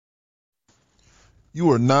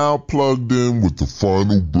You are now plugged in with the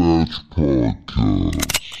Final Batch Podcast.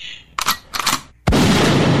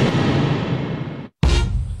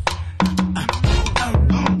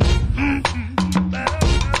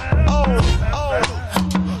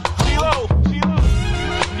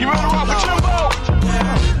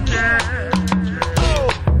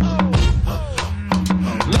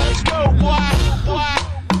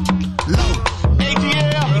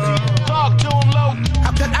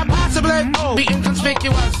 Be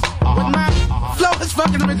inconspicuous with my flow is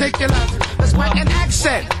fucking ridiculous. That's quite an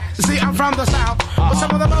accent. See, I'm from the South, but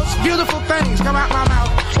some of the most beautiful things come out my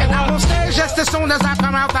mouth, and I'm on stage just as soon as I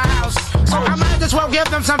come out the house. So I might as well give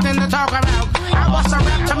them something to talk about. I bust a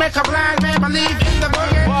rap to make a blind man believe in the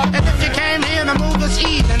boogie, and if you came here to move this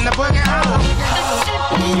evening, the boogie.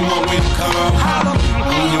 When you want me to come,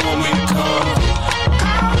 when you want me to come,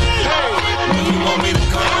 call me. Hey, when you want me to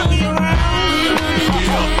come.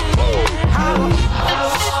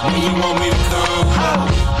 When you want me to come,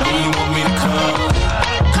 when you want me to come,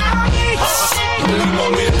 when you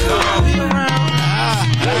want me to come.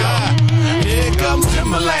 Here comes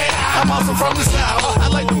Timberland. I'm also from the South. I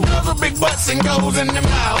like them girls with big butts and goes in their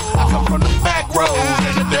mouth. I come from the back road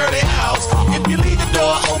in a dirty house. If you leave the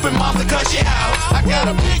door open, mama cut you out. I got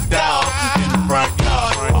a big dog in the front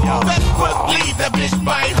yard. Best but bleed, that bitch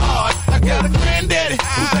bite hard. I got a granddaddy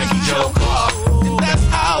who think he Joe Clark. And that's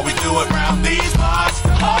how we do it round these parts.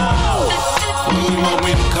 Oh, when you want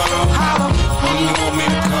me to come, when you want me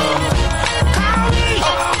to come,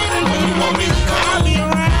 when you want me to come, when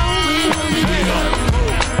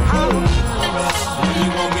you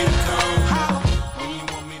want me to come, when you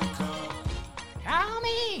want me to come, Call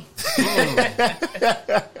me.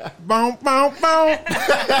 Boom, boom, boom.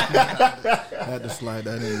 Had to slide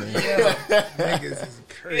that in there. Niggas is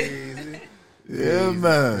crazy. Yeah,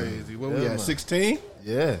 man. Crazy. What we at, 16?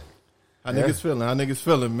 Yeah. How niggas feeling? How niggas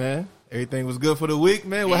feeling, man? Everything was good for the week,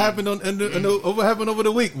 man. What happened what happened over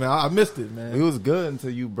the week, man? I missed it, man. It was good until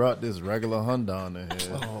you brought this regular Honda in here.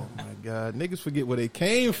 Oh my God, niggas forget where they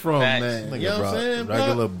came from, man. Nigga You know what I'm saying?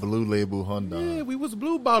 regular blue label Honda. Yeah, we was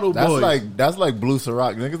blue bottle boys. That's like blue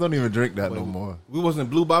Ciroc. Niggas don't even drink that no more. We wasn't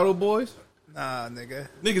blue bottle boys. Nah, nigga.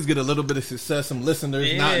 Niggas get a little bit of success, some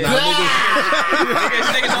listeners. Yeah. Not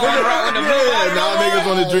Niggas don't want to rock with the blue bottle. now niggas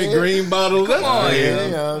want to drink green bottles. Come on,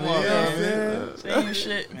 Same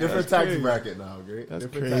shit, man. Different tax bracket now, great. That's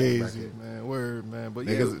Different crazy, tax bracket. man. Word, man. But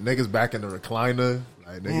Niggas back in the recliner.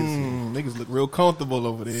 Like niggas look real comfortable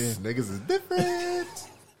over there. Niggas is different.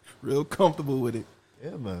 Real comfortable with it.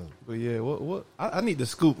 Yeah, man. But yeah, what? I need the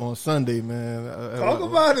scoop on Sunday, man. Talk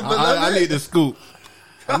about it, beloved. I need the scoop.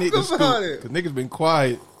 I need the Talk scoop about it. because niggas been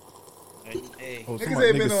quiet. Hey, Oh, Niggas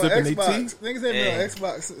ain't been on sipping they Xbox. tea? Niggas ain't been on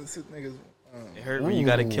Xbox. Niggas. it hurt when you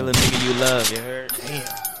gotta kill a nigga you love. You heard?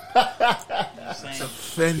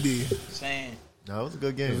 Fendi. Saying. No, it was a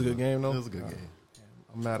good game. It was a good game, though? It was a good game.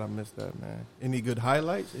 I'm mad I missed that, man. Any good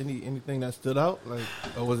highlights? Anything that stood out? Like,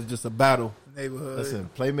 or was it just a battle? Neighborhood. Listen,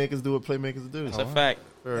 playmakers do what playmakers do. It's a fact.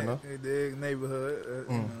 Fair enough. They dig. Neighborhood.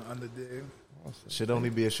 Under dig. Should only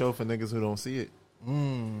be a show for niggas who don't see it.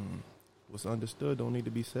 What's understood don't need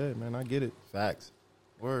to be said, man. I get it. Facts.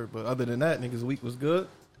 Word. But other than that, niggas' week was good.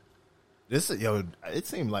 It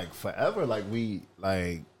seemed like forever. Like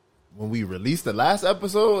when we released the last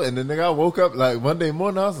episode, and then nigga I woke up like Monday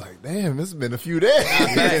morning, I was like, damn, this has been a few days.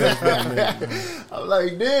 I'm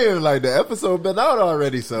like, damn, like the episode been out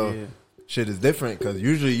already. So shit is different because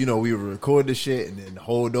usually, we would record the shit and then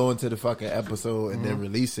hold on to the fucking episode and then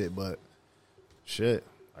release it. But shit,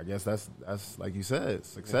 I guess that's like you said,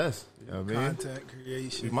 success. You know what I mean? Content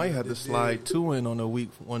creation. We might have to slide 2 in on a week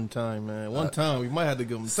one time, man. One time we might have to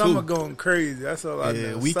give them 2. Summer going crazy. That's all I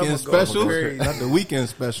know. Weekend Summer special. going crazy. Not the weekend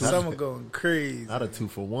special. Summer going crazy. Not a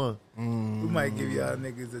 2-for-1. We might give y'all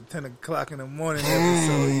niggas a 10 o'clock in the morning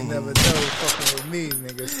episode. You never know. Fucking with me,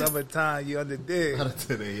 nigga. Summertime, you under dig. Not a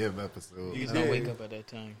 10 a.m. episode. You don't wake up at that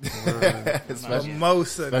time.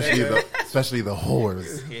 Mimosa, especially the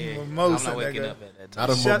whores. Yeah, Mimosa, I'm not waking nigga. up at that time.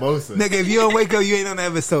 Not a mimosa. Nigga, if you don't wake up, you ain't on the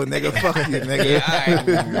episode, nigga. Fuck you, nigga.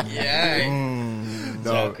 Yeah,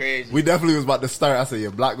 No, crazy. we definitely was about to start. I said, yeah,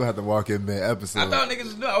 Block gonna have to walk in mid-episode. I thought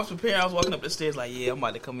niggas knew. I was preparing. I was walking up the stairs like, yeah, I'm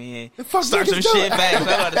about to come in here, fuck start some niggas shit doing? back. So I'm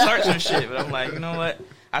about to start some shit. But I'm like, you know what?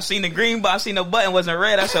 I seen the green button. I seen the button wasn't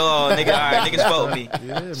red. I said, oh, nigga, all right, niggas spoke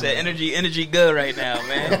me. Said energy good right now,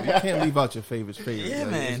 man. You can't leave out your favorites. Yeah,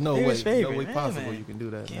 man. There's no Favorite's way favorite. possible man. you can do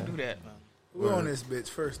that. Can't do that, man. We're on this bitch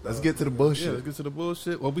first, though. Let's get to the bullshit. Yeah, let's get to the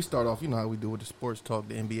bullshit. Well, we start off, you know how we do with the sports talk,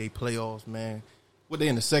 the NBA playoffs, man. What they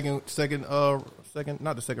in the second,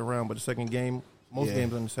 not the second round, but the second game. Most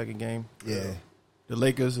games are in the second game. Yeah. The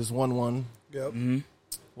Lakers is 1-1. Yep.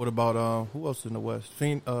 What about who else in the West?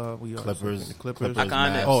 Clippers. The Clippers.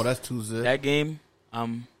 Iconics. Oh, that's 2-zip. That game,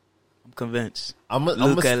 I'm convinced.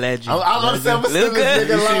 Luka legend. I'm still this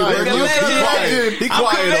nigga lying. He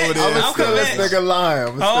quiet over there. I'm still this nigga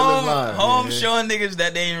lying. Home showing niggas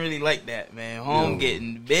that they ain't really like that, man. Home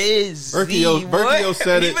getting busy. Berkio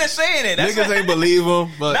said it. He been saying it. That's Niggas ain't believe him.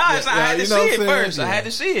 But I had to see it first. Yeah. I had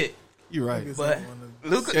to see it. You're right. But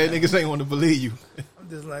Luka, niggas ain't want to believe you. I'm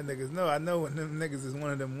just like niggas know. I know when them niggas is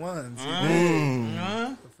one of them ones.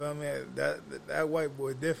 You feel me? That white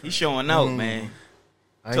boy different. he showing out, man.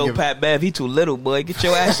 Told Pat Bev, he too little, boy. Get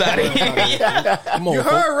your ass out of here. Come on, You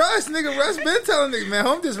heard Russ, nigga. Russ been telling niggas, man,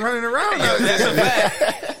 I'm just running around out That's there. a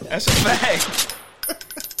fact. That's a fact.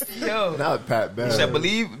 Yo. Not Pat Bev. He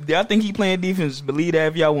said, y'all think he playing defense, believe that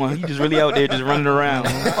if y'all want. He just really out there just running around.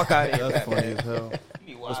 Fuck out of here. That's funny as hell.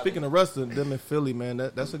 Well, speaking of wrestling, them in Philly, man,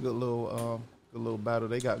 that's a good little battle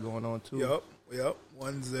they got going on too. Yep.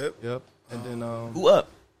 1-zip. Yep. And then Who up?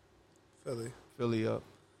 Philly up.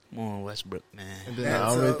 Come on, Westbrook, man. And then I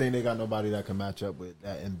don't really think they got nobody that can match up with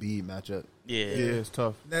that Embiid matchup. Yeah, it's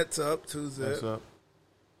tough. Nets up. 2-zip. That's up.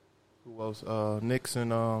 Who else? Knicks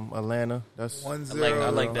and Atlanta. That's 1-0. I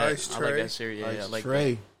like that. Ice I Tray. like that series. Yeah, I like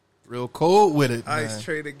Trey. that. Real cold with it. Ice man.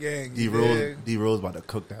 Tray the gang. D Rose about to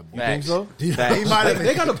cook that boy. You think so? Facts. He might have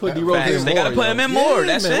They gotta put D Rose in more. They gotta put him in more.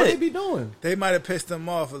 That's man, What they it. be doing? They might have pissed him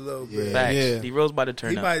off a little bit. Facts. Yeah. D Rose about to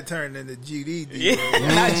turn He up. might have turned into GD. Yeah,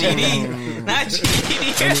 not GD. Not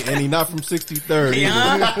GD. And he not from 63rd.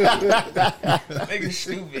 Yeah. Nigga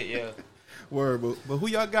stupid, yo. Word, but who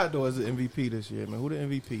y'all got though as the MVP this year, man? Who the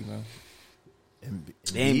MVP, man?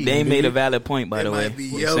 They made a valid point, by It the way. might be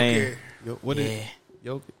What I'm saying. Joker.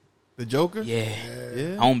 Joker? The Joker?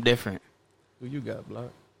 Yeah. Home different. Who you got, Block?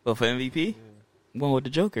 But for MVP, I'm going with the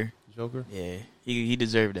Joker. Joker? Yeah, he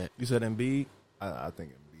deserved that. You said Embiid? I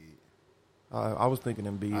think Embiid. I was thinking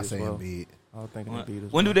Embiid I as say well. Embiid. I was thinking Embiid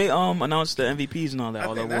as When well. do they announce the MVPs and all that? I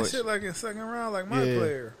All the think that awards. shit like in second round, like my Yeah.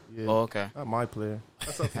 player. Yeah. Oh, okay. Not my player.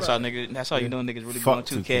 That's a That's fact. how niggas. That's how you know niggas really Fuck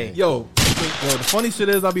going 2K. Yo, the funny shit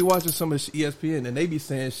is I be watching some of ESPN and they be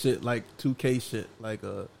saying shit like 2K shit, like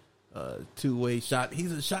a two-way shot.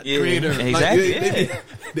 He's a shot Yeah, creator. exactly, Like,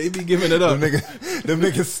 they be giving it up. Them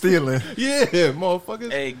niggas stealing. Yeah, motherfuckers.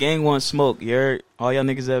 Hey, gang one smoke. You heard? All y'all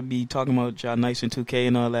niggas that be talking about y'all nice and 2K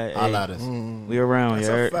and all that. All Hey, out us. we around. That's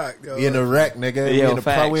You a heard? fact, yo. We in the wreck, nigga. We Yo, in the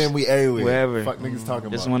facts. pro and we everywhere. Wherever. Fuck niggas talking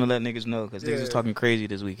Just about. want to let niggas know because niggas Yeah. was talking crazy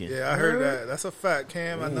this weekend. Yeah, I heard that. That's a fact,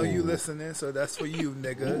 Cam. I know you listening, so that's for you,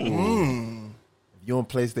 nigga. If you on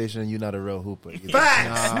PlayStation, you not a real hooper.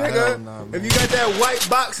 Facts, Nah, nigga. hell nah, man. If you got that white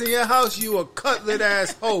box in your house, you a cutlet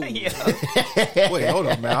ass hoe. Wait, hold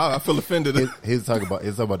on, man. I feel offended. He's talking about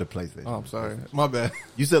the PlayStation. Oh, I'm sorry. My bad.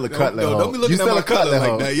 You still a cutlet no, hoe. don't be looking You at still my a cutlet cutlet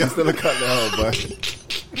hoe. like that, yo. You still a cutlet hoe, bro.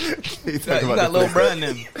 He You talking got about little the bruh in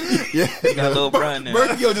them. Yeah. You got little bruh in them.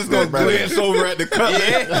 Berkio just gonna glance over at the cut.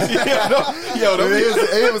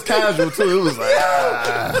 It was casual too. It was like,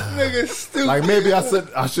 Nigga stupid. like maybe I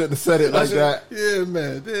shouldn't have said it like that. Yeah,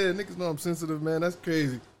 man. Yeah, niggas know I'm sensitive, man. That's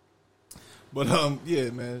crazy. But yeah,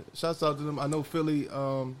 man. Shouts out to them. I know Philly.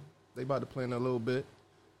 They about to play in a little bit.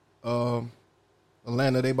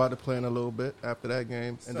 Atlanta, they about to play in a little bit after that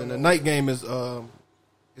game, and then the night game is it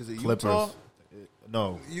Clippers. Utah?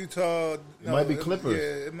 No. Utah. It might be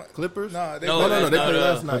Clippers. Clippers? Nah, they No, No, they played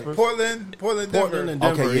last night. Portland, Portland Denver. and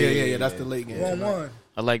Denver. Okay, yeah. That's the late game. 1-1.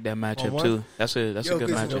 I like that matchup 1-1? too. That's a good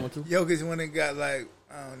matchup. Jokic when it got like,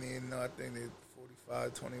 I don't even know, I think they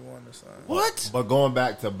 45-21 or something. What? But going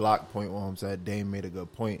back to block point, Wilhelm said Dame made a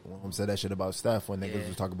good point. Wilhelm said that shit about Steph when niggas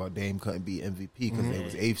was talking about Dame couldn't be MVP because they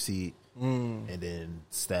was 8th seed. And then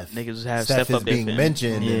Steph Niggas have Steph Steph is up there being for him.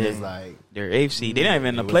 mentioned and Yeah. it's like They're AFC. They're not even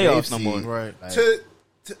in the it was playoffs no AFC. more. Right. like,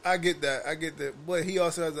 I get that. But he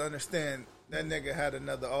also has to understand that nigga had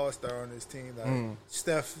another all-star on his team. Like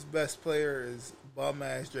Steph's best player is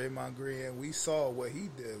bum-ass Draymond Green, and we saw what he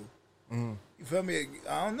did. You feel me?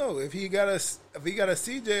 I don't know if he got a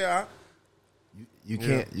CJ. you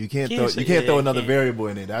can't throw another variable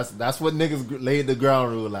in it. That's what niggas laid the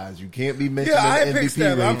ground rule as. You can't be mentioned Yeah, I in the picked MVP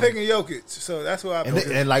Steph. I'm rating. picking Jokic, so that's what I And, picked.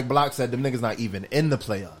 and like Block said, them niggas not even in the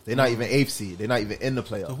playoffs. They're not even 8th seed. They're not even in the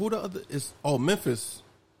So playoffs. who the other is? Oh, Memphis.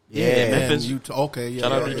 Yeah, Memphis. And Utah. Okay, yeah.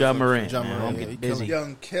 Shout out to Ja Morant. Ja man. Morant. Don't Yeah, get he busy.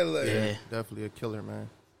 Young killer. Yeah. Definitely a killer, man.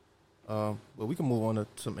 But we can move on to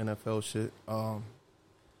some NFL shit.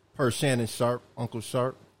 Per Shannon Sharp, Uncle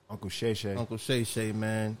Sharp, Uncle Shay Shay. Uncle Shay Shay,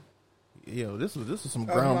 man. Yo, this was some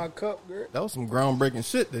Out ground. my cup, girl. That was some groundbreaking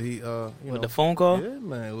shit that he, With the phone call? Yeah,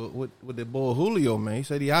 man. With the boy Julio, man. He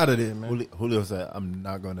said he out of there, man. Julio said, "I'm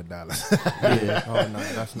not going to Dallas. Yeah. Oh no,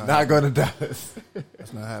 that's not. not going to Dallas."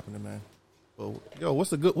 That's not happening, man. Yo,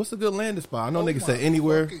 what's a good landing spot? I know niggas said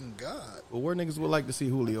anywhere. Fucking God. But where niggas would like to see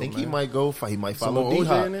Julio? I think man? he might go. He might Put some follow more OJ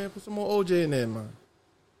D-Hop. in there. Put some more OJ in there, man.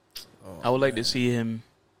 I would like to see him.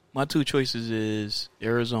 My two choices is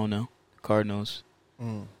Arizona, Cardinals,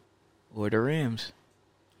 or the Rams.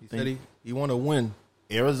 He said he want to win.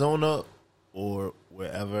 Arizona or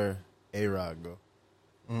wherever A-Rod go.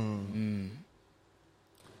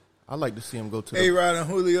 I'd like to see him go to A-Rod and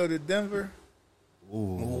Julio to Denver.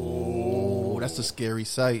 Oh, that's a scary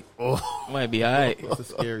sight. Might be all right. That's a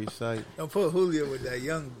scary sight. Don't put Julio with that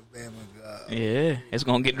young Bama guy. Yeah, it's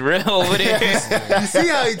going to get real over there. You see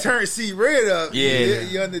how he turned C-Red up? Yeah.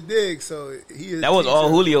 He underdig, so he is That was all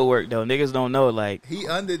teacher. Julio work, though. Niggas don't know, like. He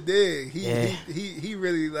underdig. Yeah. He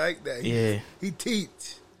really like that. He teach.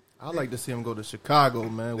 I'd like to see him go to Chicago,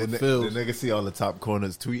 man, The with Phils. niggas see all the top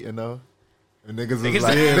corners tweeting though. And niggas Niggas was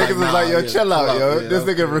like, like, yo, yeah, chill out, yo. yeah, This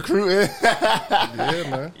okay. nigga recruiting. Yeah,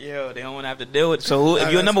 man. Yo, they don't want to have to deal with it. So, if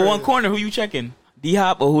you're that's number one crazy. corner, who you checking?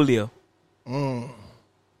 D-Hop or Julio?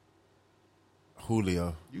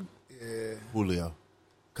 Julio. Yeah. Julio.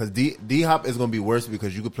 Because D-Hop is going to be worse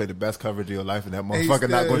because you could play the best coverage of your life and that He's motherfucker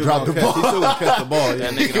not still- going to drop the He ball. still gonna catch the ball.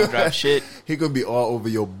 That Yeah. nigga don't drop shit. He going to be all over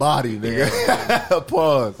your body, nigga.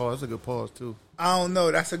 Pause. Oh, that's a good pause too. I don't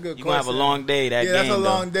know. That's a good You're going to have a question. long day that Yeah, game, that's a though.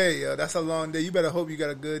 long day, yo. That's a long day. You better hope you got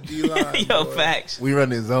a good D-line. Yo, boy. facts. We run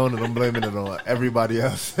his zone and I'm blaming it on everybody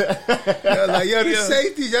else. Yo, the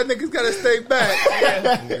safeties, y'all niggas got to stay back.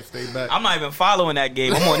 Yeah, stay back. I'm not even following that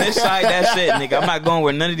game. I'm on this side, that's it, nigga. I'm not going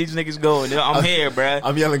where none of these niggas go. I'm here, bruh.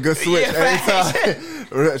 I'm yelling good switch Yeah,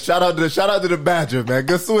 every time. Shout out to the Badger, man.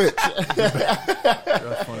 Good switch.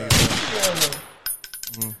 That's funny.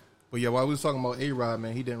 But yeah, while we was talking about A-Rod,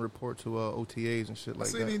 man, he didn't report to OTAs and shit like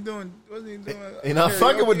What's he that. doing? What's he doing? He not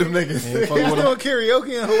fucking with them niggas. He ain't fucking He's with doing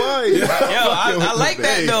karaoke in Hawaii. Yo, I like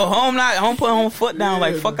that, though. Home putting home foot down,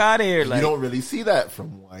 like, fuck out of here. Like, You don't really see that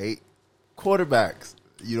from white quarterbacks.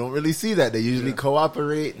 You don't really see that. They usually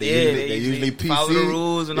cooperate. They usually PC. follow the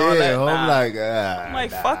rules and all that. I'm Nah. like, I'm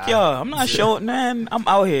like, fuck y'all. I'm not showing, man. I'm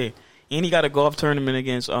out here. And he got a golf tournament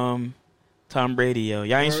against Tom Brady, yo.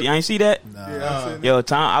 Y'all ain't see that? Yeah, Yo,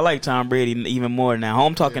 I like Tom Brady even more now.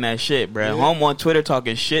 Home talking that shit, bruh. Home on Twitter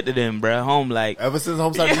talking shit to them, bruh. Home like, Ever since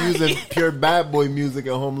Home started using pure bad boy music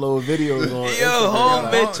and Home little videos on yo, Instagram.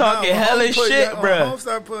 Home been talking hella shit, bruh. Home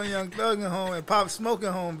started putting Young Thug in Home and Pop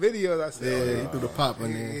Smoking Home videos. I said, Yeah, he threw the pop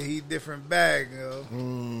in there. he different bag, yo.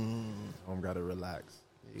 Home gotta relax.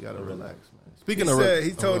 You gotta relax, man. He Speaking of, said,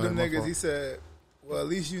 he told them my niggas, fault. he said, well, at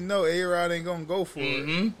least you know A-Rod ain't gonna go for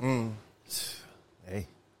it. Hey,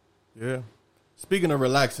 Yeah. Speaking of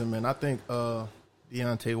relaxing, man, I think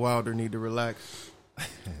Deontay Wilder need to relax.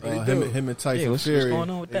 Him and Tyson Yeah, what's Fury. going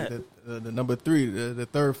on with that? The number 3, the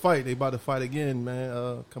third fight. They about to fight again,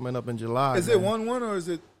 man. Coming up in July. Is it man. 1-1 or is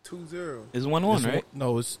it 2-0? It's 1-1, right?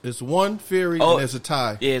 No, it's 1 Fury Oh. and there's a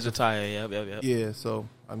tie. Yeah, it's a tie. Yep. Yeah, so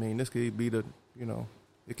I mean, this could be it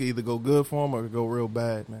could either go good for him or it could go real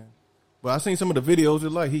bad, man. But I seen some of the videos.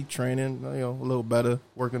 It's like he training, a little better,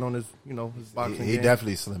 working on his, his boxing. he game.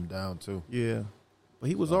 definitely slimmed down too. Yeah, but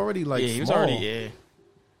he was already like Yeah, he was small, already,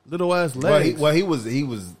 little ass legs. He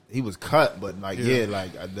was cut, but like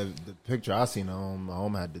the picture I seen of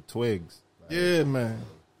home had the twigs. Like, Yeah, man.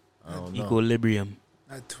 I don't know. Equilibrium.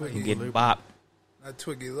 Not Twiggy. Get bopped. Not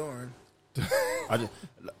Twiggy Lauren.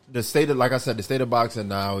 The state of boxing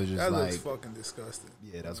now is just That like looks fucking disgusting.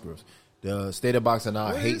 yeah, that's gross. The state of boxing now,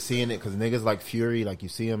 I hate seeing it because niggas like Fury, like you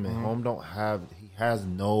see him and Home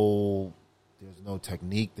there's no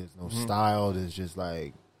technique, there's no style, there's just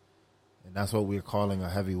like, and that's what we're calling a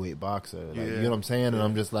heavyweight boxer. Like, you know what I'm saying? And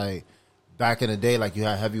I'm just like, back in the day, like you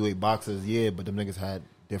had heavyweight boxers, but them niggas had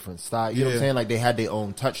different style. You know what I'm saying? Like they had their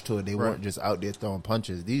own touch to it. They weren't just out there throwing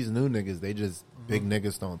punches. These new niggas, they just big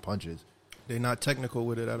niggas throwing punches. They're not technical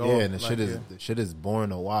with it at all. Yeah, and the shit is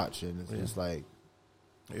boring to watch, and it's just like,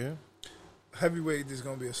 yeah. Heavyweight is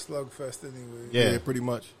gonna be a slugfest anyway. yeah, pretty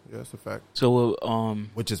much. Yeah, that's a fact. So,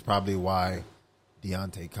 which is probably why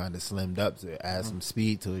Deontay kind of slimmed up to add some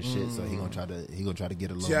speed to his shit. So he gonna try to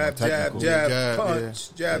get a little more Jab, jab, technical. jab,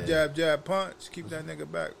 punch. Jab, punch. Keep that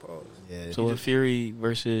nigga back. Pause. Yeah, so Fury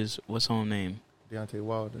versus what's her name? Deontay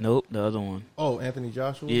Wilder. Nope, the other one. Oh, Anthony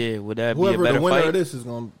Joshua. Yeah, would that Whoever be a better the winner fight? of this is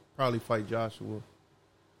gonna probably fight Joshua.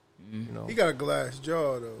 He got a glass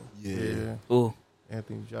jaw though. yeah. Ooh,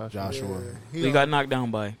 Anthony Joshua. Joshua. He we got knocked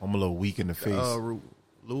down by. I'm a little weak in the face.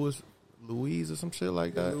 Louise or some shit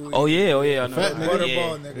like that. Oh yeah, I know. Fat nigga.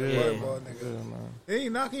 Butterball Yeah. nigga. Yeah. Butterball nigga. Yeah, man. They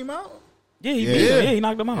ain't knock him out. Yeah, he Yeah. beat him. Yeah, he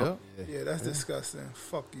knocked him out. Yeah. Yeah, that's disgusting.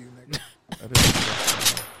 Fuck you, nigga. That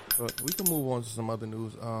is but we can move on to some other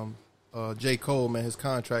news. J.Cole, man, his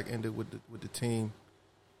contract ended with the team,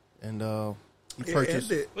 and He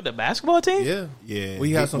purchased it. With the basketball team? Yeah. Yeah,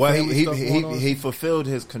 We had some family stuff going on. he fulfilled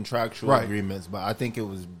his contractual Right. agreements, but I think it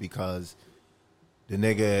was because the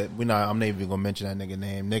nigga, I'm not even gonna mention that nigga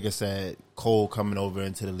name. Nigga said Cole coming over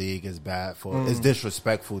into the league is bad it's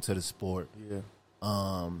disrespectful to the sport. Yeah.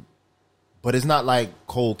 But it's not like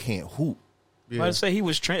Cole can't hoop. Yeah. I say he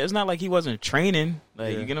was it's not like he wasn't training.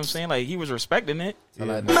 Like you get what I'm saying? Like he was respecting it. So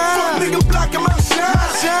like, Fuck nigga blocking my shine.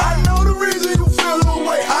 I know the reason you feel the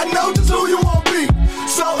way. I know just who you want to be.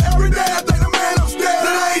 So every day I think the man upstairs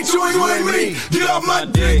that ain't you and you ain't me. Get off my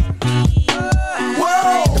dick.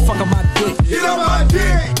 Whoa. Get the fuck on my dick. Get off my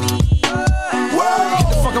dick. Whoa. Get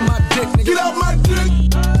the fuck on my dick, nigga. Get off my dick.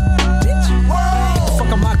 Whoa. Get the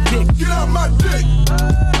fuck on my dick. Get off my dick.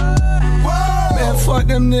 Whoa. Man, fuck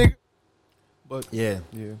them niggas. But yeah.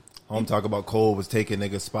 yeah. Home talk about Cole was taking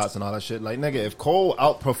niggas spots and all that shit. Like, nigga, if Cole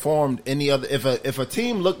outperformed any other, if a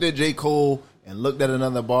team looked at J.Cole and looked at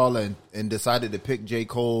another baller and decided to pick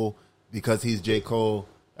J.Cole because he's J.Cole,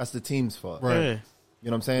 that's the team's fault. Right. Yeah. You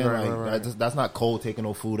know what I'm saying? Right, like right. That's not Cole taking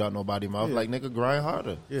no food out nobody's mouth. Yeah. Like, nigga, grind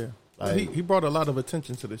harder. Yeah. Like- He brought a lot of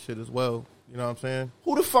attention to the shit as well. You know what I'm saying?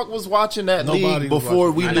 Who the fuck was watching that Nobody league was before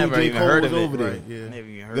watching. we I knew never J. even Cole heard was of it. over there? Right. Yeah. Never even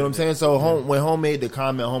heard You know what I'm of saying? So when Home made the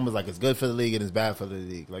comment, Home was like, it's good for the league and it's bad for the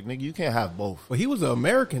league. Like, nigga, you can't have both. But he was an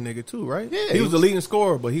American nigga too, right? Yeah, He was the leading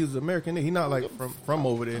scorer, but he was an American nigga. He not like from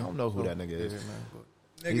over there. I don't know who that nigga is. Yeah, man, but-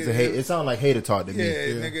 Nigga, He's a hate. It sounds like hater talk to yeah,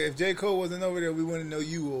 me. nigga, if J. Cole wasn't over there, we wouldn't know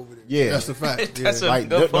you over there. Yeah, That's a fact. Yeah. That's a like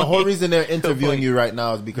good the whole point. reason they're Good interviewing point. you right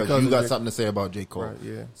now is because Because you of got J. something to say about J. Cole. Right,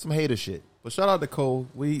 yeah. Some hater shit. But shout out to Cole.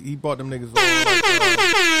 He bought them niggas.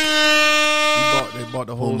 They bought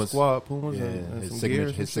the whole Pumas. squad. Pumas Yeah, and his some signature- gears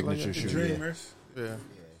and his shit like signature that. shoe. Yeah. Dreamers. Yeah.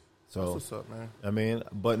 So What's up, man? I mean,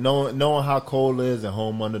 but knowing how Cole is and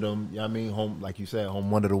Home one of them, you know what I mean, Home, like you said,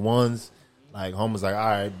 Home one of the ones. Like Home was like, all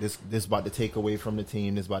right, this about to take away from the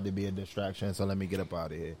team. This about to be a distraction. So let me get up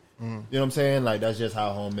out of here. You know what I'm saying? Like that's just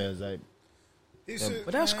how Home is. Like He should,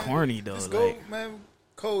 But that's man, corny, though, Just go, like- man,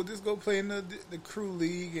 Cole. Just go play in the crew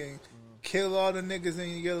league and kill all the niggas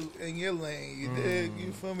in your lane. You dig?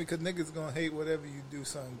 You feel me? Because niggas gonna hate whatever you do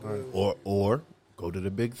something good. or go to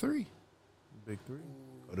the big three. Big three.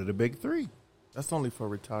 Go to the big three. That's only for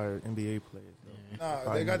retired NBA players. Though.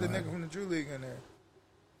 Nah, they got the nigga from the Drew League in there.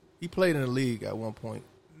 He played in the league at one point.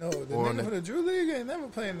 No, the Or nigga the- from the Drew League ain't never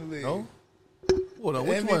playing in the league. No. Hold on,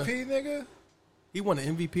 The which one? MVP nigga? He won the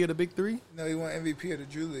MVP of the Big Three. No, he won MVP of the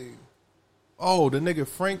Drew League. Oh, the nigga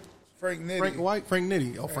Frank Nitty. White, Frank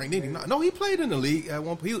Nitty. Oh, Frank Nitty. No, he played in the league at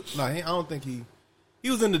one point. I don't think he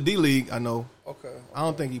was in the D League. I know. Okay. I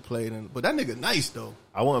don't think he played in. But that nigga nice though.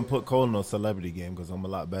 I wouldn't put Cole in a celebrity game because I'm a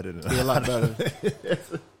lot better than He a lot better.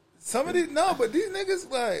 Some of these, no, but these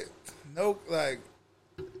niggas like, no, like,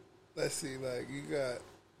 let's see, like you got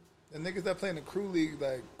the niggas that play in the crew league,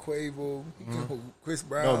 like Quavo, Chris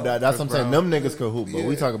Brown. No, that's what I'm saying. Them niggas could hoop, but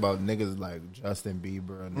we Yeah. talk about niggas like Justin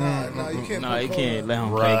Bieber and Nah, you can't. Nah, put you Cole can't in. let him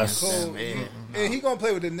play Russ. against Cole, them. and he gonna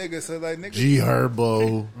play with the niggas, so like niggas. G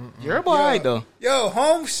Herbo. You're a boy, though. Yo,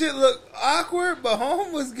 Home shit look awkward, but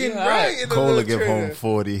Home was getting Yeah, right in the Cole will little give trailer. Home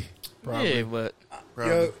 40. Yeah, but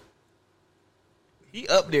Yo, he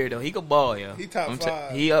up there, though. He could ball, yo. He top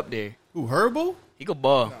five. He up there. Who Herbal? He could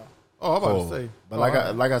ball. Oh, I'm about Cole. to say. But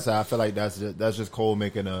Oh, like I said, I feel like that's just Cole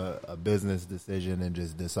making a business decision and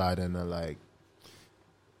just deciding to like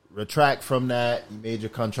retract from that. You made your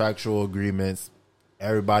contractual agreements.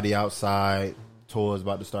 Everybody outside. Tour's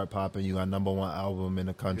about to start popping. You got #1 album in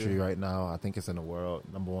the country right now. I think it's in the world.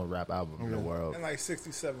 #1 rap album in the world. in like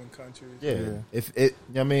 67 countries. Yeah. If it,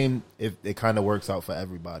 I mean, if it kind of works out for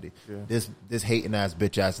everybody. Yeah. This hating ass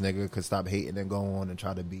bitch ass nigga could stop hating and go on and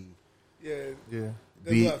try to be Yeah. Yeah. Good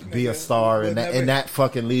be luck, be a nigga. star We'll in that never-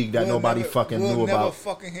 fucking league that we'll nobody never- fucking we'll knew never about.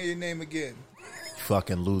 fucking hear your name again.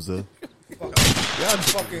 Fucking loser. Y'all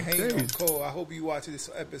fucking hating on Cole. I hope you watch this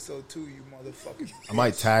episode too, you motherfucker. I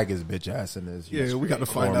might tag his bitch ass in this. Yeah, we got to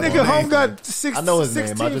find out. Nigga, Home got 16 I know his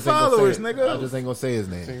name. I just followers, ain't gonna say, nigga. I just ain't gonna say his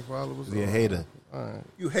name. 16 followers. He a hater. All right.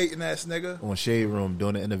 You hating ass nigga. On Shade Room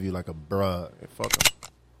doing an interview like a bruh. Yeah, fuck him.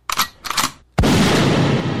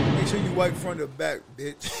 Make sure you wipe front to back,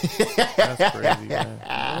 bitch. That's crazy,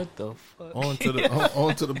 man. What the fuck?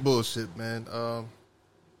 On to the bullshit, man.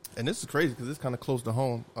 And this is crazy because it's kind of close to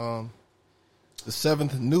home. The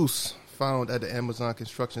 7th noose found at the Amazon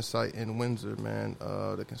construction site in Windsor, man.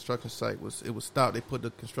 The construction site was stopped. They put the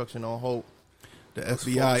construction on hold. The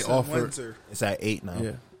FBI offered. Windsor. It's at 8 now.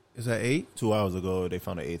 Yeah, is that 8? 2 hours ago, they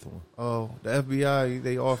found the 8th one. Oh, the FBI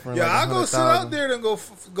they offering. Yeah, like I go sit out 100,000. there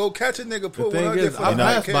and go catch a nigga. The Put thing one out is, there I for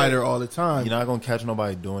pass the by there all the time. You're not gonna catch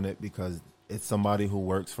nobody doing it because it's somebody who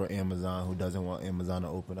works for Amazon who doesn't want Amazon to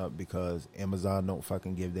open up because Amazon don't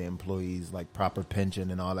fucking give their employees like proper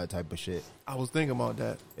pension and all that type of shit. I was thinking about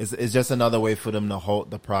that. It's just another way for them to halt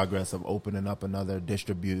the progress of opening up another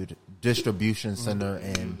distribution center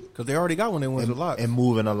and because they already got one in Windsor Locks and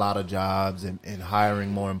moving a lot of jobs and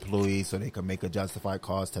hiring more employees so they can make a justified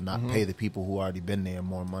cost to not pay the people who already been there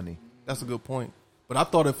more money. That's a good point. But I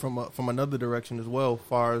thought it from another direction as well. As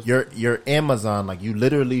far as your Amazon, like you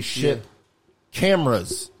literally ship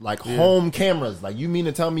cameras, like home cameras. Like you mean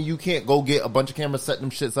to tell me you can't go get a bunch of cameras, set them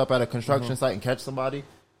shits up at a construction site and catch somebody?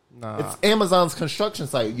 Nah, it's Amazon's construction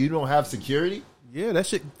site. You don't have security. Yeah, that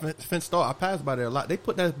shit fenced off. I passed by there a lot. They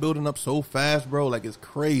put that building up so fast, bro. Like it's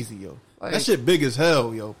crazy, yo. Like, that shit big as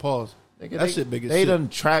hell, yo. Pause. That shit big as shit. They done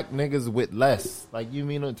track niggas with less. Like you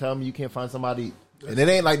mean to tell me you can't find somebody? And it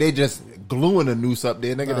ain't like they just gluing a noose up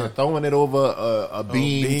there. Nigga, they're throwing it over a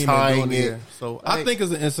beam, tying it. So like, I think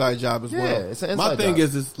it's an inside job as well. It's an inside My thing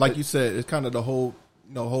job. is like you said, it's kind of the whole,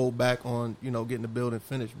 hold back on, getting the building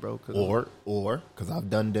finished, bro. Or because I've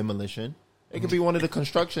done demolition, it could be one of the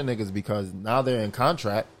construction niggas because now they're in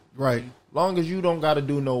contract. Right. Long as you don't got to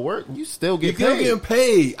do no work, you still get paid. You're still getting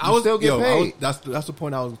paid. You still get paid. That's the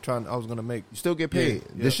point I was gonna make. You still get paid.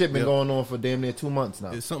 This shit been going on for damn near 2 months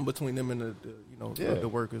now. It's something between them and the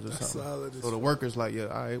workers or something. So the workers like, all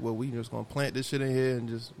right, well, we just gonna plant this shit in here and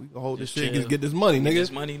we can hold this shit and get this money, nigga.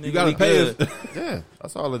 This money, nigga. You gotta pay us. Yeah,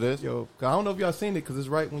 that's all it is. Yo, I don't know if y'all seen it because it's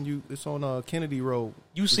right when it's on Kennedy Road.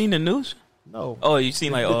 You seen the news? No. Oh, you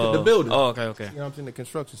seen like the building? Oh, okay. You know what I'm saying? The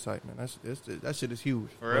construction site, man. That shit is huge.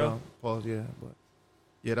 For real? Pause. Yeah, but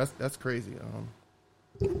yeah, that's crazy.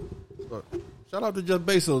 But shout out to Jeff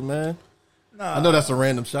Bezos, man. Nah, I know that's a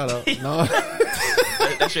random shout out. No,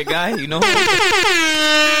 that's your guy. You know, that's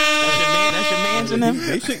your man's in him.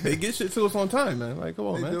 They get shit to us on time, man. Like, come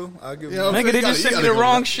on, they man. do. I'll give Nigga, they just sent me the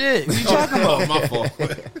wrong shit. What you talking about? My fault.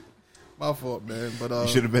 My fault, man. But you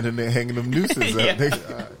should have been in there hanging them nooses up. All right,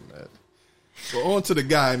 man. Well, on to the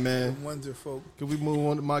guy, man. Wonderful. Can we move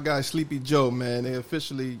on to my guy, Sleepy Joe, man? They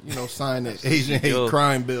officially, signed the Asian hate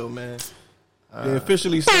crime bill, man. They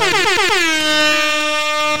officially signed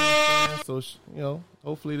it. So,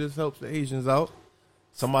 hopefully this helps the Asians out.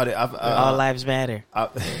 Somebody, all lives matter.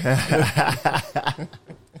 This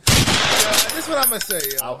is what I'm gonna say.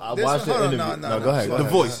 Yo. I watched the interview. No, go ahead. The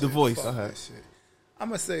voice. Go ahead. I'm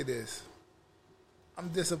gonna say this. I'm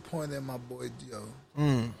disappointed in my boy Joe.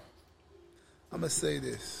 I'm gonna say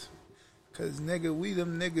this, cause nigga, we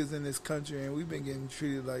them niggas in this country, and we've been getting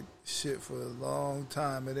treated like shit for a long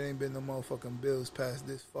time. It ain't been no motherfucking bills passed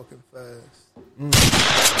this fucking fast. And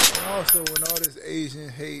also, when all this Asian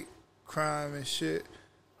hate, crime, and shit,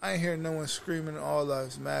 I ain't hear no one screaming "All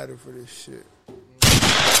Lives Matter" for this shit. You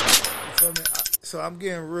feel me? So I'm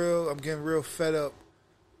getting real fed up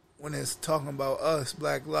when it's talking about us,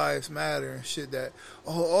 Black Lives Matter and shit. That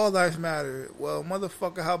all lives matter. Well,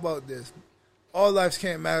 motherfucker, how about this? All lives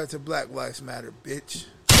can't matter to Black Lives Matter, bitch.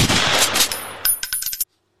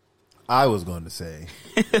 I was going to say,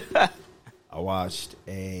 I watched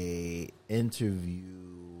a interview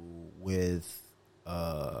with,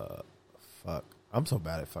 I'm so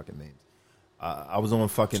bad at fucking names. I was on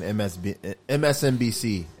fucking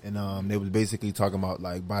MSNBC, and they was basically talking about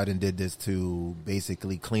like Biden did this to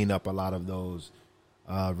basically clean up a lot of those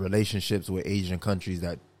relationships with Asian countries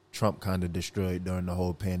that Trump kind of destroyed during the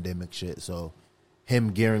whole pandemic shit. So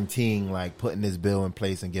him guaranteeing like putting this bill in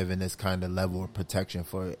place and giving this kind of level of protection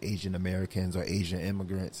for Asian Americans or Asian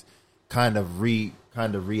immigrants kind of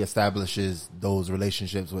reestablishes those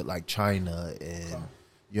relationships with like China and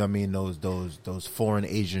you know what I mean, those foreign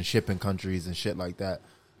Asian shipping countries and shit like that.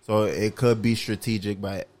 So it could be strategic,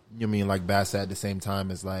 but you know what I mean, like Bass at the same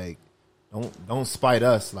time is like don't spite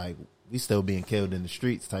us, like we still being killed in the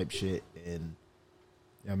streets type shit. And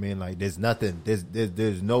you know what I mean, like there's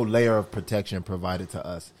no layer of protection provided to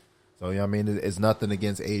us. So you know what I mean, it's nothing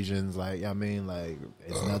against Asians, like you know what I mean, like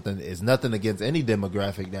it's nothing against any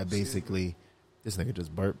demographic that basically this nigga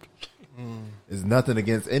just burped. It's nothing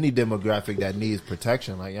against any demographic that needs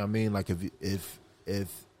protection. Like, you know what I mean? Like, if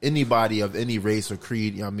anybody of any race or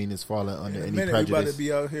creed, you know what I mean, is falling under any prejudice. We about to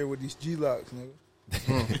be out here with these G-locks,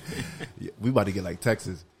 nigga. We about to get like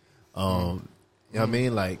Texas. You know what I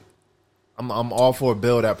mean? Like, I'm all for a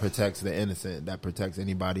bill that protects the innocent, that protects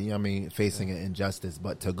anybody, you know what I mean, facing an injustice.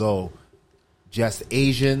 But to go just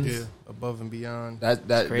Asians. Above and beyond.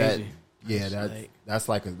 That's crazy. That's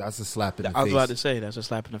a slap in the face. I was about to say that's a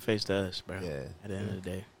slap in the face to us, bro. Yeah. At the end of the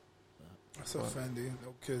day, that's offending.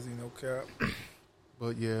 No kizzy, no cap.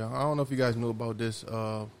 But yeah, I don't know if you guys knew about this.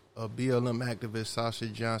 A BLM activist, Sasha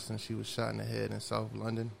Johnson, she was shot in the head in South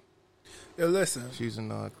London. Yo, listen. She's in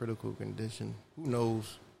critical condition. Who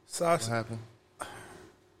knows Sasha, what happened?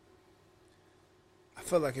 I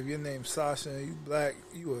feel like if your name's Sasha and you black,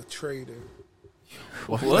 you a traitor.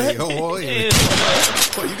 What? Wait, oh, yeah.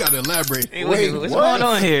 Boy, you got to elaborate. Hey, what's going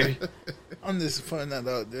on here? I'm just putting that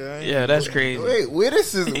out there. Yeah, that's crazy. Wait, where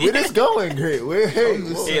this going? Great.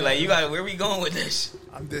 Yeah, like you got. Where we going with this?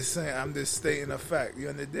 I'm just saying. I'm just stating a fact. You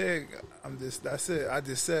on the dig? That's it. I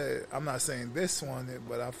just said. I'm not saying this one,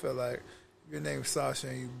 but I feel like your name's Sasha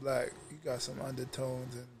and you black. You got some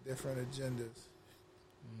undertones and different agendas.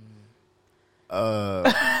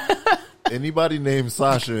 Anybody named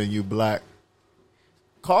Sasha and you black,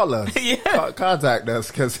 call us. Yeah. Contact us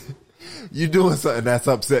because you doing something that's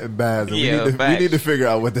upsetting Baz. And Yeah, we need to figure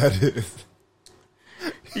out what that is.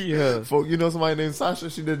 Yeah. Folk, you know somebody named Sasha?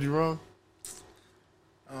 She did you wrong?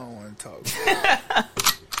 I don't want to talk about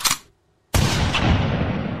it.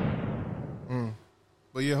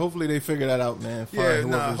 But yeah, hopefully they figure that out, man. Find Yeah,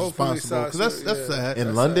 whoever's hopefully responsible. Because Sasha, that's sad. In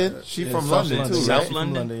That's London? sad. She Yeah, from South London too, South right?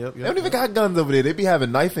 London? Yep, They don't even got guns over there. They be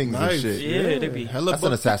having knifings and Knives. shit. Yeah, they be. Hella That's an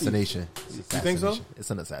buck assassination. You think so?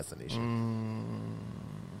 It's an assassination.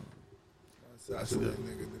 Sasha, that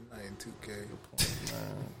nigga tonight in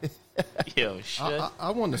 2K. Yo, shit.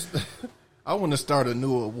 I want to. I want to start a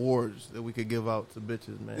new awards that we could give out to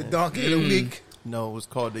bitches, man. The Donkey of the Week. No, it's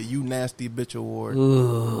called the You Nasty Bitch Award.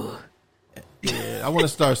 Ooh. Yeah, I want to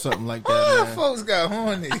start something like that, Oh, man. folks got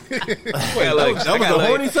horny. That was a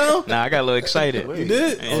horny sound? Nah, I got a little excited. You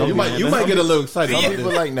did? Yeah, Oh, you might get a little excited. Some about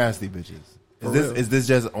people this. like nasty bitches. For real. Is this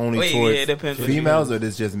just only Wait, towards yeah, it depends what you females, mean. or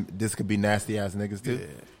this could be nasty ass niggas too?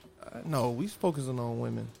 Yeah. No, we focusing on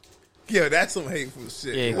women. Yo, that's some hateful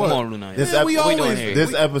shit. Yeah, What? come on, Luna. This, Yeah, we ep- always-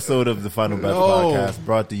 this episode of the Final Batch No. podcast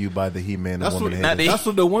brought to you by the He-Man and That's Woman what, Haters. that's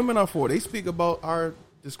what the women are for. They speak about our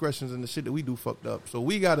discretions and the shit that we do fucked up. So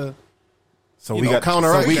we gotta, So you we know, got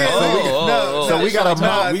counteract. So we, that. so we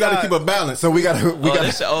got we gotta keep a balance. So we got to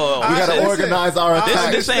organize our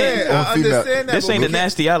attack. this ain't- on I female. understand that. This but ain't we the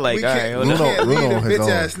nasty I like. We All right, can't, hold we on. can't Bruno leave on the his bitch own.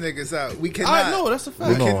 ass niggas out. We cannot. I know that's a fact.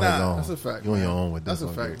 Bruno on his cannot. own. That's a fact. You on your man. own with this That's a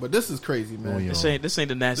one, fact. Greg. But this is crazy, You on man. your This ain't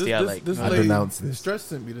the nasty This, I this, like. this I lady, denounce this. Stress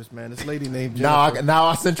sent me this, man. This lady named Jennifer. Now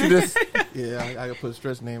I sent you this. Yeah, I gotta put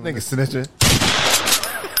Stress name. Nigga in snitching.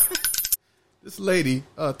 This lady,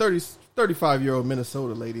 35-year-old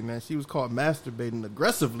Minnesota lady, man, she was caught masturbating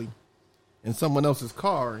aggressively in someone else's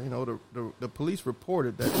car. You know, the police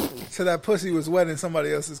reported that. So that pussy was wet in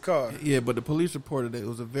somebody else's car. Yeah, but the police reported that it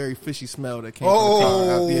was a very fishy smell that came Oh. from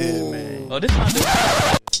the car. Yeah, man. Oh, this not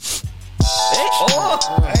this.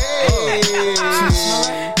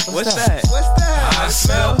 Hey, what's that? What's that? I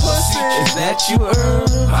smell pussy. Is that you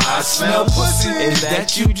herb? I smell pussy. Is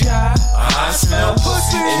that you jive? I smell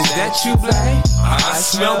pussy. Is that you black? I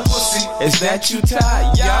smell pussy. Is that you tie?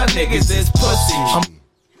 Y'all niggas is pussy.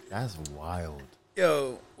 That's wild.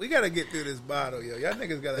 Yo, we gotta get through this bottle, yo. Y'all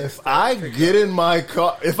niggas gotta. If I get in my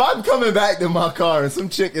car, if I'm coming back to my car and some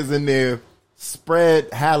chick is in there,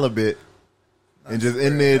 spread halibut, and just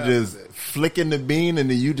in there just flicking the bean, and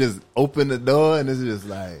then you just open the door and it's just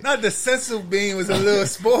like, Not the sensible bean was a little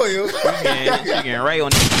spoiled. Yeah, she getting right on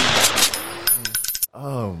this.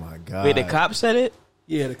 oh my god. Wait, the cop said it?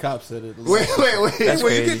 Yeah, the cop said it. Wait. That's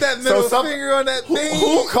When you crazy. get that middle some- finger on that Who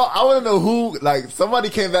bean. call, I want to know who, like, somebody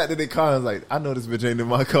came back to their car and was like, I know this bitch ain't in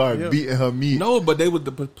my car, Yeah. beating her meat. No, but the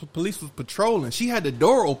police was patrolling. She had the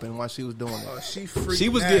door open while she was doing it. Oh, she freaked She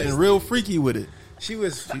was nasty. getting real freaky with it. She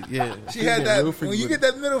was. Yeah, She was had getting that. real freaky When you with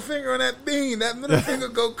get that middle finger on that bean, that middle finger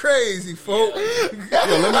go crazy, folks. Yo, can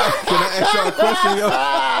I ask y'all a question, yo?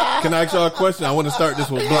 Can I ask y'all a question? I want to start this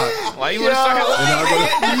with Block. Why you want to start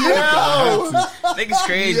And I'll go Niggas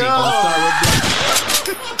crazy.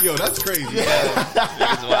 Yo, that's crazy.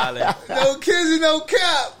 Niggas wildin'. No kizzy, no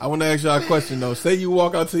cap. I want to ask y'all a question though. Say you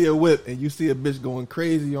walk out to your whip and you see a bitch going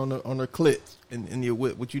crazy on her clit in your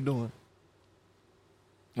whip. What you doing?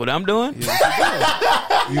 What I'm doing?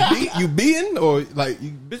 You beating or like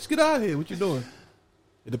you bitch get out of here? What you doing?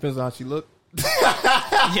 It depends on how she look.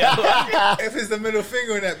 Yeah. If it's the middle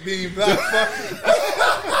finger on that bean, black fuck.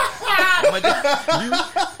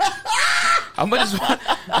 I'm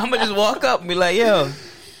gonna just walk up and be like, yo,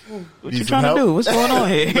 what you Need trying some to help? do? What's going on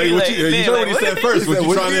here? Like, what you, you know what he said first. What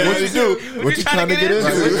you trying to do? What you trying to get into?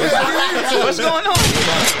 What's going on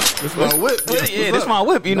here? It's my whip. Yeah, this my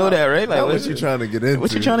whip. You know that, right? Like, What you trying to get into?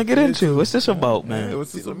 what you trying to get into? What's this about, man?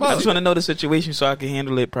 What's this I about? just want to know the situation so I can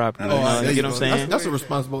handle it properly. Oh, You know, there you know go. what I'm saying? That's a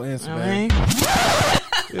responsible answer, I man. mean,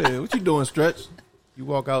 Yeah, what you doing, Stretch? You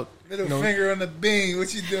walk out. Middle You know, finger on the bean.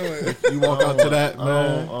 What you doing? you walk out to that,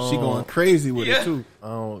 man. She going crazy with it too.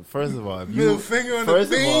 First of all, if you, Middle finger on the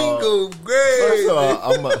first of bean all- go First crazy. of all,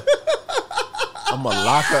 I'm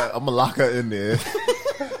gonna lock her in there.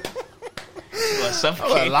 I'm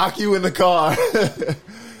gonna lock you in the car.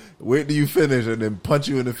 Wait till you finish and then punch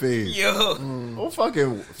you in the face. Yo. Don't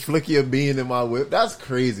fucking flick your bean in my whip. That's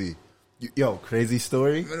crazy. Yo, crazy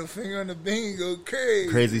story. Middle finger on the bean, go crazy.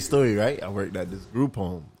 Crazy story, right? I worked at this group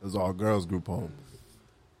home. It was all girls group home.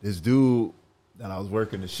 This dude that I was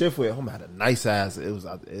working the shift with, home had a nice ass. It was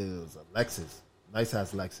a Lexus, nice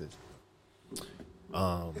ass Lexus.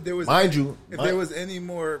 If there was there was any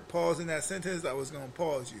more pause in that sentence, I was gonna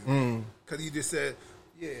pause you because you just said,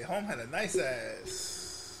 "Yeah, home had a nice ass."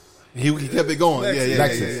 He kept it going. Lexus.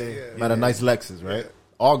 Lexus. Had a nice Lexus, right?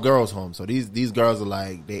 All girls home. So these girls are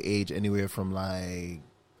like, they age anywhere from like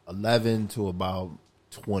 11 to about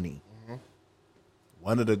 20.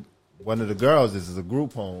 One of the girls, this is a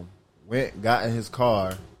group home, got in his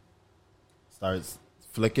car, starts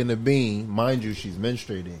flicking the bean. Mind you, she's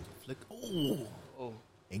menstruating. Flick,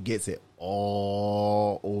 and gets it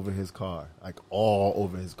all over his car. Like all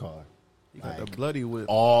over his car. He got the bloody whip.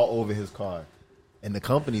 All over his car. And the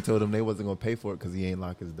company told him they wasn't going to pay for it because he ain't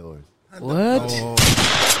lock his doors. What?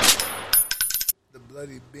 The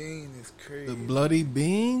bloody bean is crazy. The bloody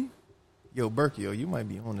bean? Yo, Berkey, you might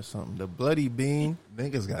be on to something. The bloody bean.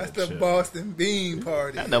 Niggas got That's the Boston Bean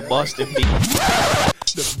Party. Not the Boston Bean.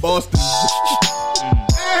 The Boston.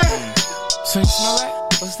 So you smell that?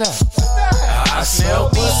 What's that? I smell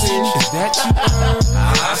pussy. Is that you?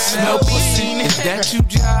 I smell pussy. Is that you,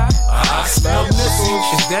 jive? I smell pussy.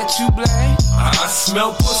 Is that you, Blay? I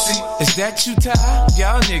smell pussy. Is that you, Ty?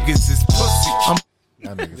 Y'all niggas is pussy.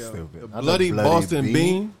 Y'all niggas stupid. The bloody Boston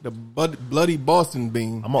bean. The bloody Boston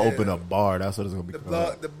bean. I'm going to open a bar. That's what it's going to be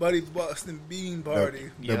called. The bloody Boston Bean Party.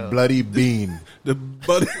 The bloody bean. The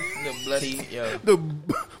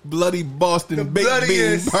bloody Boston baked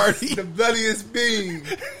bean party. The bloodiest bean.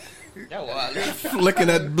 That was Flicking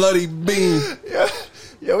that bloody bean.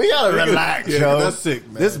 Yeah, we gotta relax, yo. That's sick,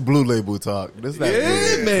 man. This Blue Label talk. This that Blue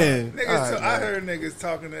Label man. Niggas, I heard niggas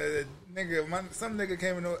talking to some nigga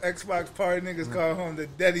came in no Xbox party. Niggas call home the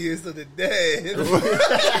deadiest of the dead.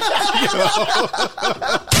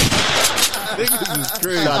 Niggas is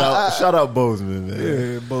crazy. Shout out Bozeman, man.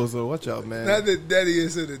 Yeah, Bozo, watch out, man. Not the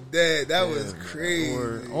deadiest of the dead. That was crazy.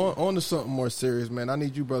 On to something more serious, man. I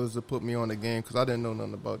need you brothers to put me on the game because I didn't know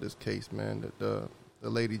nothing about this case, man. The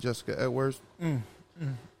lady Jessica Edwards.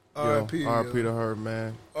 R.I.P. R.I.P. to her,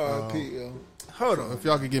 man. R.I.P. Yo. Hold on. If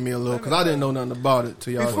y'all could give me a little, because I didn't know nothing about it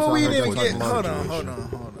till y'all. Before we even get, hold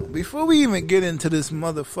on. Before we even get into this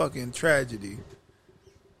motherfucking tragedy,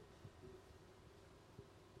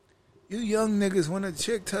 you young niggas, when a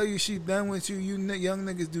chick tell you she done with you, young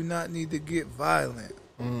niggas do not need to get violent.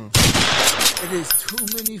 It is too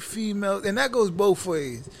many females, and that goes both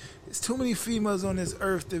ways. It's too many females on this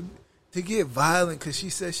earth to get violent because she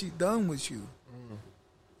says she done with you.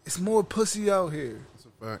 It's more pussy out here. That's a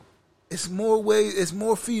fact. It's more ways. It's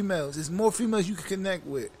more females. It's more females you can connect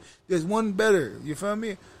with. There's one better. You feel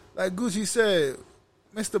me? Like Gucci said,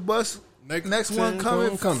 Mr. Bus, next one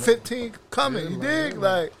coming, 15 coming. You dig?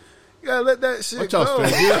 Like, you gotta let that shit go.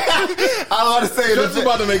 I want to say Just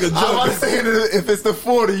about to make a joke. I want to say if it's the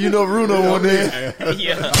 40, you know Runo on there.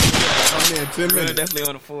 Yeah. I'm in 10 minutes. Definitely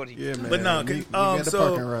on the 40. Yeah, man. But no, you got the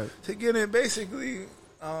parking right. to get in, basically,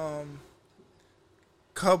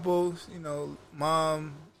 couples,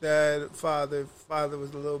 mom, dad, father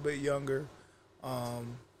was a little bit younger.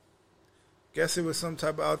 Guess it was some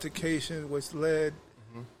type of altercation which led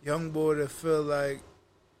young boy to feel like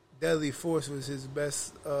deadly force was his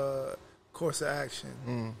best course of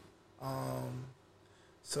action.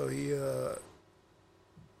 So he,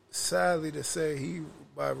 sadly to say,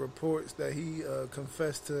 by reports that he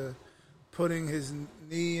confessed to putting his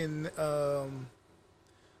knee and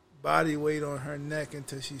body weight on her neck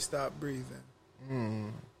until she stopped breathing.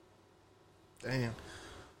 Damn.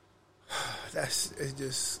 It's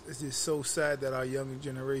just so sad that our younger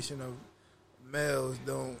generation of males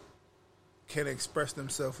can't express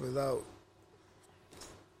themselves without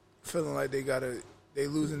feeling like they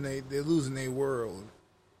losing their world.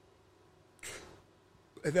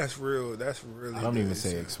 And that's real. That's really. I don't even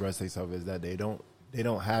say express themselves, is that they don't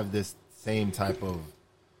have this same type of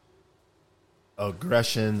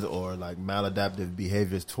aggressions or like maladaptive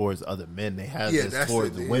behaviors towards other men. They have this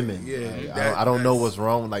towards the women. Yeah, like, I don't know what's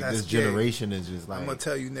wrong. Like this generation is just like, I'm gonna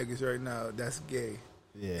tell you niggas right now, that's gay.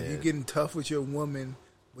 Yeah, if you getting tough with your woman,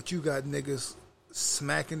 but you got niggas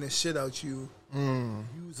smacking the shit out you,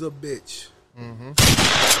 use a bitch. And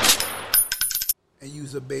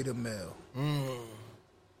use a beta male.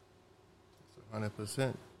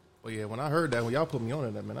 100%. Well, yeah, when I heard that, when y'all put me on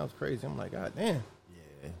it, man, that was crazy. I'm like, God damn.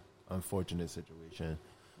 unfortunate situation.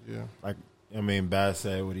 Yeah. Like I mean, Bass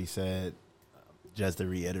said what he said. Just to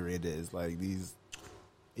reiterate it, it's like these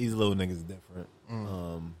little niggas different.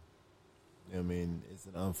 I mean, it's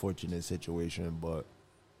an unfortunate situation, but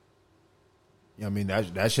I mean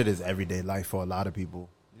that shit is everyday life for a lot of people.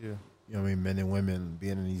 Yeah. You know what I mean? Men and women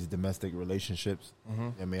being in these domestic relationships.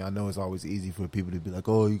 I mean, I know it's always easy for people to be like,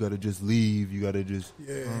 oh, you got to just leave. You got to just...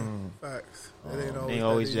 Yeah, facts. It ain't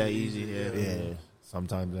always that easy. Yeah.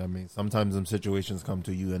 Sometimes them situations come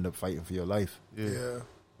to you end up fighting for your life. Yeah.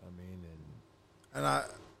 I mean, and I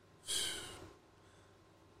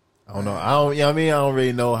don't know. I don't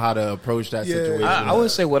really know how to approach that situation. I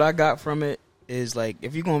would say what I got from it is like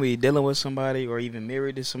if you're gonna be dealing with somebody or even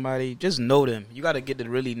married to somebody, just know them. You got to get to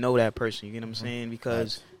really know that person. You get what I'm saying?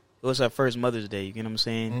 Because it was her first Mother's Day. You get what I'm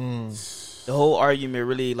saying? The whole argument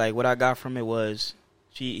really, like what I got from it was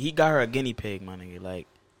he got her a guinea pig, my nigga. Like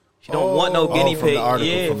she don't want no guinea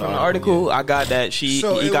pig. From the article, I got that he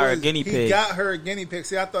got her a guinea pig. He got her a guinea pig.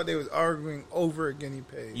 See, I thought they was arguing over a guinea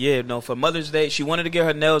pig. Yeah, no, for Mother's Day, she wanted to get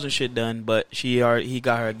her nails and shit done, but he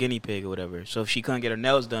got her a guinea pig or whatever. So if she couldn't get her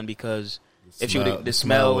nails done because if she would the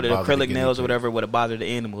smell with the acrylic nails or whatever would have bothered the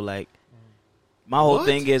animal. Like my whole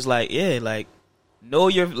thing is like, know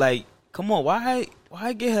your like. Come on, why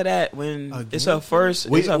get her that when it's her first?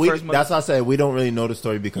 It's her first. That's why I said we don't really know the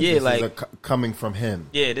story because this is coming from him.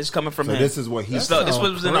 Yeah, this is coming from him. This is what he's. This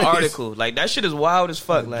was in the article. Like that shit is wild as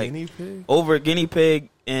fuck. Like over a guinea pig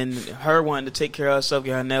and her wanting to take care of herself,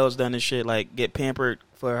 get her nails done and shit. Like get pampered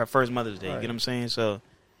for her first Mother's Day. You get what I'm saying? So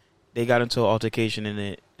they got into an altercation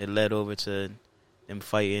and it led over to them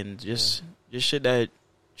fighting. Just shit that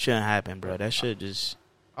shouldn't happen, bro. That shit just.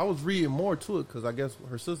 I was reading more to it because I guess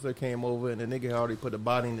her sister came over and the nigga had already put the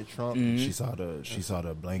body in the trunk. She saw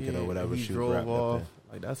the blanket or whatever. He she drove off.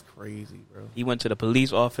 Like that's crazy, bro. He went to the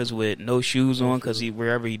police office with no shoes on because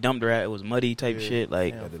wherever he dumped her at, it was muddy type shit.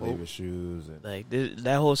 Like had to leave his shoes. Like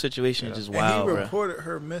that whole situation is just wild. And he bro. reported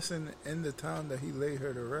her missing in the town that he laid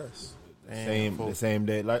her to rest. The same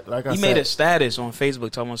day, like I said, he made a status on Facebook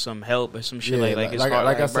talking about some help or some shit like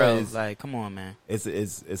I said, like come on, man. It's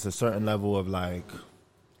a certain level of like.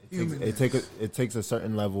 It takes a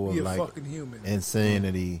certain level of like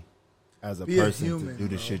insanity as a person to do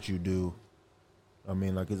the shit you do. I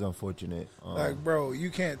mean, like it's unfortunate. Like, bro, you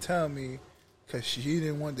can't tell me because she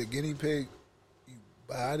didn't want the guinea pig, you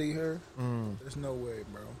body her. There's no way,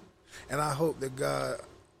 bro. And I hope that God.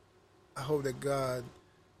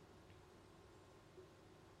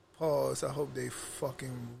 Pause. I hope they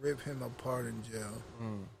fucking rip him apart in jail.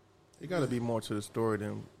 It got to be more to the story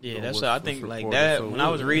than that's what I think. Like that, so when I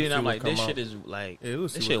was reading, I'm like, this shit is like,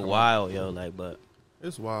 this shit wild, yo. Like, but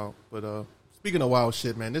it's wild. But speaking of wild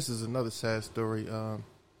shit, man, this is another sad story.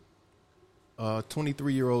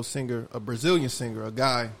 23-year-old singer, a Brazilian singer, a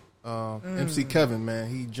guy, MC Kevin, man,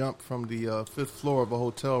 he jumped from the 5th floor of a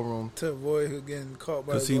hotel room to avoid getting caught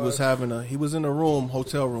by. Because he was in a room,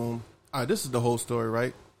 hotel room. All right, this is the whole story,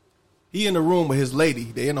 right? He in the room with his lady.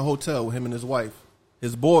 They in a hotel with him and his wife.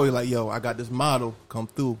 His boy like, yo, I got this model come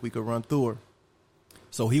through. We could run through her.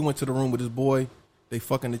 So he went to the room with his boy. They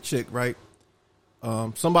fucking the chick, right?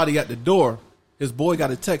 Somebody at the door. His boy got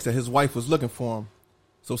a text that his wife was looking for him.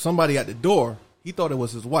 So somebody at the door, he thought it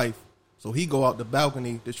was his wife. So he go out the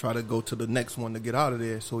balcony to try to go to the next one to get out of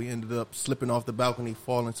there. So he ended up slipping off the balcony,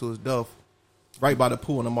 falling to his death right by the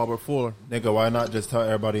pool in the marble floor. Nigga, why not just tell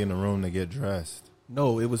everybody in the room to get dressed?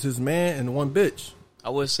 No, it was his man and one bitch. I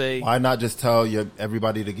would say, why not just tell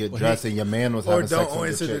everybody to get dressed and your man was having sex with the chick? Or don't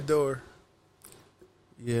answer the door.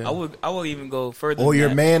 Yeah, I would even go further. Or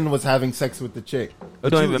your man was having sex with the chick. It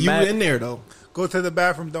don't even matter. You in there though. Go to the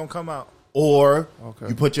bathroom. Don't come out. Or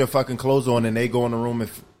you put your fucking clothes on and they go in the room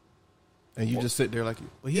and you just sit there like you.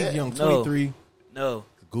 Well, he's young, 23. No,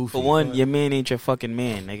 goofy. For one, your man ain't your fucking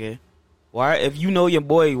man, nigga. Why, if you know your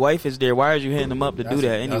boy wife is there, why are you hitting him up to do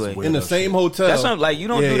that anyway? In the same hotel. That's something like you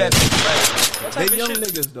don't do that. They young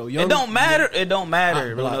niggas though. It don't matter. It don't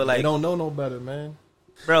matter. Like, they don't know no better, man.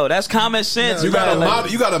 Bro, that's common sense. You got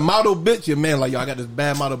a model bitch. Your man like, yo, I got this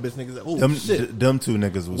bad model bitch. Niggas like, oh shit. Them two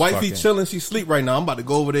niggas was wifey fucking. Chilling. She sleep right now. I'm about to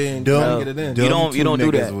go over there and try to get it in. You don't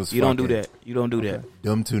do that. You don't do that. You don't do that.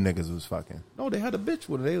 Them two niggas was fucking. No, they had a bitch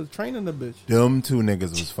with her. They was training the bitch. Them two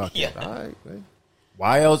niggas was fucking. Yeah. All right, man.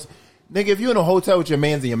 Why else? Nigga, if you in a hotel with your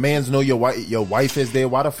mans and your mans know your wife is there,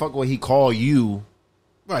 why the fuck would he call you?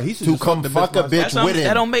 Right, he should to come fuck a bitch with him.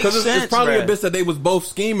 That don't make sense. It's probably a bitch that they was both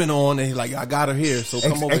scheming on, and he's like, I got her here, so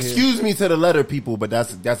come over here. Excuse me to the letter, people, but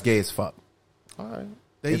that's gay as fuck. All right,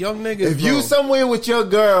 they young niggas. If you somewhere with your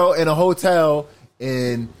girl in a hotel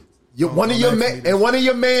and one of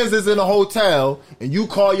your mans is in a hotel and you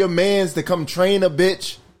call your mans to come train a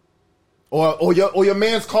bitch. Or your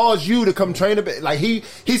man's calls you to come train a bitch. Like he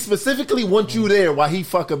specifically wants you there while he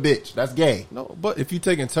fuck a bitch. That's gay. No, but if you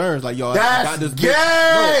taking turns, like, yo, That's I got this gay.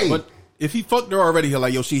 bitch. No, but if he fucked her already, he's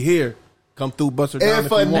like, yo, she here. Come through, bust her down If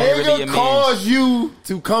if a you want. nigga calls you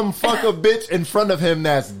to come fuck a bitch in front of him,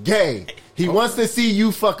 that's gay. He wants to see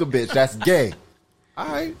you fuck a bitch. That's gay. All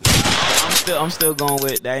right. I'm still going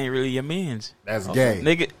with that ain't really your man's. That's gay.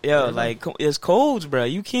 Nigga, yo, like, it's codes, bro.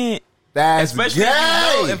 You can't. That's Especially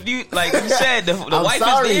gay. if you like you said, the I'm wife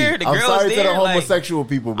sorry. is there, the I'm girl sorry is there. to the like, homosexual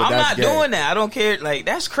people, but I'm that's not gay. doing that. I don't care. Like,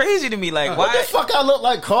 that's crazy to me. Like, What why? the fuck I look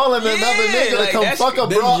like calling another nigga like, to come that's- fuck a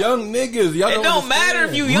Them bro? young niggas, y'all It don't matter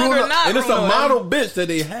if you young or not. And it's a Bruno. model bitch that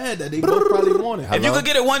they had that they both probably wanted. If you could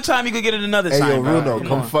get it one time, you could get it another Hey, time. yo, bro. Bruno,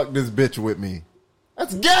 come fuck this bitch with me.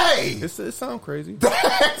 That's gay. It sounds crazy. All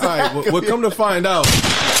right, we'll come to find out.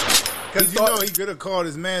 Because he could have called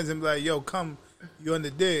his mans and be like, yo, come, you on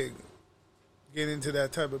the dig. Get into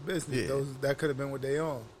that type of business. Yeah. That could have been what they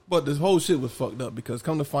on. But this whole shit was fucked up because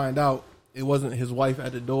come to find out, it wasn't his wife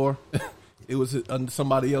at the door. It was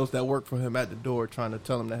somebody else that worked for him at the door trying to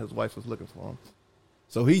tell him that his wife was looking for him.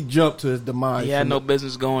 So he jumped to his demise. He had no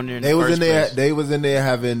business going there. They was in there. They was in there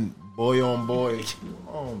having boy on boy.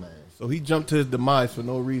 Oh man. So he jumped to his demise for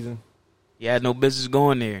no reason. He had no business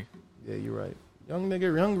going there. Yeah, you're right. Young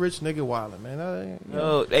rich nigga wildin', man.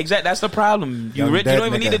 Yo, exactly. That's the problem. You Young rich, you dead don't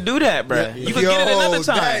even nigga. need to do that, bro. You could get it another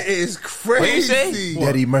time. That is What you say? crazy.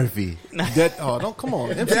 Eddie Murphy. Don't come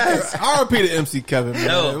on. MC I repeated MC Kevin, man.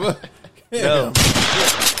 No. No.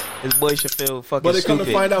 His boy should feel fucking But they come to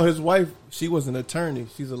stupid. find out his wife, she was an attorney.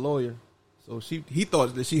 She's a lawyer. So he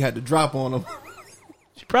thought that she had to drop on him.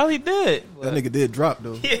 She probably did. That nigga did drop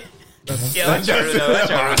though. Yeah, that's true. That's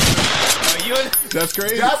true. That's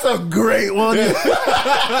crazy. That's a great one.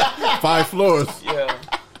 5 floors. Yeah.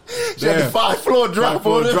 She had a 5-floor drop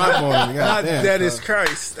on it. Drop on him. Not God damn, that son. is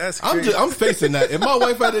Christ. That's crazy. I'm facing that. If my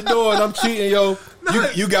wife at the door and I'm cheating, yo,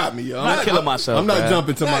 you got me, yo. I'm not killing myself. I'm not bro.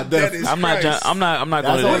 jumping to my That death. is I'm not. Christ. I'm not going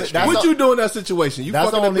That's to only- that. that's What all- you doing in that situation? You That's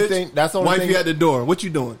fucking the a only bitch. thing- that's the only Wifey thing- at the door. What you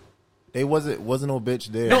doing? They wasn't no bitch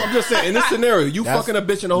there. No, I'm just saying. In this scenario, you That's- fucking a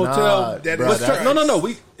bitch in a hotel. Nah, That bruh, is that- No.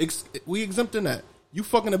 We exempting that. You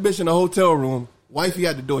fucking a bitch in a hotel room. Wifey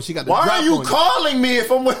at the door. She got the Why drop are you on calling me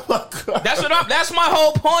if I'm with my girl? That's my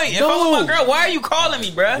whole point. If I'm No. with my girl, why are you calling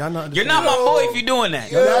me, bro? Y'all not You're not my understanding. boy if you're doing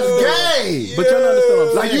that. That's gay. But y'all not understand what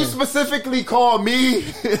I'm Like saying. you specifically called me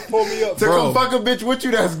Pull me up, to bro. come fuck a bitch with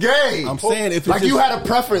you. That's gay. I'm saying if it's like just, you had a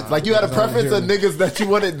preference. Like you had a preference of niggas that you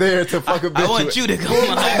wanted there to fuck a bitch I want with. you to come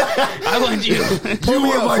on. I want you. You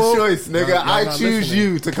were my choice, nigga. Y'all I not choose listening.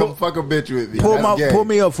 you to come fuck a bitch with me. Pull That's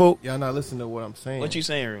gay. up, folk. y'all not listening to what I'm saying. What you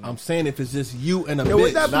saying, Ruben? I'm saying if it's just you and a Yo, what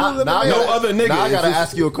bitch. that Now, now I No gotta- other nigga. Now I It's gotta just-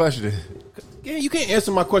 ask you a question. Yeah, you can't answer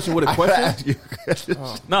my question with a I gotta question. ask you a question.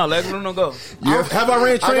 No, let Bruno go. Have I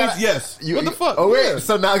ran I trains? gotta- Yes. What the fuck? Oh wait, Yeah.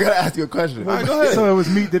 so now I gotta ask you a question. All right, go ahead. So it was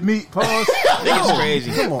meet the meat. Pause. Niggas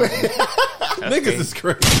crazy. Come on. Niggas is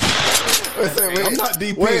crazy. Wait, I'm not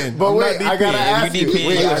deep wait, in. but I'm wait, not I gotta deep in. ask You you. DP,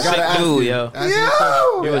 Wait, you I a sick gotta ask dude, you. yo. Ask me a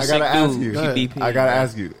question. You a I sick gotta ask dude. you. You DP. I gotta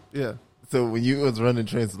ask you. Yeah. So when you was running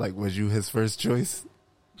trains, like, was you his first choice?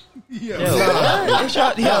 Yo,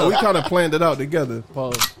 Yeah, we kind of planned it out together.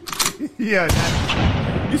 Pause. Yeah.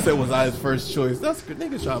 You said was I his first choice? That's good.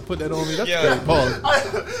 Niggas trying to put that on me. That's Yeah. great. Pause.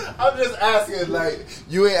 I'm just asking, like,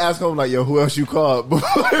 you ain't ask him, like, yo, who else you called? Not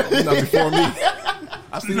before me.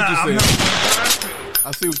 I see what you're saying.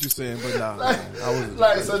 I see what you're saying, but nah, man, I wasn't.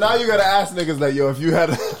 Like, so now you gotta ask niggas, like, yo, if you had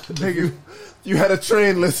a nigga, you had a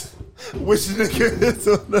train list, which nigga is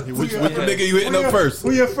on the Which nigga you hitting up first? Who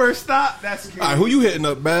your first stop? That's crazy. All right, who you hitting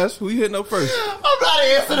up, Bass? Who you hitting up first? I'm not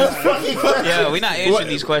answering this fucking question. Yeah, we not answering What?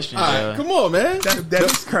 these questions. All right, come on, man. That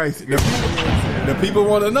is crazy. The people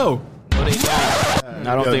want to know. What they saying?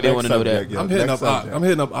 I don't think they want to know that. I'm hitting up Ock. I'm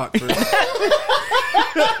hitting up Ock first.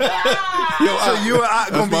 Yo, So Ock, you and I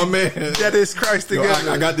that's gonna my be man. that is Christ Yo, together.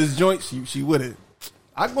 I got this joint. She with it.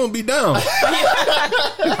 I'm gonna be down.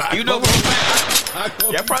 You know,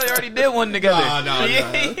 y'all probably already did one together. Nah.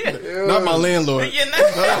 Yeah. Not my landlord. You know?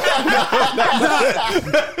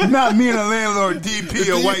 Not me and a landlord, DP,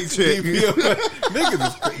 a white chick. Niggas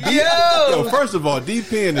is crazy. Yo, Yo, first of all,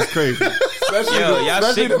 DPing is crazy. Yo, y'all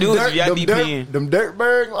sick dudes if y'all DPing. Them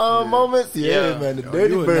Dirtberg moments? Yeah, Yeah. man, the Yo,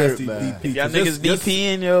 dirty you a bird, nasty man. DP. Y'all Your- niggas your-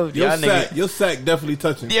 DPing, yo. Y'all niggas. Your sack definitely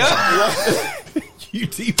touching. Yo. You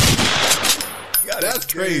DP. That's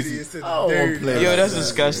crazy. I don't want to play Yo, like that's that.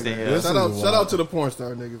 disgusting. Yo. Shout out to the porn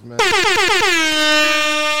star niggas, man.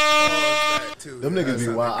 Them niggas be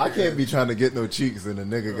wild. I can't be trying to get no cheeks and a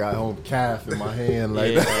nigga got home calf in my hand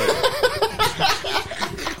like that.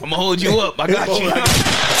 I'm gonna hold you up. I got you.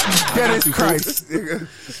 Dennis Christ. Nigga.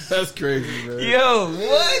 That's crazy, man. Yo,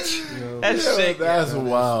 what? That's sick. That's man.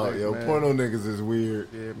 wild, That's sick, yo. man. Porno niggas is weird.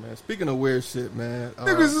 Yeah, man. Speaking of weird shit, man.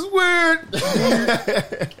 Niggas is weird.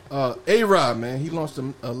 A-Rod, man. He launched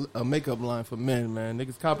a makeup line for men, man.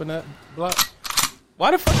 Niggas copping that block. Why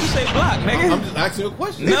the fuck you say block, nigga? I'm just asking you a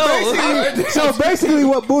question. No. So basically,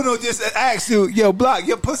 what Bruno just asked you, yo, block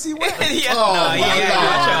your pussy wet. Yeah, Oh, no, my yeah, God.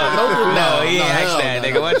 watch out. No, he ain't No, asked hell that, no.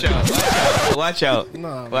 nigga. Watch out. Watch out.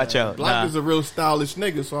 Nah, Watch man. out. Block Nah. is a real stylish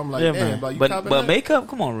nigga, so I'm like, Yeah, damn, man. but you But copping but that? makeup,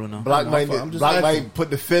 come on, Bruno. Block I'm just might asking. put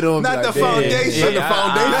the fit on. Not be like, the damn. foundation. Not the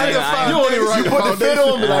foundation. Not the foundation. You don't even write You the put the fit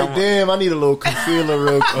foundation. on, be like, damn, I need a little concealer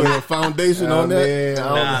real quick. Oh, foundation on that. Man, I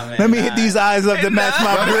don't know. Nah, man. Let me hit these eyes up to match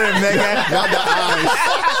my brim, nigga. Not the eyes.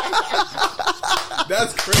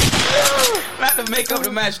 That's crazy. Not the makeup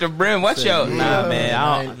to match the brim. Watch out. Nah, man.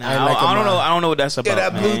 I don't know. I don't know what that's about. Yeah,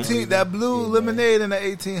 that blue man. that blue lemonade and the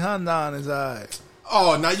 1800 on his eye.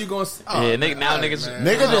 Oh, now you gonna? Oh, Yeah, man, now all right, niggas. man.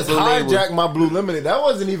 Nigga just Blue label. hijacked my blue lemonade. That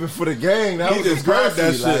wasn't even for the gang. That He was just grabbed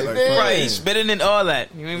that Gracie. shit, like, damn. Right, he spitting and all that.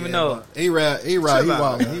 You don't even know. A-Rod, he Chill wild.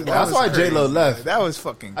 out. He wild. That's why crazy. J-Lo left. That was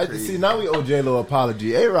fucking I crazy. see. Now we owe J-Lo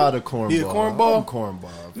apology. A-Rod a cornball. He a cornball? I'm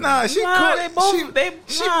cornball. Nah, she Nah, they both.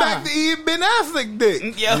 she back to eat Ben Affleck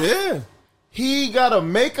dick. Yeah. Yeah, He got a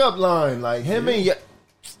makeup line like him and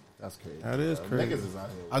that's crazy. that is crazy. Niggas is out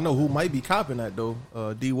here. I know who might be copping that though.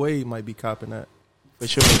 D Wade might be copping that. For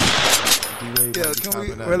sure. D Wade Yeah, might be can we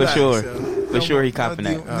copping that. relax? sure. yo. For sure he copping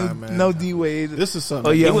that. Alright, man. No D Wade. This is something.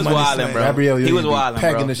 Oh, yeah, He was money wildin', slang. bro. Gabrielle, He you was need to be wildin',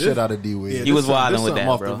 pegging bro. the shit out of D-Wade. Yeah, He was this wildin' this with something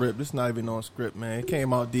that, off bro. the rip. This not even on script, man. It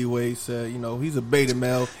came out. D Wade said, you know, he's a beta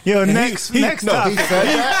male. Yo, And next He topic. said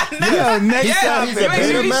that. Yo, next Yeah, topic. he's a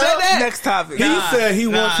beta He male? said that? Next topic. He said he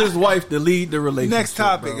wants nah. his wife to lead the relationship. Next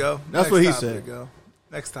topic, bro. yo. That's Next what he topic, said. Yo.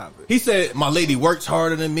 Next topic. He said, "My lady works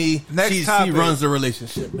harder than me. Next She topic. runs the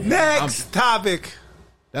relationship." Man. Next topic.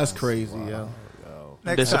 That's crazy, yo. I'm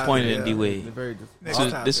Next disappointed in topic, D Wade. Very Next So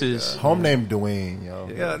topic, this is Home name Dwayne, yo.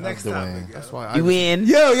 Yeah, next topic. Yo. That's why you win.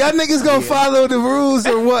 Yo, y'all niggas gonna follow the rules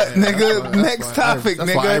or what, nigga? that's Next why topic, that's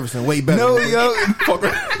nigga. why Iverson way better No, than me.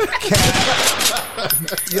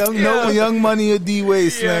 yo, no Young Money or D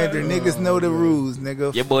Wade slander. Niggas know the rules,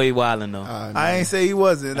 nigga. Your boy wildin' though. I ain't say he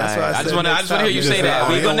wasn't. That's why I I said. just want to hear you say that.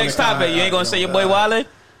 We go next topic. You ain't gonna say your boy wildin'.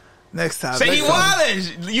 Next topic. Say he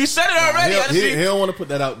wildin'. You said it already. I just He see- don't want to put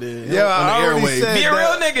that out there. Yeah, I on the already airwaves. said Be a real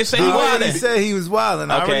that. nigga. Say he I already wildin'. said he was wildin'.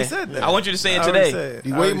 I already Okay. said that. I want you to say it I already today. said it.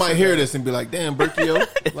 D I Wade already might said hear that. this and be like, "Damn, Berkio,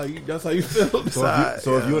 like that's how you feel."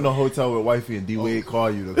 So if you in a hotel with wifey and D-Wade call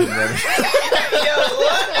you to come running.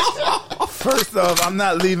 First off, I'm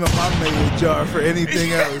not leaving my mail jar for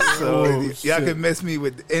anything else. So y'all can mess me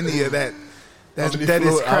with any of that. That's that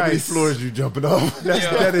is How many Christ. floors you jumping off? That's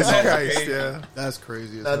that is Christ. Yeah. That's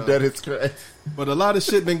crazy. As That hell. dead is Christ. But a lot of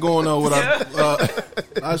shit been going on with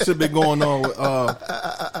a lot of shit been going on with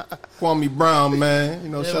Kwame Brown, man. You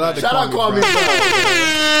know, shout out to Shout out Kwame Kwame Brown.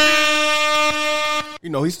 Brown. You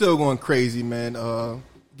know, he's still going crazy, man.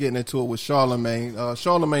 Getting into it with Charlemagne.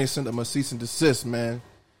 Charlemagne sent him a cease and desist, man.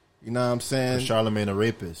 You know what I'm saying? Charlemagne a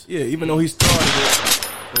rapist. Yeah, even though he started it,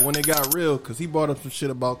 but when it got real, because he brought up some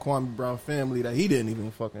shit about Kwame Brown family that he didn't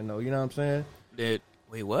even fucking know. You know what I'm saying?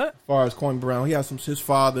 Wait, what? As far as Kwame Brown, he had his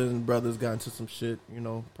father and brothers got into some shit. You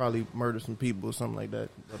know, probably murdered some people or something like that.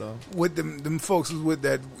 But With them folks was with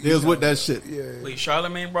that. they was with that shit. Yeah. Wait,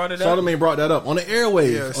 Charlemagne brought it up. Charlemagne brought that up on the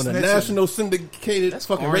airwaves, Yeah, on the snitching. national syndicated That's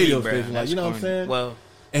fucking corny, radio bro. station. Like, That's you know what I'm corny. saying? Well,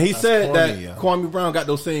 And he said corny, that yeah. Kwame Brown got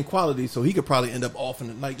those same qualities, so he could probably end up off in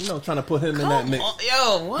it, like, you know, trying to put him in that mix.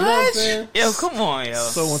 Yo, what? You know what I'm saying? Yo, come on, yo.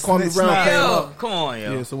 So when Kwame Snitch Brown not. came Yo, up, come on,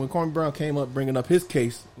 yo. yeah. So when Kwame Brown came up bringing up his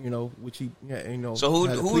case, you know, which he, you know, So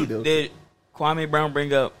had a who plea deal. did Kwame Brown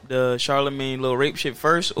bring up the Charlemagne little rape shit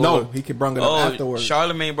first? Or? No, he could bring it up afterwards.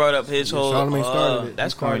 Charlemagne brought up his whole. Charlemagne started it.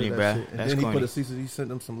 That's He started corny, that bro. shit. And That's then he corny. put a cease. He sent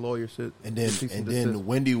them some lawyer shit. And then Cease and desist. then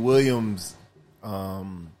Wendy Williams,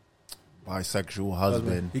 bisexual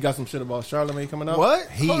husband. He got some shit about Charlemagne coming out. What?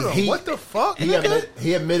 He- Hold on. he- What the fuck? He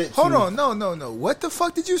nigga? admitted Hold to on. No. What the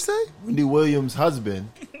fuck did you say? Wendy Williams' husband,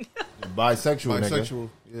 bisexual nigga. Bisexual.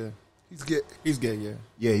 Yeah, He's get. he's gay. Yeah.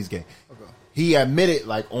 Yeah, he's gay. He admitted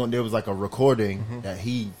there was like a recording that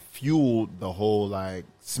he fueled the whole like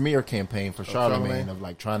smear campaign for Charlemagne Charlemagne? of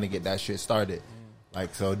like trying to get that shit started.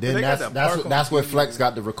 Like so, then They got that's that mark that's on where TV. Flex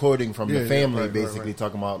got the recording from Yeah, the yeah, family, right, basically right.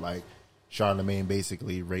 talking about like Charlemagne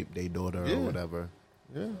basically raped their daughter Yeah. or whatever.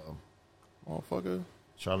 Yeah. Motherfucker.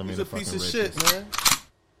 Charlemagne He's a fucking piece of rapist. shit, man.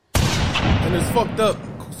 And it's fucked up.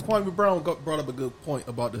 Kwame Brown brought up a good point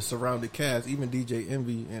about the surrounded cast, even DJ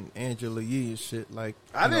Envy and Angela Yee and shit. Like,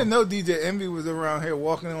 I didn't know DJ Envy was around here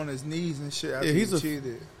walking on his knees and shit. After Yeah, he's he a-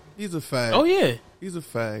 cheated. he's a fag. Oh yeah. He's a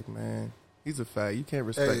fag, man. He's a fag. You can't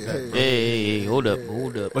respect that. Hey, hold up.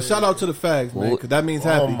 But shout out to the fags, man, because that means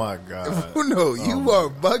happy. Oh my god. No, you are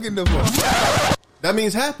bugging the fuck. That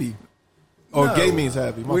means happy. Or gay means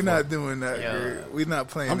happy. We're not doing that. We're not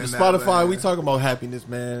playing. I'm in just that Spotify. lane. We talking about happiness,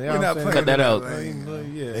 man. You know We're what not I'm saying? playing. Cut that in out.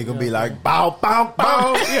 lane. Yeah, They gonna be like bow, bow,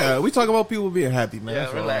 bow. yeah, we talk about people being happy, man. Yeah,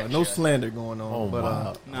 That's all. relax, No yeah. slander going on. Oh but,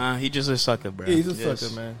 wow. Nah, he just a sucker, bro. yeah, he's a Just-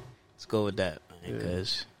 sucker, man. Let's go with that,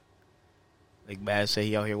 because like Baz said,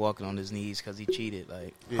 he out here walking on his knees because he cheated.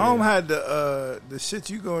 Like, Home had the shit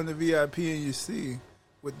you go in the VIP and you see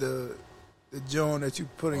with the joint that you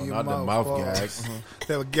put in your Not mouth. the mouth Pause. gag.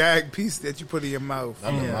 That gag piece that you put in your mouth.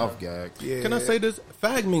 Not the mouth gag. Yeah. Can I say this?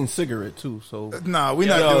 Fag means cigarette too. So Nah, we're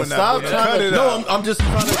not Yo, doing stop that. trying Cut to- it no, out. I'm just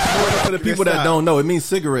trying to explain it to the people that Stop. don't know. It means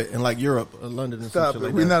cigarette in like Europe, or London, and Stop some it.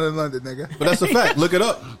 shit We're like that. not in London, nigga. But that's a fact. Look it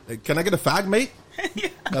up. Hey, can I get a fag, mate?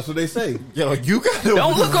 That's what they say. Yo, you got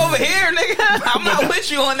don't look over here, nigga. I'm not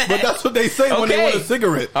with you on that. But that's what they say when they Okay. want a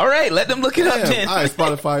cigarette. All right, let them look it up Damn. then. All right,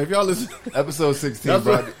 Spotify. If y'all listen, Episode 16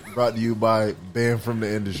 That's brought to you by Banned from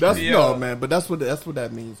the Industry. that's no man. But that's what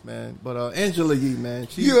that means, man. But Angela Yee, man,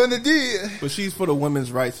 You on the D. but she's for the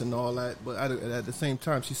women's rights and all that. But at the same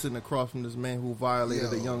time, she's sitting across from this man who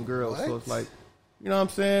violated a young girl. So it's like, you know what I'm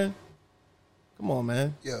saying? Come on,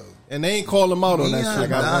 man. Yo. And they ain't call him out on that shit.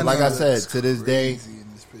 Like I said, That's to this day, crazy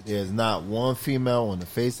in this picture. there's not one female on the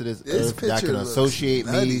face of this This earth that picture can looks associate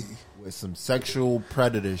me nutty. with some sexual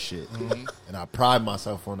predator shit. And I pride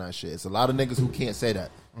myself on that shit. It's a lot of niggas who can't say that.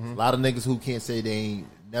 It's a lot of niggas who can't say they ain't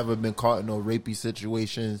never been caught in no rapey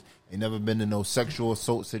situations. They never been in no sexual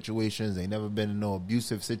assault situations. They never been in no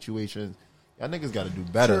abusive situations. Y'all niggas got to do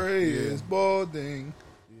better. Trey is balding.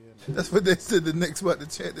 That's what they said the Knicks about to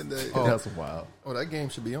chant today. That's wild. Oh, that game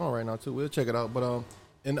should be on right now too. We'll check it out. But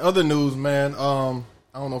in other news, man, I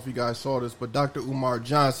don't know if you guys saw this, but Dr. Umar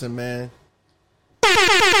Johnson, man.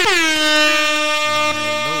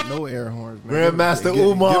 No air horns, man. Grandmaster Give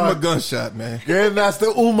Umar. him a gunshot, man.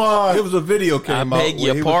 Grandmaster Umar. It was a video came I out. beg where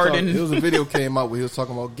your he was pardon. It was a video came out where he was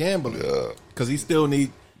talking about gambling because he still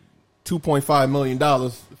need $2.5 million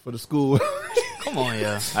for the school. Come on,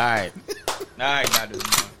 yeah. All right, Dr.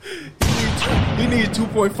 Umar. He needs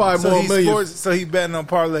 2.5 more million. So he betting on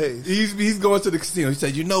parlays. He's going to the casino. He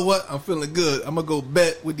said, "You know what? I'm feeling good. I'm gonna go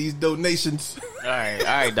bet with these donations." All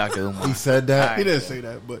right, Dr. Umar. He said that. He didn't say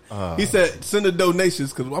that, but he said, "Send the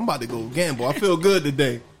donations because I'm about to go gamble. I feel good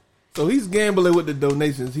today." So he's gambling with the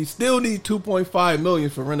donations. He still needs 2.5 million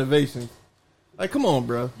for renovations. Like, come on,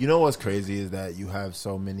 bro. You know what's crazy is that you have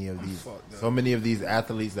so many of these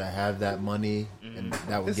athletes that have that money and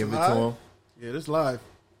that would It's give it live? to them. Yeah, this live.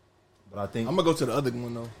 But I think I'm gonna go to the other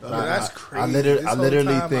one though. The Yeah, other- that's I crazy. literally- This I whole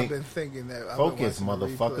literally time think- I've been thinking that. I've been focus, watching the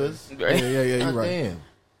motherfuckers. Right? yeah, you're God right. damn.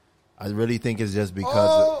 I really think it's just because.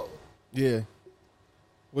 Oh, Yeah.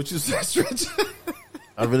 What you said, Stretch?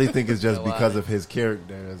 I really think it's just because of his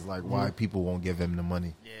character. It's like why people won't give him the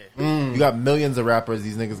money. Yeah. You got millions of rappers.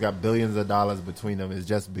 These niggas got billions of dollars between them. It's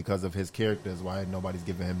just because of his character is why nobody's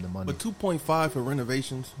giving him the money. But 2.5 for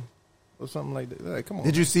renovations or something like that. Like, come on.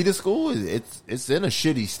 Did you see the school? It's in a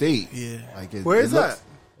shitty state. Yeah. Like Where is that?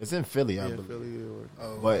 It's in Philly, I Yeah, believe. Philly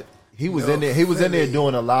or But he was in there. He was in there Philly.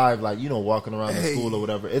 doing a live, like walking around the Hey. school or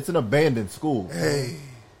whatever. It's an abandoned school. hey.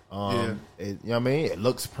 You know what I mean? It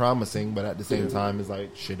looks promising, but at the same time, it's like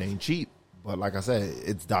shit ain't cheap. But like I said,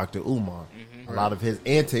 it's Dr. Umar. A lot of his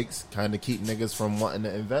antics kind of keep niggas from wanting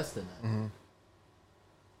to invest in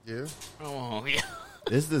that. Yeah. Oh, yeah.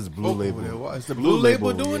 This is Blue Label. Is the Blue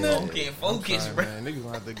Label doing yeah. that? Can't focus, Sorry, bro. man. Niggas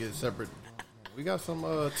gonna have to get separate. We got some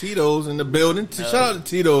Tito's in the building. Shout out to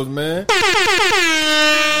Tito's, man.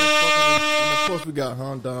 And of course, we got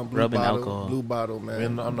Honda Blue Rubbing Bottle. alcohol. Blue Bottle,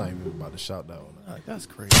 man. Man, I'm not even about to shout that one out. All right, that's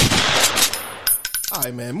crazy. All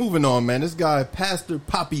right, man. Moving on, man. This guy, Pastor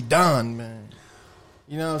Poppy Don, man.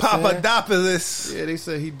 You know what I'm saying? Papadopoulos. Yeah, they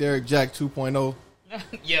said he Derek Jack 2.0.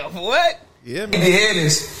 Yo, what? Yeah, to man. hear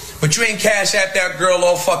this, but you ain't cash at that girl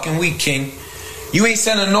all fucking week, King. You ain't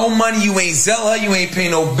sending no money, you ain't sell her, you ain't paying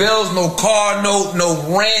no bills, no car note,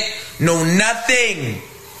 no rent, no nothing.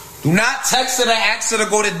 Do not text her to ask her to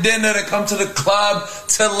go to dinner, to come to the club,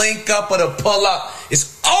 to link up or to pull up.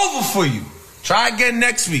 It's over for you. Try again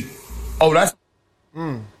next week. Oh, that's...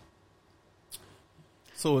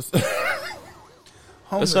 So it's,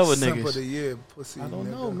 What's up with Simp niggas? of the year, pussy. I don't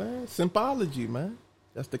nigga. know, man. Symbology, man.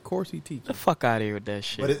 That's the course he teaches. The fuck out of here with that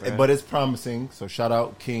shit. But it's promising. So shout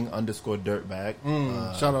out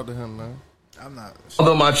King_Dirtbag. Shout out to him, man. I'm not.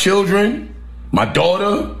 Mother, my children, my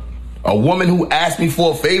daughter, a woman who asked me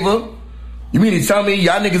for a favor. You mean to tell me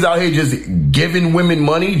y'all niggas out here just giving women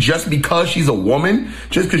money just because she's a woman?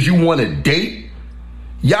 Just because you want to date?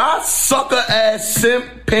 Y'all sucker ass simp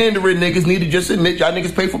pandering niggas need to just admit y'all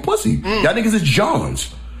niggas pay for pussy. Y'all niggas is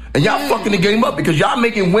Johns. And y'all fucking the game up because y'all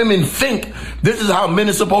making women think this is how men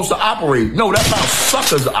are supposed to operate. No, that's how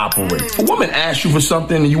suckers operate. If a woman asks you for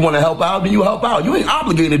something and you want to help out, then you help out. You ain't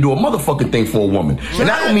obligated to do a motherfucking thing for a woman. And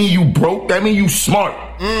that don't mean you broke. That mean you smart.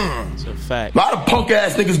 It's a fact. A lot of punk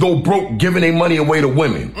ass niggas go broke giving their money away to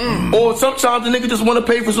women. Or sometimes the nigga just want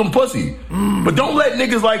to pay for some pussy. But don't let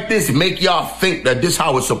niggas like this make y'all think that this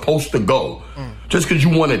how it's supposed to go. Just because you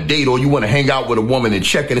want to date or you want to hang out with a woman and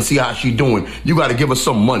check in and see how she doing, you got to give her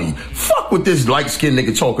some money. Fuck what this light-skinned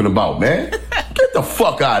nigga talking about, man. Get the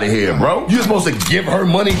fuck out of here, bro. You supposed to give her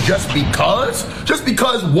money just because? Just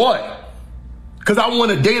because what? Because I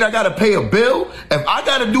want to date, I got to pay a bill? If I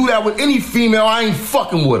got to do that with any female, I ain't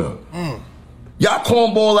fucking with her. Y'all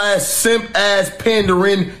cornball ass, simp ass,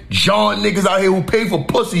 pandering, John niggas out here who pay for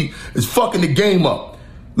pussy is fucking the game up.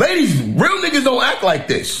 Ladies, real niggas don't act like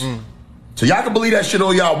this. So y'all can believe that shit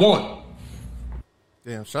all y'all want.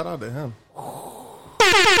 Damn, shout out to him.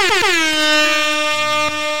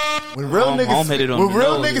 When real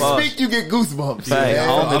niggas speak, you get goosebumps. Fact,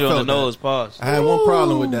 home hit it on the nose, pause. I had one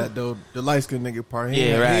problem with that though. The light skinned nigga part. He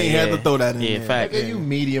ain't had to throw that in there. Fact. You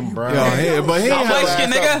medium brown. But he ain't light skin,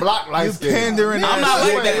 nigga. Block light skin. Pandering. I'm not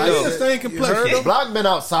like that though. He's the same complexion. Block been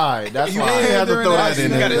outside. That's You why. ain't had to throw that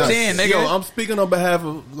in there. You got a 10, nigga. Yo, I'm speaking on behalf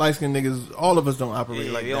of light skinned niggas. All of us don't operate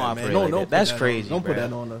like we that, don't operate man. like that. That's crazy. Don't put bro.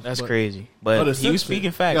 that on us. That's crazy. But the he was simp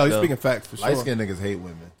speaking shit. facts. Yo, he's though. speaking facts for sure. Light skinned niggas hate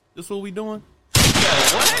women. This what we doing?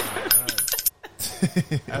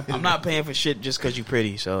 I'm not paying for shit just because you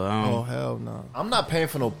pretty. So Oh hell no. I'm not paying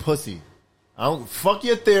for no pussy. I don't fuck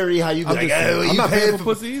your theory. How you be like? I'm you not paying paying for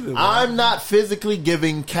pussy either. Man. I'm not physically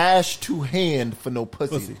giving cash to hand for no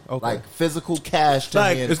pussy. Okay. Like physical cash to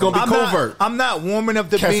hand. it's gonna be covert. I'm not warming up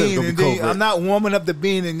the Cash is bean, gonna and be then covert. I'm not warming up the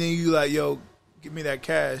bean, and then you like, yo, give me that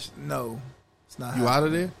cash. No, it's not. You out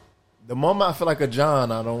of there? The moment I feel like a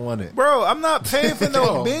John, I don't want it. Bro, I'm not paying for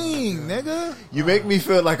no bean, nigga. You make me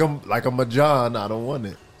feel like I'm a John. I don't want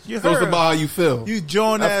it. You So it's heard. about how you feel. You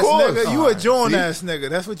join Of ass course. nigga. You a join See? ass nigga.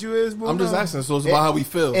 That's what you is, bro. I'm just asking. So it's about how we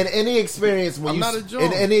feel. In any experience, when I'm you not a John.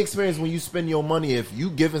 in any experience when you spend your money, if you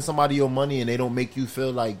giving somebody your money and they don't make you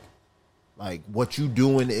feel like what you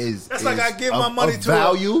doing is That's is like I give my of money to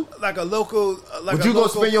value. like a local. Like Would a you go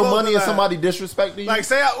local spend your money clothing and line. somebody disrespecting you? Like,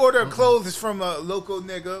 say I order clothes from a local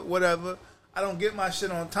nigga, whatever. I don't get my shit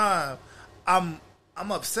on time. I'm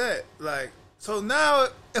upset. Like, so now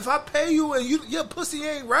if I pay you and your pussy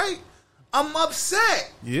ain't right, I'm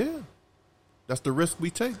upset. Yeah. That's the risk we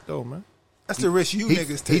take, though, man. That's the risk you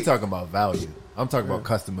niggas take. He talking about value. I'm talking about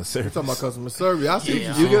customer service. Talking about customer service. I see what you're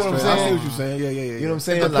You saying. get what I'm saying? I see what you're saying. Yeah. You know what I'm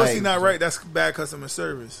saying? If the pussy not right, that's bad customer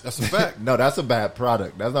service. That's a fact. No, that's a bad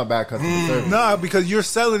product. That's not bad customer service. Nah, because you're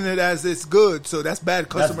selling it as it's good, so that's bad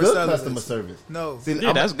That's customer good service. customer service. No. See,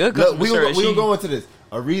 Yeah, that's good customer we service. gonna go into this.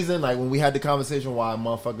 A reason, like when we had the conversation why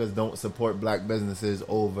motherfuckers don't support black businesses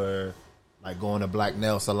over like going to black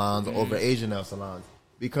nail salons or over Asian nail salons.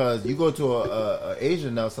 Because you go to a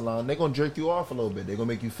Asian nail salon, they're gonna jerk you off a little bit. They're gonna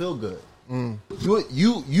make you feel good.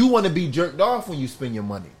 You want to be jerked off when you spend your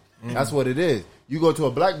money. That's what it is. You go to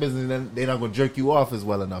a black business, and they're not gonna jerk you off as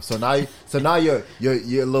well enough. So now your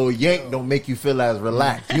little yank don't make you feel as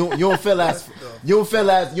relaxed. You don't feel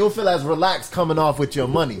as relaxed coming off with your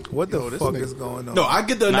money. What the fuck is going on? No, I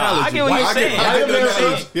get the analogy. I get what you're saying. I get the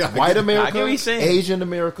analogy. White America, I get what you're saying. Asian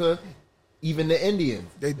America, even the Indians.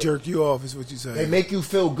 They jerk you off, is what you say. They make you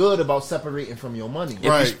feel good about separating from your money.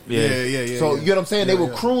 Right. Yeah. Yeah. So you know what I'm saying? They will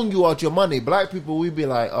croon you out your money. Black people, we be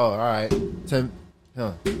like, oh, all right, $10.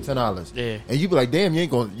 Yeah. And you be like, damn, you ain't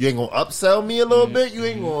gonna upsell me a little bit. You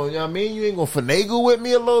ain't gonna, you know what I mean? You ain't gonna finagle with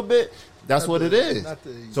me a little bit. That's what it is.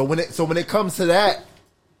 So when it comes to that,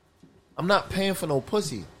 I'm not paying for no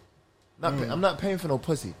pussy. I'm not paying for no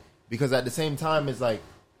pussy because at the same time, it's like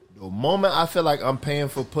the moment I feel like I'm paying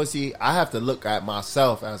for pussy, I have to look at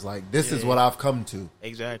myself as like, this is what I've come to.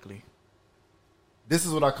 Exactly. This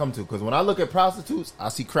is what I come to because when I look at prostitutes, I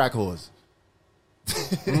see crack whores.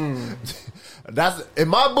 That's in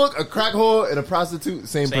my book. A crack whore and a prostitute,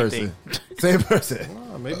 same person. Same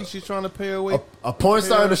person. Maybe she's trying to pay her way. A porn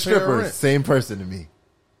star and a pay her stripper, rent. same person to me.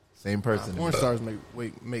 Same person. Porn to me. stars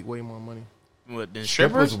make way more money. What, then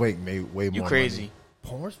Strippers strippers? make way more. You crazy. Money.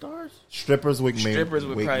 Porn stars? Strippers make Strippers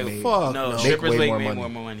would probably... Fuck No, no. strippers Make way make more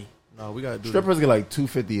more money. No, we gotta do. Strippers get like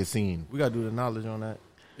 $250 a scene. We gotta do the knowledge on that.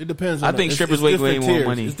 It depends. I think strippers make way more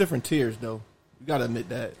money. It's different tiers, though. You gotta admit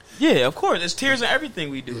that. Yeah, of course. There's tiers in everything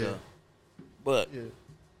we do, though. But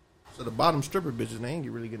So the bottom stripper bitches, they ain't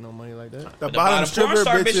really getting no money like that. The The bottom stripper porn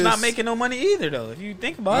star bitch bitches not making no money either, though. If you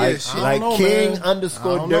think about Yeah, it, shit. Like know, King man.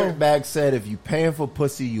 underscore I don't know. Dirtbag said, if you paying for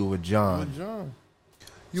pussy, you a John. John.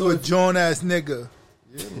 You a John ass nigga.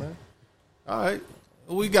 Yeah, man. All right.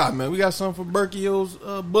 What we got, man? We got something for Berkio's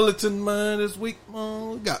bulletin, man, this week.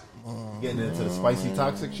 We got. Getting into the spicy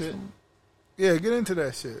toxic shit. Yeah, get into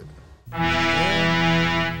that shit.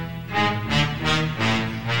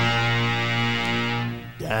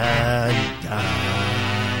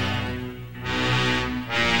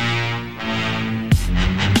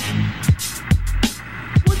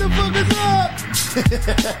 What the fuck is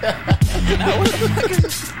up?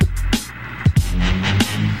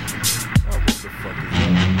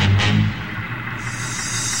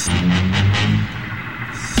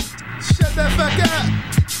 Shut that fuck up.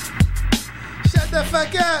 Shut that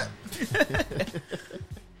fuck up.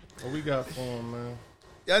 What we got for him, man?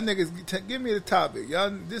 Y'all niggas, give me the topic.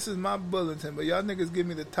 Y'all, this is my bulletin, but y'all niggas give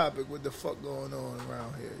me the topic. What the fuck going on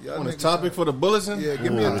around here? Y'all On the niggas, topic for the bulletin? Yeah,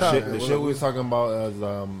 give me a The topic. shit we was talking about as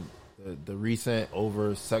the recent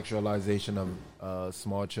over sexualization of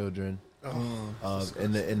small children. In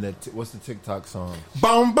the what's the TikTok song?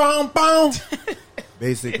 Boom, boom, boom.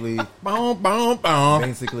 Basically, Boom, boom, boom.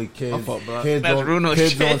 basically kids That's Bruno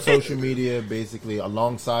kids shit. on social media, basically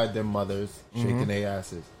alongside their mothers, shaking their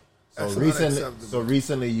asses. So That's recently,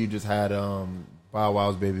 unacceptable. you just had Bow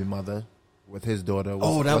Wow's baby mother with his daughter.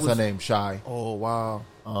 Oh, that what's was- her name? Shy. Oh, wow.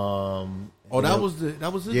 Oh, That was his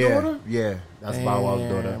daughter? Yeah, that's Bow Wow's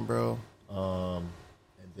daughter. Damn, bro. And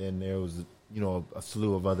then there was, a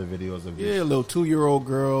slew of other videos of Yeah, little 2-year-old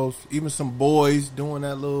girls, even some boys doing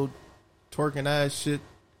that little twerking ass shit.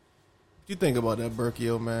 What you think about that,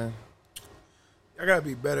 Berkio, man? Y'all gotta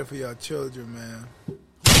be better for y'all children, man.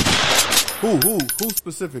 Who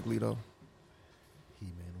specifically though?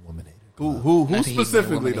 He-Man woman hater. Who Not the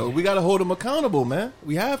specifically He-Man though? woman. We gotta hold them accountable, man.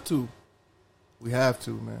 We have to,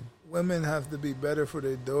 man. Women have to be better for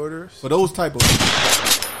their daughters. For those type of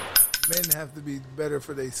Men have to be better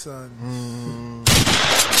for their sons.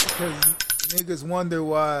 Because niggas wonder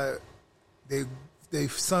why they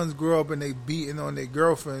sons grow up and they beating on their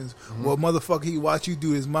girlfriends. Well, motherfucker, he watch you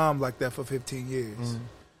do his mom like that for 15 years.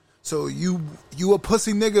 So you a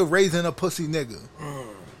pussy nigga raising a pussy nigga.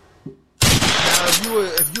 Now,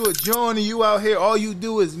 if you a John and you out here, all you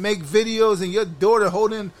do is make videos and your daughter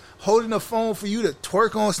holding a phone for you to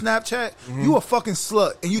twerk on Snapchat, you a fucking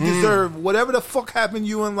slut and you deserve whatever the fuck happened to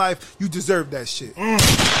you in life. You deserve that shit.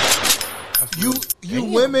 You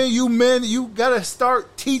women, you men, you gotta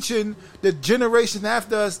start teaching the generation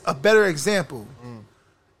after us a better example.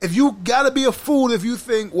 If you gotta be a fool if you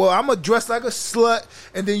think, well, I'm gonna dress like a slut,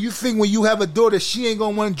 and then you think when you have a daughter, she ain't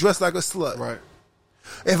gonna want to dress like a slut. right.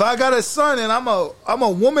 If I got a son and I'm a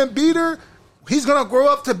woman beater, he's gonna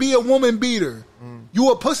grow up to be a woman beater. You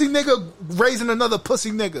a pussy nigga raising another pussy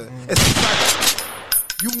nigga. It's a cycle.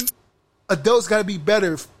 You adults gotta be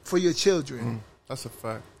better for your children. That's a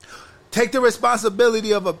fact. Take the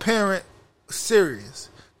responsibility of a parent serious.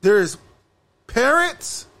 There's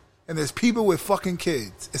parents and there's people with fucking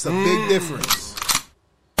kids. It's a big difference.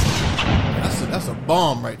 That's a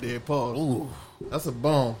bomb right there, Paul. Ooh, that's a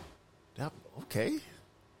bomb. Okay.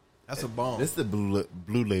 That's a bomb. This is the blue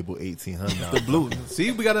label 1800. the blue.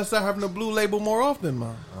 See, we gotta start having the blue label more often,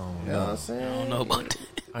 man. You know what I'm I saying? don't know about that.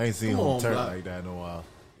 I ain't seen Come him on, turn Black. like that in a while.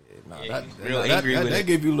 Yeah, he's real angry with that it.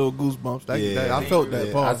 gave you little goosebumps. I felt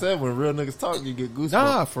that, Paul. I said when real niggas talk, you get goosebumps.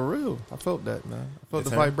 Nah, for real. I felt that, man. I felt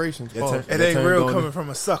the turn. vibrations. Your Paul. turn. It Your ain't turn real going coming in. from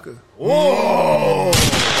a sucker. Whoa!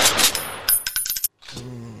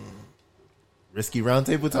 Risky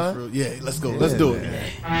roundtable That's time. real. Yeah, let's go. Let's do it.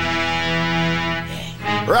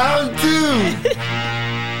 Round two.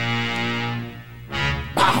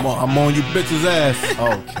 I'm on you bitches' ass.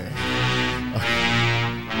 Okay.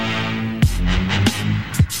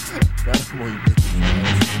 That's more you bitches'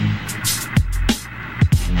 ass.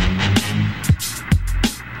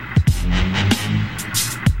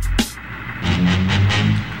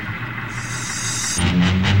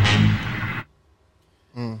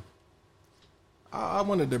 I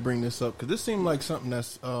wanted to bring this up because this seemed like something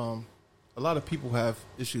that's a lot of people have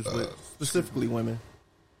issues with, specifically women.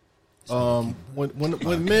 When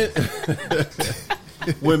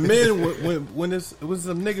men when it was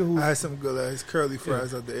a nigga who I had some good ass curly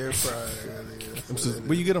fries out the air fryer earlier.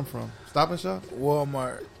 where you get them from? Stop and Shop?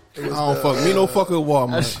 Walmart. It I was don't fuck me no fuck with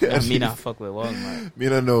Walmart. Yeah, me not fuck with Walmart. Me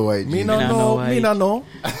don't know white. Me no. no not know know. why. Me no know.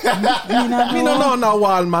 Me no know no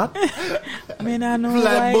Walmart. Me not know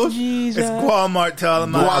Flatbush. It's Walmart to all of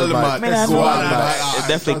my Walmart. Man, I It's know Walmart. Walmart. It's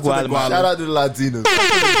definitely Walmart. Shout out to the Latinos.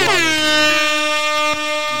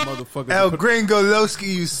 Motherfucker. motherfuckers. El Gringo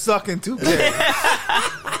Lowski, you sucking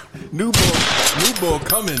 2K. New ball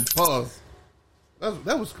coming. Pause.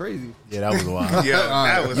 That was crazy. Yeah, that was wild. Yeah,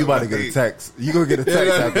 that was You about to get a text. You gonna get a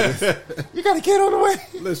text after this. You got a kid on the way.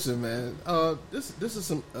 Listen, man. This is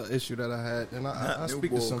some issue that I had, and I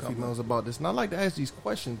speak to some females about this, and I like to ask these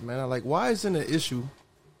questions, man. I like, why is it an issue?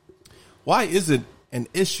 Why is it an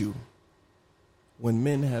issue when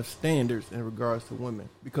men have standards in regards to women?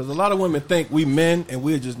 Because a lot of women think we men and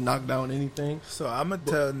we'll just knock down anything. So I'm gonna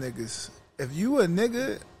tell niggas, if you a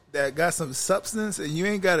nigga that got some substance and you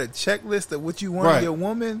ain't got a checklist of what you want in your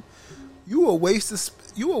woman, you a waste of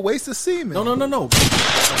semen. No.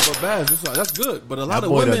 But Baz, that's good. But a lot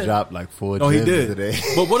of women dropped like 4 No, he gyms did. today.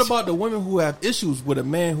 But what about the women who have issues with a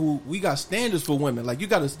man who we got standards for women? Like you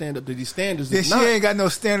got to stand up to these standards. Then she ain't got no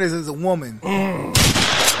standards as a woman.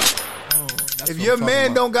 If your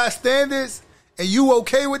man don't got standards and you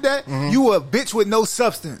okay with that, you a bitch with no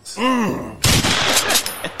substance.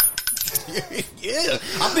 Yeah,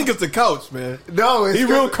 I think it's the couch, man. No, it's he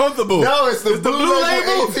real comfortable. No, it's the blue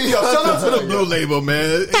label. Yo, shout out to the blue label,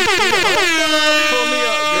 man.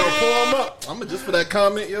 Pull him up. I'm gonna just for that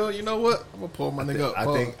comment, yo. You know what? I'm gonna pull my nigga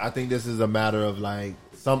up. I think this is a matter of like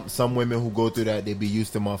some women who go through that, they be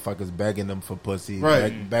used to motherfuckers begging them for pussy,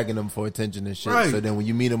 begging them for attention and shit. Right. So then when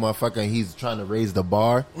you meet a motherfucker and he's trying to raise the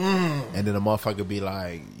bar, and then a motherfucker be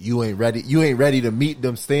like, you ain't ready to meet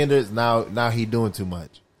them standards. Now he doing too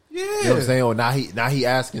much. Yeah. You know what I'm saying? Or now he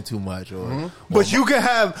asking too much. Or but you can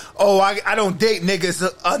have, I don't date niggas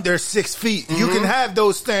under 6 feet. You can have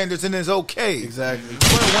those standards and it's okay. Exactly.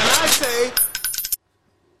 But when I say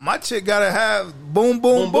my chick gotta have boom,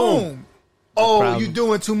 boom, boom. Oh, you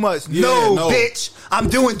doing too much. Yeah, no, bitch. I'm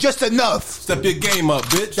doing just enough. Step your game up,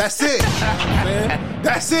 bitch. That's it. Man.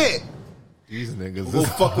 That's it. These niggas. We'll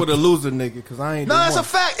fuck with a loser nigga because I ain't. No, that's a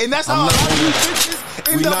fact. And that's how a lot of you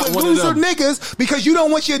bitches end up with loser niggas because you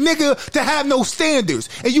don't want your nigga to have no standards.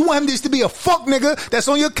 And you want him just to be a fuck nigga that's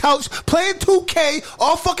on your couch playing 2K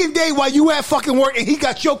all fucking day while you at fucking work and he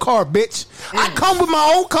got your car, bitch. I come with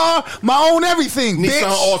my own car, my own everything, bitch.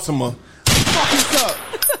 Nissan Altima. Fuck up.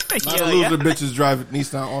 A lot of loser bitches drive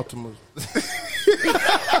Nissan Altimas.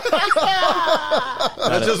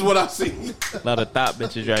 That's just what I see. A lot of thought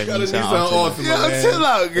bitches driving Nissan Altima. Altima. Yo, chill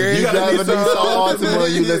out, girl. You drive a Nissan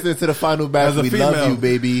Altima, you listen to the final batch. We love you,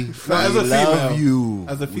 baby. As a female. Love you.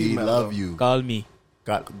 As a female. We love you. Call me.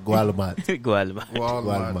 Gualamat.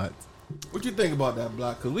 Gualamat. What you think about that,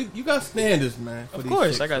 Block? Because you got standards, man. Of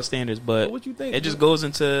course, I got standards, but what you think? It just goes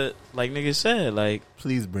into, like niggas said, like...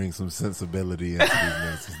 Please bring some sensibility into these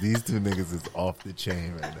niggas. These two niggas is off the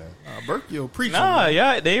chain right now. Berkio preaching. Nah,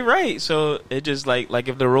 yeah, they right. So it just like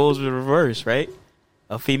if the roles were reversed, right?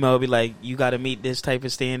 A female would be like, you got to meet this type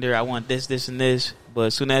of standard. I want this, this, and this. But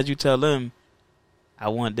as soon as you tell them, I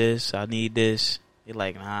want this, I need this, you're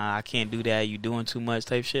like, nah, I can't do that. You doing too much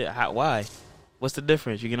type shit. Why? What's the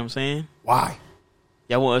difference? You get what I'm saying? Why?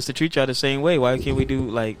 Y'all want us to treat y'all the same way. Why can't we do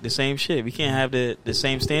like the same shit? We can't have the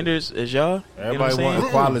same standards as y'all. Everybody want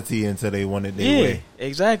equality until they want it their way.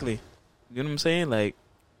 Exactly. You know what I'm saying? Like,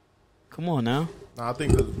 come on now. Nah, I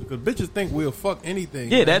think because bitches think we'll fuck anything.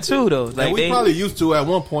 Yeah, man. that too though. Like we probably used to at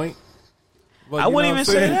one point. I wouldn't even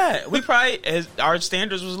say that. We probably our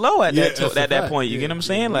standards was low at that point. You get what I'm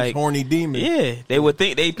saying? Like horny demon. Yeah, they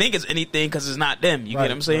think it's anything because it's not them. You get what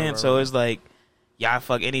I'm saying? So it's like. Y'all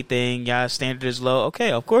fuck anything. Y'all standard is low.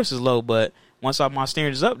 Okay, of course it's low, but once all my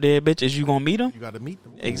standards up there, bitch, is you gonna meet them? You gotta meet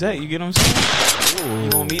them. Exactly. You get what I'm saying? Ooh.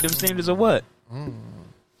 You gonna meet them standards or what?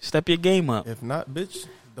 Step your game up. If not, bitch,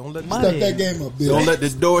 don't let step that game up, bitch. Don't let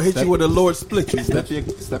this door hit you with a Lord split you. Step your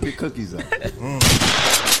cookies up. My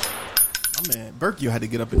man, Berkio had to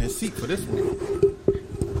get up in his seat for this one.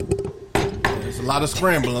 There's a lot of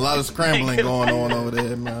scrambling going on over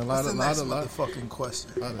there, man. A lot of fucking question.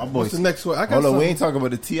 What's the next one? Hold on, we ain't talking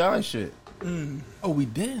about the T.I. shit. Oh, we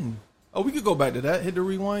didn't. Oh, we could go back to that. Hit the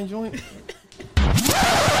rewind joint.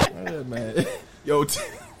 Yeah, man. Yo.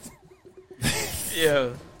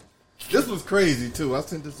 Yo. This was crazy too. I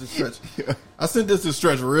sent this to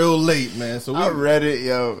Stretch real late, man. So I read it,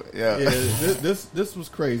 yo. Yeah, this was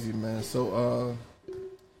crazy, man. So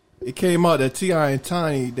it came out that T.I. and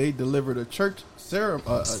Tiny, they delivered a church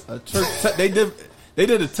ceremony. They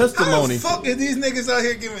did a testimony. How the fuck are these niggas out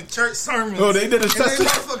here giving church sermons? Oh, they did a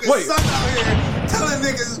testimony. Wait, son out here telling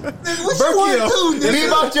nigga, what you want to do, nigga?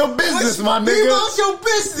 Leave out your business, my nigga. Leave out your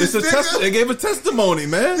business, nigga. They gave a testimony,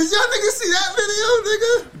 man. Did y'all niggas see that video,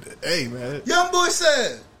 nigga? Hey, man. Young boy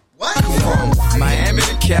said, From Miami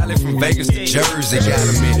to Cali, from Vegas to Jersey, got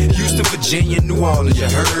them in Houston, Virginia, New Orleans. You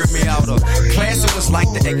heard me out of classy ones like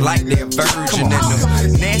to act like they're virgin, and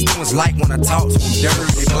them nasty ones like when I talk to them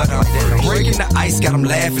dirty. But I'm breaking the ice, got them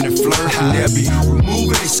laughing and flirting. They'll be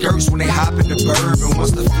removing their skirts when they hop in the bourbon.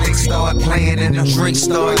 Once the flicks start playing and the drinks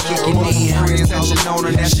start kicking in, friends touching on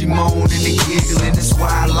her, now she moaning and giggling. That's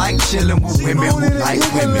why I like chilling with women who like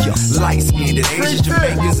women. Light-skinned Asians,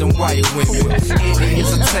 Jamaicans, and white women.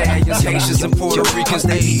 Indians, Italians, Haitians, and Puerto Ricans,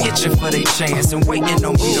 they be itching for their chance and waiting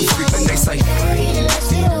on me to freak. And they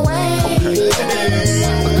say,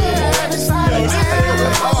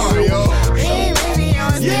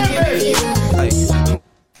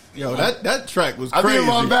 Yo, that track was I crazy. be in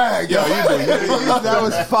my bag, yo. That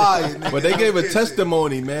was fire. But they gave a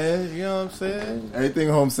testimony, man. You know what I'm saying? Everything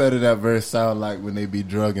Home said in that verse sound like when they be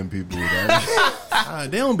drugging people.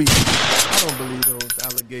 They don't be. I don't believe those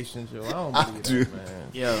allegations, yo. I don't believe that, man.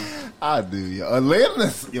 Yo, I do, yo.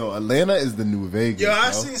 Atlanta is the new Vegas. Yo,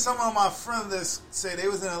 I seen some of my friends that say they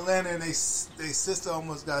was in Atlanta and they sister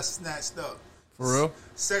almost got snatched up. For real?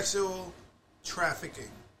 Sexual trafficking.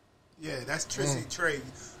 Yeah, that's Trissy trade.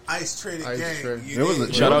 Ice traded Ice gang. trade. You There was dig?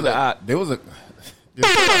 a, Shout out to Ott. There was a.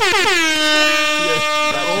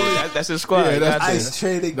 That's his squad. Yeah, that's Ice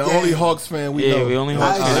traded the gang. only Hawks fan we know. Yeah, we only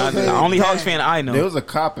Hawks Ice fan. traded The only gang. Hawks fan I know. There was a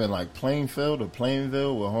cop in like Plainville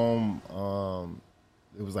with home.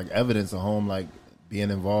 It was like evidence of home like being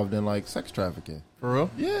involved in like sex trafficking. For real?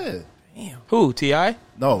 Yeah. Who? T.I.?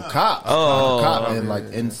 No, cops. Oh. A cop in like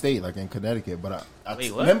in state, like in Connecticut. But I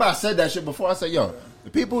Wait, what? remember I said that shit before. I said, yo, the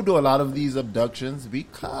people who do a lot of these abductions be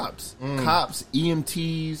cops. Cops,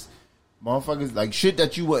 EMTs, motherfuckers, like shit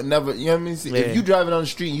that you would never, you know what I mean? Yeah. If you driving on the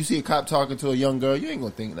street and you see a cop talking to a young girl, you ain't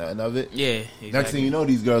gonna think nothing of it. Yeah. Exactly. Next thing you know,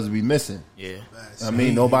 these girls will be missing. Yeah. I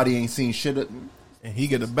mean, nobody ain't seen shit. And he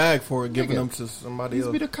get a bag for it, giving them to somebody These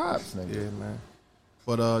else. be the cops, nigga. Yeah, man.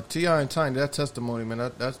 But T.I. and Tiny, that testimony,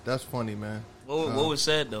 man, that's funny, man. What was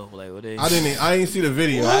said though? Like what they? I didn't see the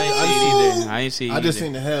video. I ain't see. I just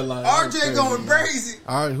seen the headline. RJ going crazy.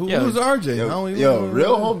 All right, who's Yo. RJ? I don't even Yo, know.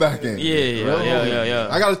 real home back in. Yeah.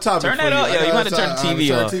 I got a topic. Turn for that you. up, yo. You might have to turn the TV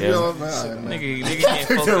Turn off. TV yo. off, man. All right, man. Nigga can't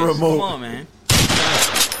Took focus. the remote. Come on, man.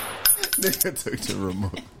 Nigga took the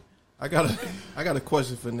remote. I got a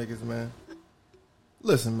question for niggas, man.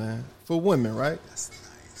 Listen, man. For women, right? That's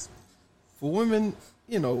nice. For women,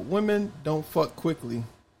 you know, women don't fuck quickly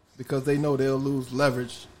because they know they'll lose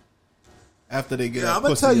leverage after they get Yeah, that I'm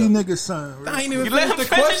gonna pussy tell you up. niggas something. I ain't even You let finished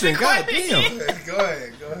the him finish question. the God question. damn. Go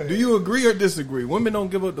ahead. Do you agree or disagree? Women don't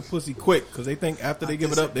give up the pussy quick because they think after they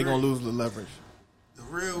give it up, they're going to lose the leverage. The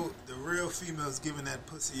real females giving that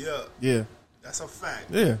pussy up. Yeah. That's a fact.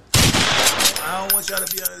 Yeah. I don't want y'all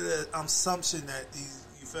to be under the assumption that these,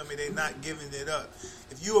 you feel me, they not giving it up.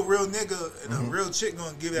 If you a real nigga and a real chick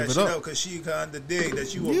gonna give that Give it shit up. up because she kind of dig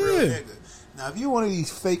that you a Yeah. real nigga. Now, if you one of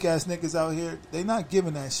these fake ass niggas out here, they not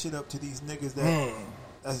giving that shit up to these niggas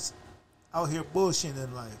that's out here bullshitting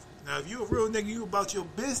in life. Now, if you a real nigga, you about your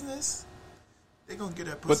business, they gonna get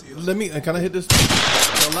that But pussy up. let me, can I hit this?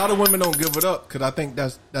 A lot of women don't give it up because I think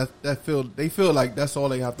they feel like that's all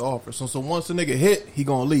they have to offer. So once a nigga hit, he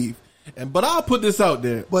gonna leave. But I'll put this out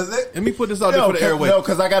there. But Let me put this out there for the airway. No,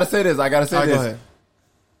 because I gotta say this. All right, go ahead.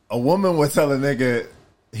 A woman would tell a nigga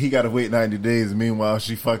he gotta wait 90 days. Meanwhile,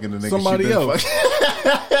 she fucking the nigga. Somebody she been else.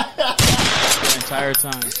 The entire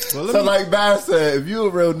time. Well, let So me- like Bass said, if you a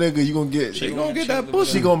real nigga, you gonna get. She gonna get that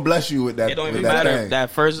pussy. She gonna bless you with that. It don't with even that matter thing.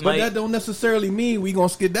 that first But night. that don't necessarily mean we gonna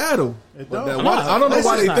skedaddle. But don't. that- No, why- I don't know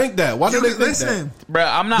why they listen. think that. Why do they think that? Listen,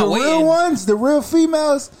 Bruh, I'm not the waiting. real ones, the real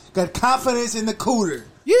females, got confidence in the cooter.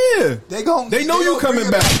 Yeah. They know you coming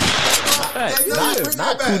back. Fact.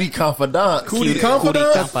 Not cootie confidant. Cootie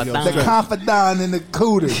confidant. confidant. The confidant in the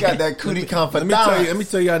cooter. She got that cootie confidant. Let me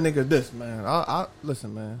tell y'all niggas this, man. I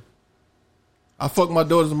listen, man. I fucked my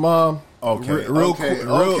daughter's mom. Okay, real okay,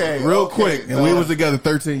 quick, and we was together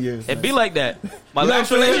 13 years. It be like that. My You know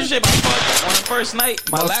last what I'm saying? relationship, I fucked on the first night.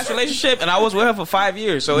 My last relationship, and I was with her for 5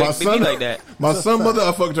 years, so it be like that. My son mother,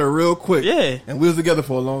 I fucked her real quick. Yeah. And we was together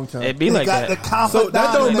for a long time. It be They like got the that. confidant So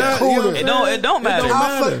that don't in the matter, you know cooter. what I'm It don't matter. It don't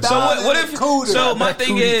matter. So what if? So my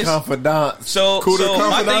thing is. confidant. So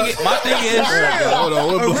my thing is. Hold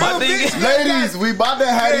on. My thing is. Ladies, we about to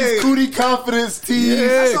have these cootie confidence teas.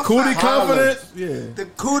 Yeah, a cootie fact. confidence. Yeah. The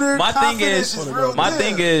cooter My thing confidence is- real my deal.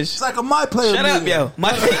 thing is- it's like a my player. Shut up, meeting. yo.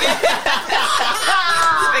 My thing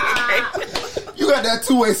You got that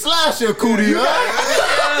two-way slasher cootie, huh?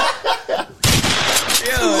 is.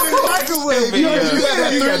 Yo. Microwave. You You got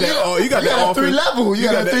that You got that 3 level. You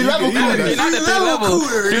got that 3 level. Not the 3 level.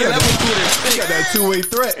 Cooter. 3 level Cooter. You got that 2-way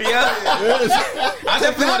threat. Yeah. I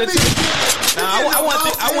definitely want to. I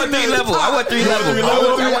want 3 level. I want 3 level. I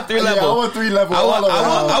want 3 level. I want 3 level.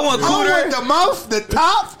 I want Cooter. The mouth, the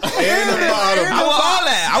top, and the bottom. I want all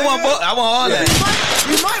that. I want all that.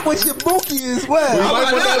 You might want your bookie as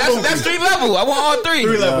well. That's 3 level. I want all 3.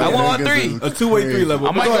 3 level. I want all 3. A 2-way 3 level.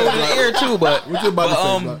 I might go over the ear too, but what you about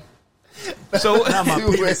to say? So Not my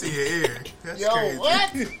penis in your ear. That's crazy.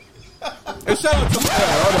 what? And shout out to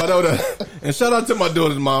hold on. And shout out to my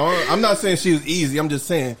daughter's mom. I'm not saying she was easy. I'm just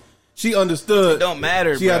saying she understood. It don't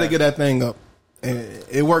matter. She had to get that thing up, and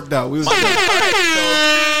it worked out. We was. So, go to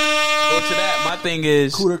that. My thing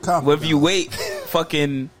is, if you wait,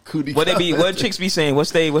 fucking, what they be? What chicks be saying?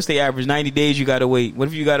 What's they average? 90 days. You gotta wait. What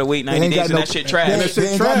if you gotta wait 90 days and that shit trash? That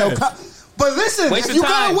shit trash. But listen, Waste if of you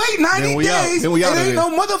time. gotta wait 90 days, Then we out it of ain't here. no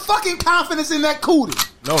motherfucking confidence in that cootie.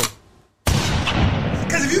 No.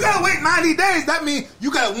 Because if you gotta wait 90 days, that means you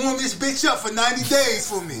gotta warm this bitch up for 90 days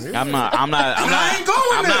for me. I'm not I'm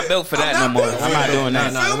not built for that no more. I'm not doing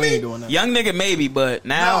that. You feel we me? ain't doing that. Young nigga maybe, but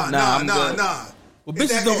now, I'm good. Nah. Well, If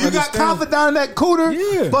bitches don't you got understand. confidence in that cooter,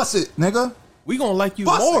 Yeah. bust it, nigga. We gonna like you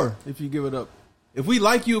Bust more if you give it up. If we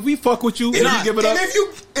like you, if we fuck with you, and you give it up. And if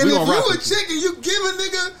you we gonna rock a with you. chick and you give a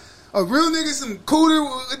nigga, a real nigga, some cooter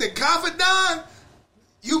with the confidant,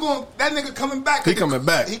 that nigga coming back. He coming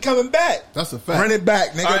back. He coming back. That's a fact. Run it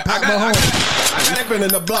back, nigga. All right, Pack my home. I got spinning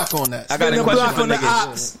the block on that. I got a Spin the question block for on the niggas.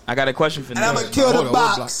 ops. I got a question for And I'm niggas. gonna kill Hold the on,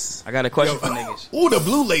 what box. I got a question for niggas. Ooh, the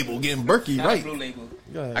blue label getting Berkey Not right. a blue label.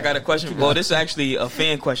 ahead. I got a question. Well, this is actually a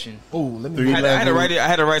fan question. Oh, let me. I had to write it. I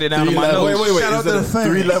had to write it down on my Wait, notes. wait, wait. Shout out to the fans.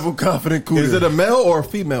 3-level confident cooler. Is it a male or a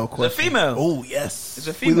female question? It's a female. Oh, yes. It's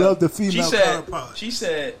a female. love the female counterpart. She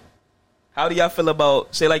said, how do y'all feel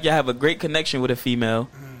about, say like y'all have a great connection with a female,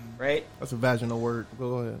 right? That's a vaginal word.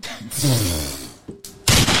 Go ahead.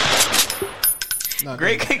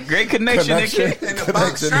 Great connection. In the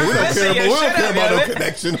box trash. We don't Listen, care, yo, we don't shut care up, about yo. no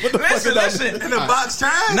connection. What the fuck is that? Listen. In the box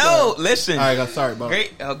trash. No, listen. All right, sorry about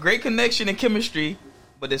A great connection and chemistry,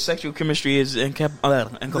 but the sexual chemistry is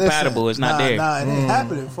incompatible. It's not there. Nah, it ain't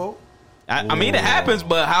happening, folks. I mean, it happens,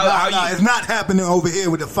 but how you... It's not happening over here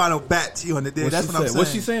with the final bat to you on the day. That's what I'm saying.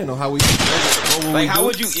 What's she saying? Though? How we? Like, how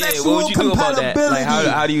would you? Yeah, what would you do about that? Like,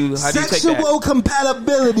 how do you take that? Sexual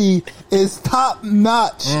compatibility is top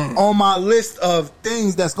notch on my list of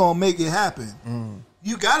things that's gonna make it happen.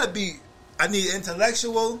 You gotta be. I need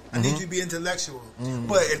intellectual. I need you to be intellectual.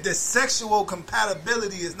 But if the sexual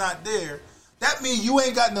compatibility is not there, that means you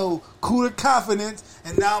ain't got no cooler confidence,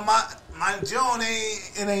 and now my Joan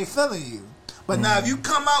ain't feeling you. But now if you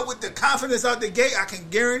come out with the confidence out the gate, I can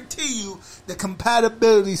guarantee you the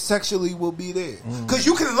compatibility sexually will be there. Because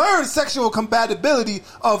you can learn sexual compatibility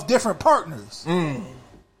of different partners.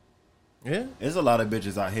 Yeah, there's a lot of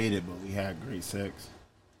bitches I hated, but we had great sex.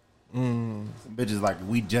 Some bitches like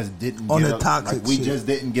we just didn't On get the toxic we shit. just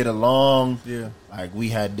didn't get along. Yeah, like we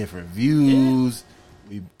had different views.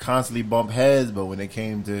 We constantly bumped heads, but when it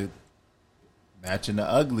came to matching the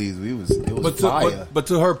uglies, it was fire. But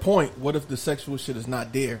to her point, what if the sexual shit is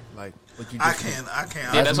not there? Like what you just I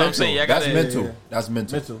can't. Yeah, that's what I'm saying. That's mental. That's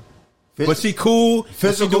mental. But she cool.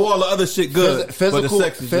 Physical, she do all the other shit good. Physical, but the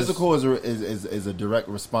sex is physical is a direct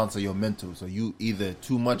response of your mental. So you either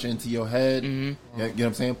too much into your head. You know what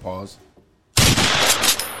I'm saying? Pause.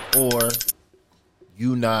 Or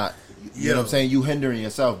you not. You know what I'm saying? You hindering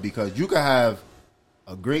yourself because you could have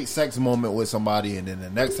a great sex moment with somebody, and then the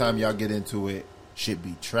next time y'all get into it, shit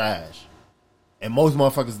be trash. And most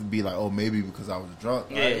motherfuckers would be like, "Oh, maybe because I was drunk."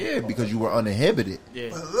 Yeah, because you were uninhibited. Yeah.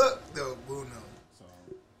 But look, though, Bruno.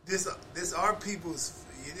 This our people's.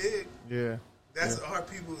 You did. Yeah. That's our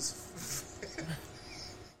people's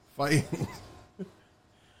fight.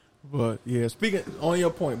 But yeah, speaking on your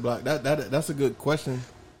point, Block, that's a good question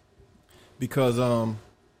because I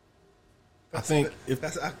think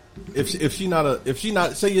if she not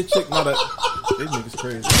say your chick not a this nigga's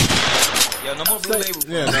crazy. Yo, no more blue label.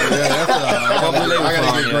 Yeah, that's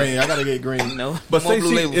I gotta get green. No, but more say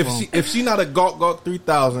blue label if she not a Gawk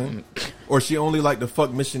 3000, or she only like the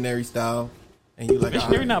fuck missionary style, and you like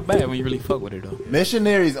missionary not bad when you really fuck with her though.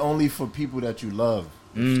 Missionary is only for people that you love.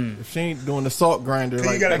 If she ain't doing the salt grinder,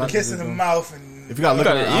 like you got a kiss in the mouth, and if you got you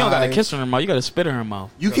don't got to kiss in her mouth. You got to spit in her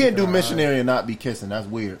mouth. You can't do missionary and not be kissing. That's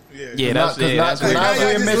weird. Yeah, that's weird. Because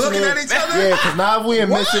now if we a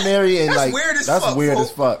missionary and that's like weird as that's fuck, weird folks.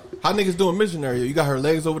 as fuck. How niggas doing missionary? You got her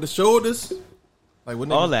legs over the shoulders, like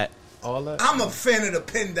what? All that. All that. I'm a fan of the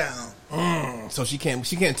pin down. So she can't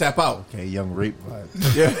tap out. Okay, young rape vibe.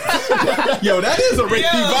 Yeah. Yo, that is a rapey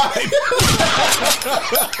vibe.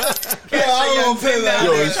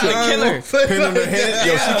 Pin in her hand.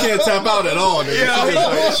 Yo, she can't tap out at all.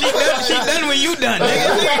 Nigga. She done when you done.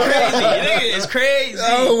 Nigga, it's crazy.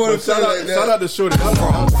 I don't want to Shout out to Shorty.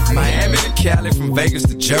 Miami to Cali, from Vegas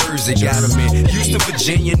to Jersey, got them in Houston,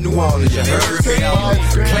 Virginia, New Orleans. You heard me?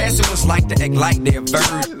 Classy ones like to act like they're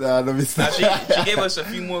birds. Let me stop. She gave us a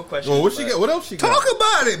few more questions. Well, what she get? What else she got? Talk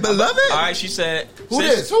about it, beloved. All right, she said. Who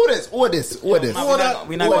this? We're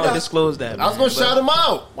We're not going to disclose that. I was going to shout him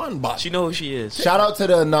out. One bot. She know who she is. Shout out to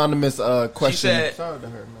the anonymous question. She said, Shout out to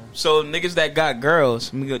her, man. so niggas that got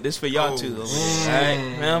girls, this for y'all too. All right,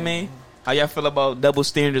 you know what I mean? How y'all feel about double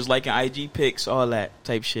standards, liking IG pics, all that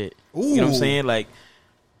type shit? You know what I'm saying? Like,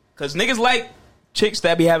 cause niggas like chicks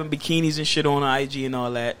that be having bikinis and shit on IG and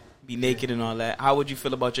all that, be naked and all that. How would you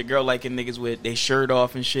feel about your girl liking niggas with their shirt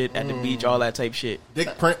off and shit at the beach, all that type shit?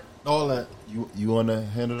 Dick print, all that. You want to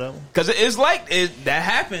handle that one? Cause it's like that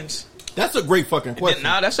happens. That's a great fucking question.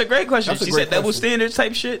 Nah, that's a great question. That's a She great said double question. standards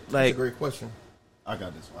type shit. That's Like, a great question. I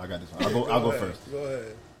got this one. I'll go first. Go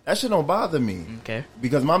ahead. That shit don't bother me. okay.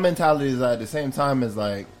 Because my mentality is at the same time is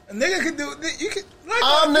like, A nigga can do. You can. Like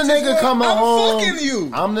I'm the all pictures nigga coming home. I'm fucking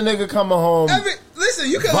you. I'm the nigga coming home. Listen,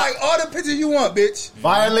 you can like all the pictures you want, bitch.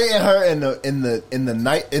 Violating her in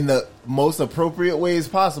the most appropriate ways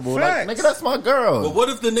possible. Facts. Like, nigga, that's my girl. But what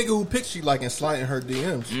if the nigga who picked she like and sliding her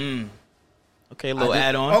DMs? Okay, a little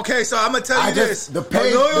add on. Okay, so I'm gonna tell you this: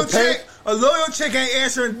 a loyal chick ain't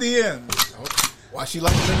answering DMs. Why she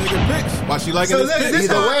liking the nigga pics? Why she liking his pics?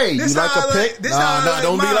 Either way, you like a pic? Nah,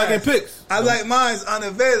 don't be liking pics. I like mine's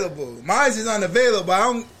unavailable. Mine's is unavailable. I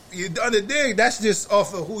don't. You under dig? That's just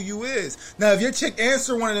off of who you is. Now, if your chick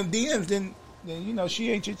answer one of them DMs, then you know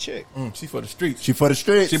she ain't your chick. She for the streets. She for the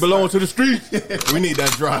streets. She belongs to the streets. We need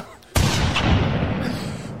that drop.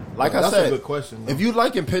 Like I That's said, a good question. if you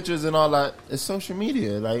liking pictures and all that, it's social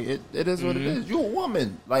media. Like it is what it is. You a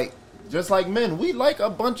woman. Like just like men, we like a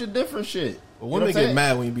bunch of different shit. But women get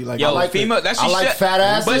mad when you be like, Yo, I like female. it. That's I like fat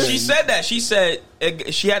asses. But she said that. She said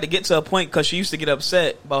she had to get to a point because she used to get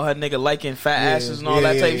upset about her nigga liking fat asses and all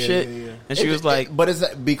that type shit. And she was like, but is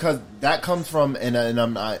that because that comes from and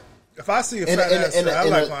I'm not. If I see a fat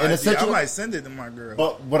ass, I might send it to my girl.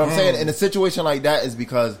 But what I'm saying in a situation like that is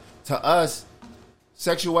because to us,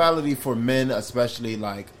 sexuality for men, especially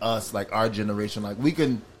like us, like our generation, like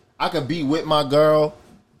I could be with my girl.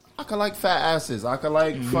 I could like fat asses. I could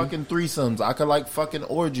like fucking threesomes. I could like fucking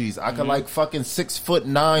orgies. I could like fucking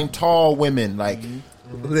 6'9" tall women. Like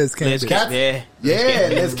Liz Liz Liz Kimba.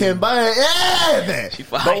 Yeah, man.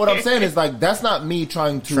 But what I'm saying is like that's not me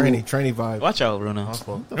trying to Trainee vibe. watch out, Bruno.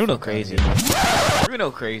 Bruno crazy.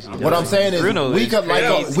 Bruno crazy. What I'm saying is Bruno we is could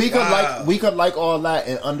crazy. we could like all that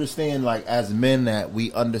and understand like as men that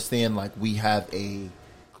we understand like we have a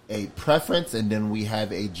preference and then we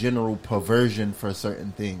have a general perversion for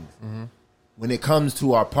certain things. When it comes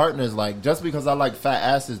to our partners, like just because I like fat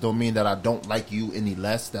asses don't mean that I don't like you any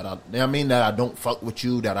less. That I mean that I don't fuck with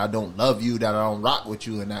you, that I don't love you, that I don't rock with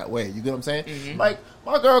you in that way. You get what I'm saying? Like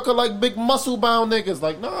my girl could like big muscle bound niggas.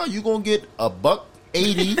 Like nah, you gonna get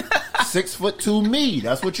 $180, 6'2" me.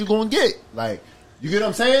 That's what you gonna get. Like you get what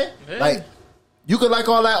I'm saying? Yeah. Like you could like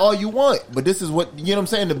all that all you want, but this is what you know what I'm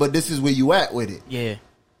saying. But this is where you at with it. Yeah.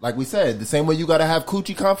 Like we said, the same way you gotta have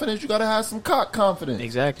coochie confidence, you gotta have some cock confidence.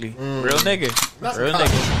 Exactly. Real nigga. Real cock.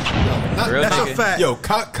 nigga. Real That's a nigga. fact. Yo,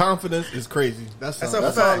 cock confidence is crazy. That's That's all. a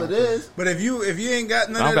That's fact. all it is. But if you ain't got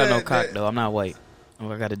none I of don't got that, no cock though. I'm not white.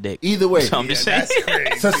 I got a dick. Either way, So I'm just saying. that's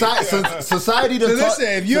crazy. Society So done taught. listen,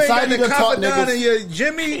 if you ain't got Society the done taught confidant in niggas. your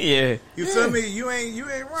Jimmy, Yeah. you feel me? You ain't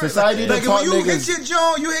right. Society like done when taught you niggas- hit your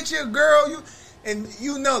Joan, you hit your girl, and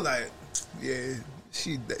you know like, yeah.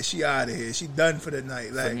 She out of here. She done for the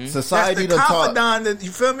night. Like Society that's the done taught. confidant. That, you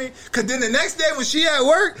feel me? Because then the next day when she at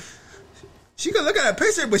work, she could look at a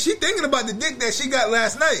picture, but she thinking about the dick that she got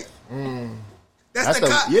last night. That's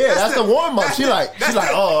the warm up. She like,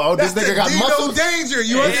 oh, this nigga got muscles. Danger.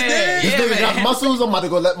 You understand? This nigga got muscles. I'm about to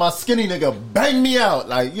go let my skinny nigga bang me out.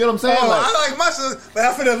 Like, you know what I'm saying? Oh, like, I like muscles, but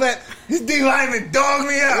I'm finna let this D lineman dog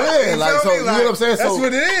me out. Yeah, you like, feel so me? you know what I'm saying? That's So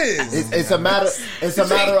what it is. it's a matter. It's a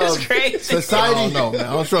matter of crazy. society. No, man.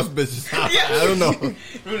 I don't trust bitches. I don't know.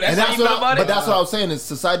 And that's what I was saying is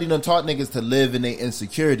society done taught niggas to live in their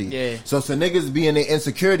insecurity. Yeah. So niggas be in their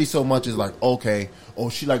insecurity so much is like, okay, oh,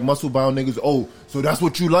 she like muscle bound niggas. Oh, so that's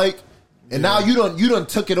what you like. And now you done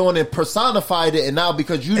took it on and personified it, and now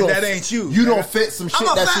because you And don't that ain't you. You don't fit some shit I'm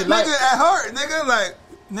a that fat she like. nigga at heart, nigga. Like,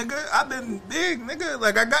 nigga, I've been big, nigga.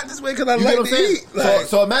 Like, I got this way because I You like know what I'm to saying? eat. Like,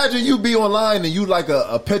 So imagine you be online and you like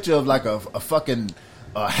a picture of like a fucking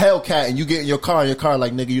a Hellcat and you get in your car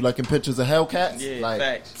like, nigga, you liking pictures of Hellcats? Yeah, like,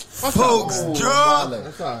 facts. Folks, drunk.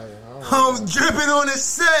 That's all right. I'm dripping on the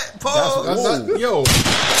set, folks. Yo,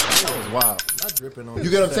 that was wild. not dripping on. You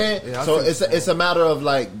get what I'm saying? Yeah, so it's a matter of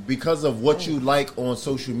like, because of what you like on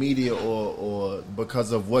social media or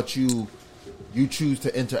because of what you choose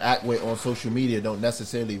to interact with on social media don't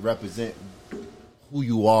necessarily represent who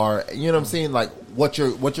you are. You know what I'm saying? Like what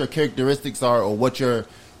your characteristics are or what your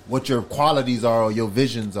qualities are or your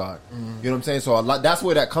visions are. You know what I'm saying? So a lot, that's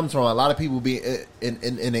where that comes from. A lot of people be in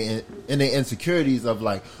their insecurities of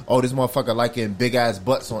like, oh, this motherfucker liking big ass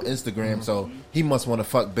butts on Instagram, so he must want to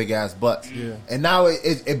fuck big ass butts. Yeah. And now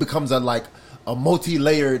it becomes a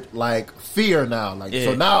multi-layered like fear now. Like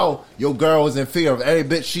so now your girl is in fear of every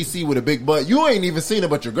bitch she see with a big butt. You ain't even seen it,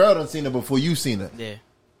 but your girl done seen it before you seen it. Yeah.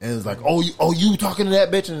 And it's like, oh, you talking to that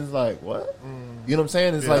bitch? And it's like, what? You know what I'm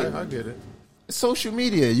saying? It's like, I get it. Social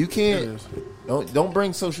media, you can't don't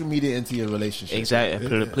bring social media into your relationship.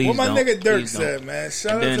 Exactly. Please what my don't. nigga Dirk Please said, don't. man.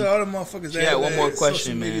 Shout out to all the motherfuckers that had had one more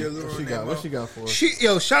question, man. What she got for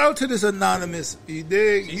us? Shout out to this anonymous. You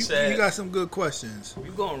dig? You got some good questions.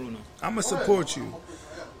 You going, Runo? I'm gonna support you.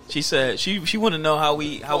 She said she want to know how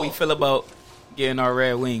we feel about getting our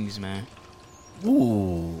red wings, man.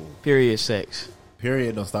 Ooh. Period sex.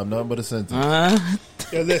 Period. Don't stop nothing but a sentence.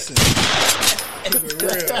 Yo, listen. For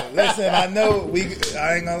real. Listen, I know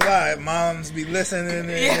I ain't gonna lie. Moms be listening to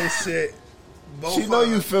this shit. Both she know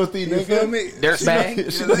you filthy, nigga. You feel me?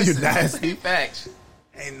 Dirtbag. She know you nasty. Facts.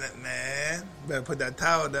 Ain't nothing, man. Better put that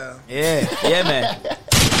towel down. Yeah, man.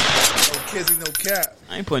 No kissing, no cap.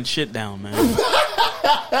 I ain't putting shit down, man.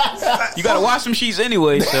 You gotta wash some sheets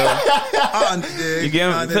anyway, so. You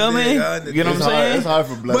get feel me? You get what I'm saying? It's hard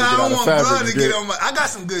for blood but to get I don't out of want fabric. blood to get on my. I got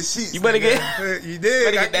some good sheets. You better nigga. get. You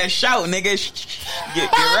did. Get that shout, nigga.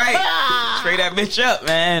 Get right. Straight that bitch up,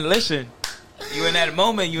 man. Listen, you in that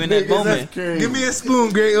moment. You in that moment. Give me a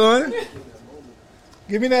spoon, Great One.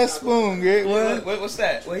 Give me that spoon, Great One. What's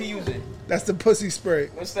that? What he using? That's the pussy spray.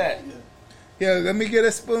 What's that? Yeah, let me get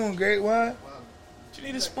a spoon, Great One. What you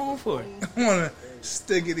need a spoon for? I want a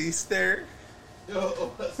stickity stir.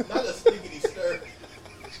 Yo, that's not a stickity stir.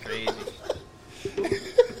 It's crazy. I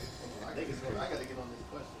gotta get on this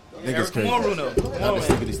question. Yeah, Niggas crazy. come on, Bruno. Not a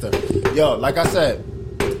stickity stir. Yo, like I said,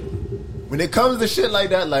 when it comes to shit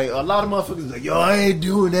like that, like a lot of motherfuckers like, yo, I ain't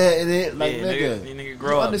doing that and it. Like, nigga,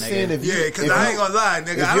 grow up, understand nigga. if you, because I ain't gonna lie,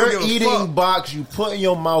 nigga. If I you're don't give a eating fuck. box, you put in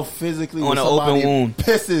your mouth physically On with an somebody open wound.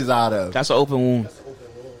 pisses out of. That's an open wound.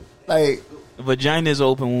 Like, vagina is an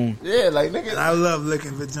open wound. Yeah, like nigga. I love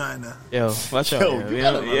licking vagina. Yo, watch out.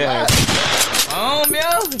 Yo, Yeah. Home,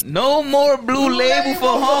 yo. No more blue label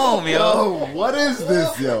for home, yo. Yo, what is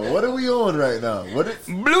this, yo? What are we on right now? What is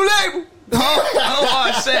blue label? I'm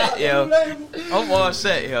all set, yo. I'm all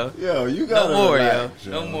set, yo. Yo, you gotta no more, relax,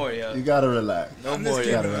 yo. No more, yo. You gotta relax. No more,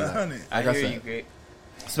 yo. Like I hear you, great.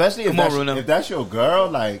 Especially if that's your girl,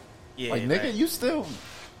 like, like nigga, right. you still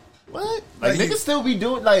what? Like niggas still be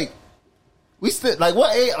doing like we still like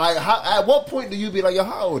what age? Like how? At what point do you be like, yo?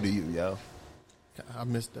 How old are you, yo? I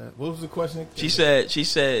missed that. What was the question? She said,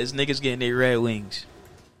 is niggas getting their red wings?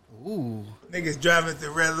 Ooh, niggas driving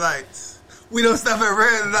through red lights. We don't stop at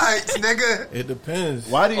red lights, nigga. It depends.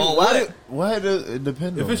 Why do you? Why does it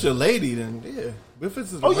depend? If it's your lady, then yeah. If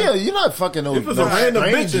it's yeah, you're not fucking. If it's a random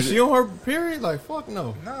bitch and she on her period, like fuck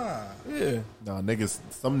no. Nah. Yeah. Nah, niggas.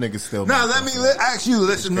 Some niggas still. Nah, let me ask you,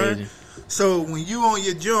 listener. So when you on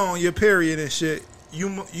your joint, your period and shit,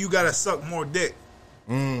 you gotta suck more dick.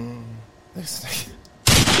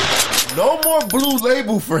 No more blue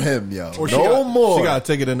label for him, yo. Or no more. She gotta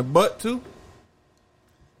take it in the butt too.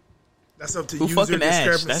 That's up to Who user fucking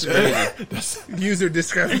discrepancy. That's crazy. User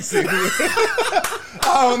discrepancy. I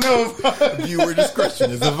don't know. Viewer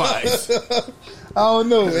discretion is advised. I don't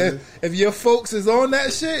know. If your folks is on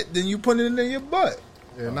that shit, then you put it in your butt.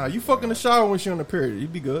 Yeah, nah, you fuck in the shower when she on the period. You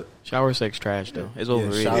be good. Shower sex trash though. It's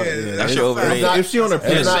overrated. That shit overrated. Not, if she on her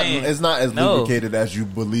period, it's not as lubricated as you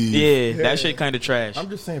believe. Yeah, that shit kind of trash. I'm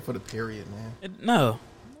just saying for the period, man. No.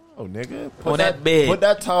 Oh, nigga. Put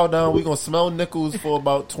that towel down. We gonna smell nickels for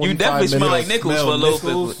about 25 minutes. You definitely smell like nickels for a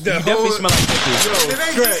little bit. You definitely smell like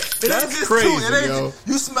nickels. That's crazy, yo.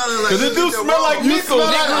 You smelling like because it do smell like nickels. Smell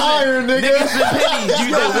like iron, nigga. Nickels and pennies. You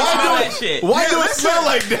definitely smell that shit. Why do it smell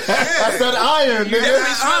like that? I said iron, You definitely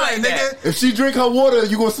nigga. smell like that. If she drink her water,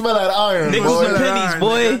 you gonna smell that iron. Nickels and boy. pennies,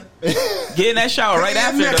 boy. Get in that shower right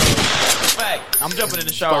after though. Fact. I'm jumping in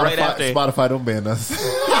the shower right after. Spotify don't ban us.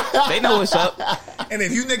 They know what's up. And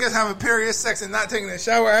if you niggas having period sex and not taking a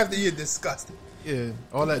shower after, you're disgusting. Yeah,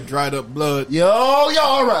 all that dried up blood. Yo,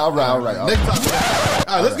 all right. Next time.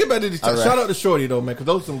 All right, let's get back to these. All right. Shout out to Shorty though, man, because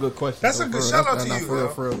those are some good questions. That's though, a good for shout real. out to That's you, not bro.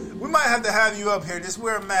 for real. We might have to have you up here. Just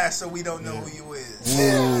wear a mask so we don't know who you is.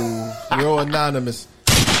 Ooh, you're all anonymous.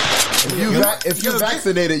 If you're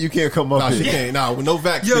vaccinated, you can't come up Nah, she here. can't. Nah, with no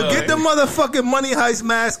vaccine. Yo, get the motherfucking Money Heist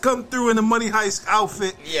mask. Come through in the Money Heist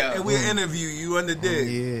outfit, and we'll interview you on the dig.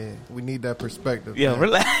 Yeah, we need that perspective. Yo, man.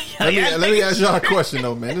 relax. Let me ask y'all a question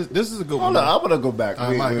though, man. This is a good one. Hold on, I'm gonna go back.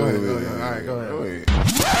 All right, go ahead. Go ahead. Wait.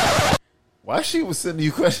 Why she was sending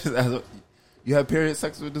you questions? You had period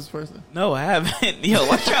sex with this person? No, I haven't. Yo,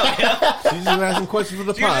 watch out, yo. She's just asking questions for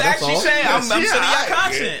the She pod. That's actually all. saying, I'm sending y'all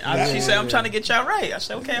content. She said, I'm trying to get y'all right. I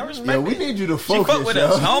said, okay, I respect Yeah, it. we need you to She focus. fuck with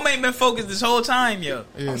us. Home ain't been focused this whole time, yo.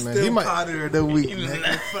 Yeah, man. Still Potter of the week,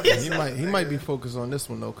 nigga. He might be focused on this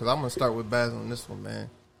one though, because I'm gonna start with Baz on this one,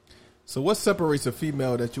 man. So what separates a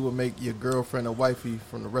female that you would make your girlfriend or wifey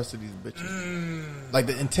from the rest of these bitches? Like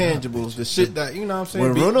the intangibles, the shit that, you know what I'm saying?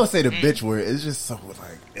 When Bruno say the bitch word, it's just so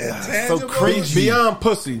like so crazy. Beyond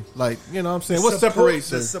pussy. Like, you know what I'm saying? What separates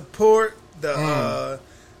her? The support, the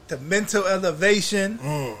mental elevation.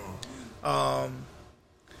 And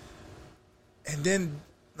then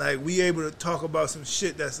like we able to talk about some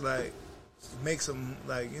shit that's like make some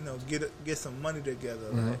like, you know, get some money together.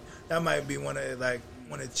 Like that might be one of like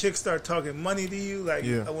when a chick start talking money to you, like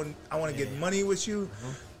I want to get money with you.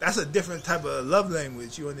 That's a different type of love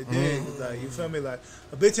language. You understand? Like, you feel me? Like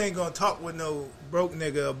a bitch ain't gonna talk with no broke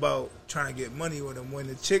nigga about trying to get money with him. When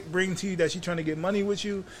the chick bring to you that she trying to get money with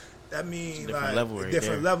you, that means like a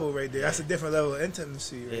different level right there. That's a different level of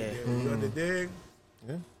intimacy right there. You understand?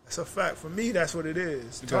 Yeah, that's a fact. For me, that's what it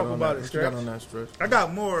is. You Talk about it, Stretch. got on that stretch. I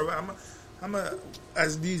got more. I'm a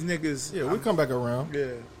as these niggas. Yeah, we come back around.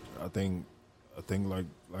 Yeah, I think like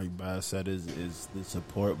Bass said is the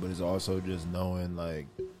support, but it's also just knowing like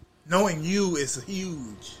knowing you is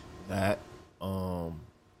huge. That, but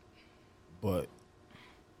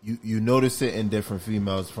you notice it in different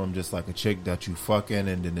females from just like a chick that you fucking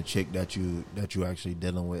and then the chick that you actually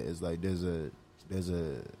dealing with is like it's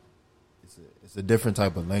a different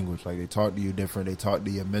type of language. Like they talk to you different, they talk to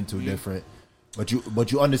your mental different. But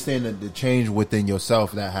you understand that the change within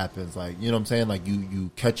yourself that happens, like, you know what I'm saying? Like you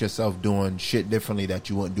catch yourself doing shit differently that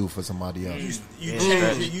you wouldn't do for somebody else. You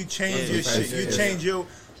change your shit. You change your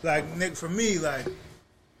like Nick. For me, like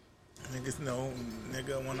niggas know,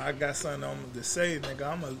 nigga. When I got something to say,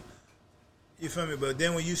 nigga, you feel me? But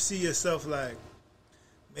then when you see yourself like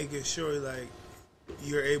making sure like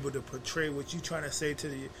you're able to portray what you trying to say to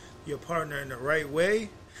your partner in the right way,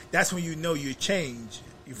 that's when you know you change.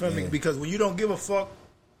 You feel me? Because when you don't give a fuck,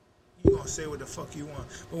 you gonna say what the fuck you want.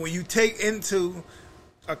 But when you take into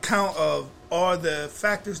account of all the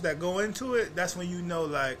factors that go into it, that's when you know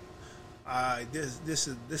like, this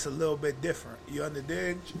is a little bit different. You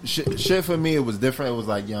understand? Shit for me, it was different. It was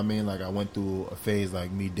like, you know what I mean? Like I went through a phase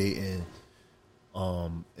like me dating,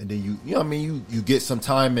 and then you know what I mean? You get some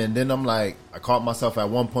time, and then I'm like, I caught myself at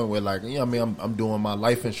one point where like, you know what I mean? I'm doing my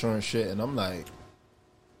life insurance shit, and I'm like,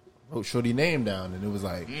 wrote shorty name down, and it was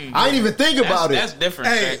like I didn't even think about it. That's different.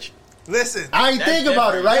 Hey, listen, I ain't think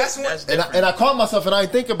about it, right? And I caught myself, and I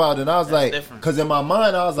didn't think about it. And I was like, because in my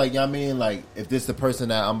mind, I was like, you know what I mean, like if this the person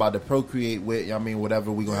that I'm about to procreate with, you know what I mean,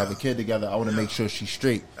 whatever, we gonna have a kid together. I want to make sure she's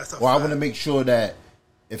straight, or I want to make sure that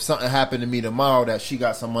if something happened to me tomorrow, that she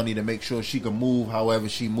got some money to make sure she can move however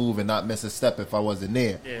she move and not miss a step if I wasn't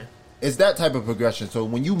there. Yeah, it's that type of progression. So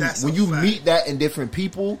when you meet that in different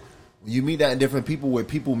people. You meet that in different people where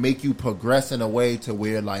people make you progress in a way to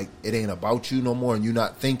where like it ain't about you no more, and you're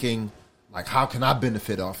not thinking like, how can I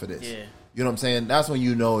benefit off of this? Yeah. You know what I'm saying? That's when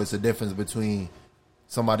you know it's a difference between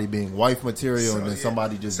somebody being wife material and then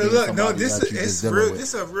somebody just being somebody that you just dealing with.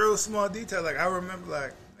 This is a real small detail. Like I remember,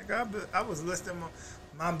 like I was listing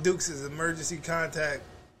Mom Dukes' emergency contact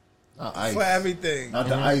for everything, not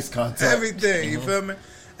the ice contact, everything. You feel me?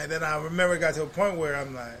 And then I remember it got to a point where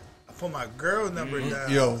I'm like, put my girl number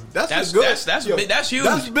down. Yo, that's good. That's big. That's huge.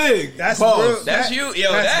 That's big. That's real. That's huge.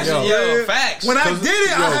 Yo, facts. When I did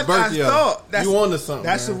it, I thought that's you on to something.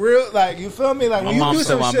 That's a real, like, you feel me? Like my when you mom do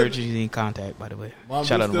still some my shit. emergency contact, by the way.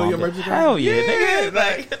 Shout out to still mom. Hell yeah, nigga.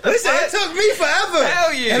 Like, listen, it took me forever.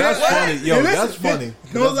 Hell yeah. And that's funny. Yo, that's funny.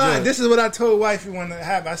 No lie. This is what I told wifey when it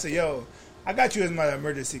happened. I said, yo, I got you as my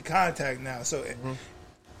emergency contact now. So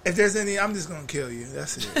if there's any, I'm just gonna kill you.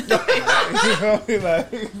 That's it. You know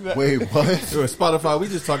like, wait, what? Yo, Spotify, we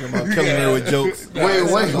just talking about killing her with jokes. Wait,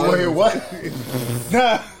 what?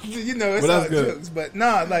 Nah, you know it's all jokes, but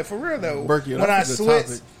nah, like for real though. Berkey,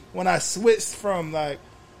 when I switched from like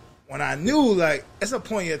when I knew like it's a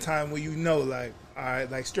point in time where you know like, all all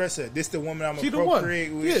right, like Stress said, this the woman I'm She gonna the one.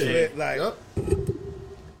 procreate with. Yeah. Shit. Like, Yep.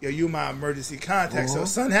 yo, you my emergency contact. So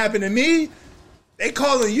something happened to me, they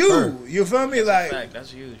calling you. Her. You feel me? Like,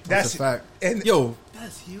 That's huge. That's a fact. And Yo,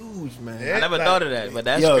 that's huge, man. Yeah. I never like- thought of that, but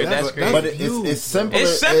that's Yo, crazy. That's crazy. But it's simpler.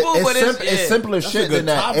 It's simple, but it's simpler That's a shit good than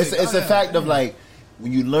that. topic. It's a fact of like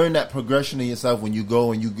when you learn that progression in yourself. When you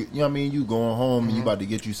go and you know what I mean, you going home and you about to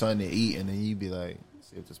get you something to eat, and then you be like,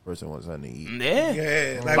 see if this person wants something to eat. Yeah.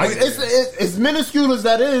 yeah, Like it's minuscule as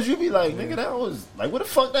that is, you be like, nigga, that was like, where the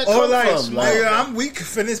fuck that or come like, from? Like, nigga, I'm weak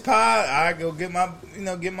for this pod. I go get my,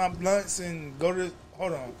 get my blunts and go to.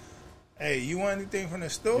 Hold on. Hey, you want anything from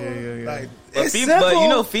the store? Yeah. Like, But, it's simple.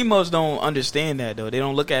 but females don't understand that though. They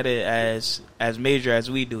don't look at it as major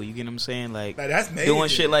as we do. You get what I'm saying? Like that's major. doing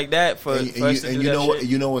shit like that for us to do that shit.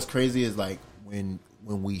 You know what's crazy is like when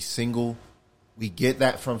we single, we get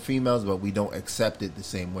that from females, but we don't accept it the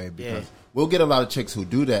same way because we'll get a lot of chicks who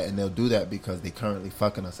do that, and they'll do that because they currently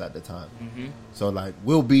fucking us at the time. Mm-hmm. So like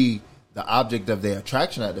we'll be the object of their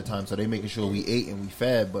attraction at the time, so they making sure we ate and we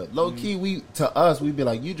fed. But low key, we be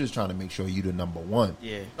like, you just trying to make sure you the number one.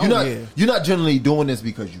 Yeah. You're not generally doing this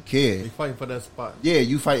because you care. They fighting for that spot. Yeah,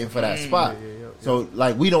 you fighting for that spot. Yeah. So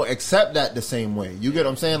like we don't accept that the same way. You get what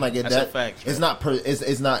I'm saying? Like That's a fact, it's not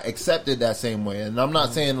it's not accepted that same way. And I'm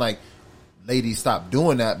not saying like ladies stop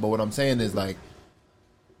doing that, but what I'm saying is like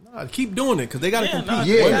keep doing it because they got to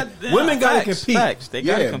compete. Women got to compete. Facts. They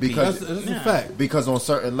got to compete. Because that's a fact. Because on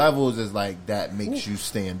certain levels, it's like that makes you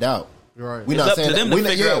stand out. Right. We're It's not up saying to them that, to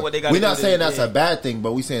figure out what they gotta We're not do saying to- that's a bad thing,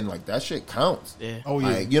 but we saying like that shit counts. Yeah. Oh yeah.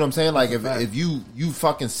 Like, you know what I'm saying? Like That's a if you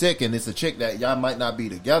fucking sick and it's a chick that y'all might not be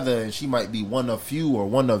together and she might be one of few or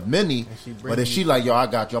one of many, but if she like, yo, I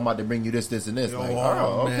got you, I'm about to bring you this and this. Like,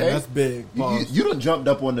 oh, okay, man, that's big. You done jumped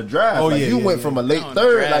up on the draft. Oh, like yeah, you yeah, went yeah. from a late On the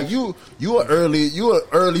third. draft. Like you an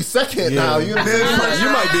early second now. You know what I'm saying? You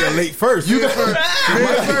might be a late first. You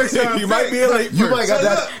might be a late first. You might got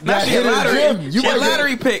that she a hidden lottery. gem. She a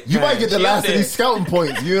lottery pick. You might get the She last up of there. these scouting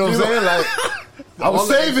points. You know what I'm saying? Like I was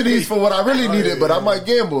saving these for what I really needed, but I might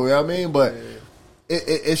gamble. You know what I mean? But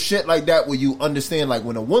it's shit like that where you understand. Like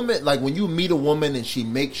when a woman, like when you meet a woman and she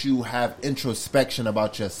makes you have introspection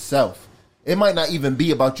about yourself. It might not even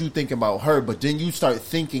be about you thinking about her, but then you start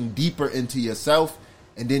thinking deeper into yourself.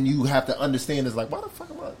 And then you have to understand, it's like, why the fuck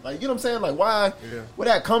am I, like, you know what I'm saying? Like, why, where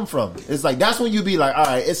that come from? It's like, that's when you be like, all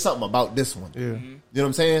right, it's something about this one. Yeah. You know what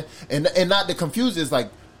I'm saying? And not to confuse it, it's like,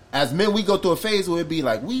 as men, we go through a phase where it be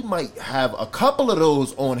like, we might have a couple of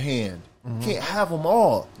those on hand. Can't have them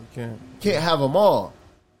all. Can't have them all.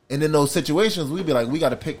 And in those situations, we be like, we got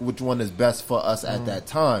to pick which one is best for us at that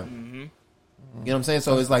time. You know what I'm saying?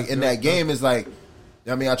 So it's like, in that game, it's like,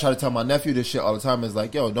 I mean, I try to tell my nephew this shit all the time. It's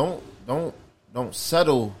like, yo, don't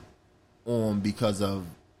settle on because of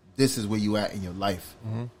this is where you at in your life.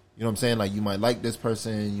 You know what I'm saying? Like you might like this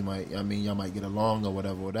person, y'all might get along or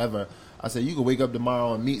whatever. I said you could wake up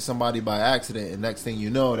tomorrow and meet somebody by accident, and next thing you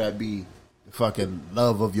know, that be the fucking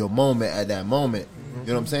love of your moment at that moment. You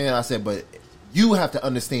know what I'm saying? I said, but you have to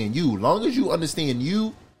understand you. Long as you understand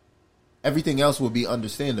you, everything else will be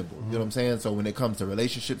understandable. You know what I'm saying? So when it comes to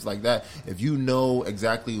relationships like that, if you know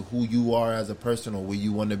exactly who you are as a person or where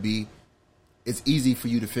you want to be, it's easy for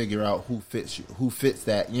you to figure out who fits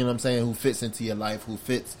that, you know what I'm saying, who fits into your life, who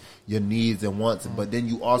fits your needs and wants, but then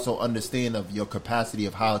you also understand of your capacity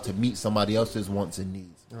of how to meet somebody else's wants and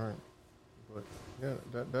needs. All right. But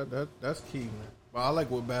yeah, that's key, man. But I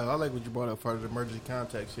like what you brought up for the emergency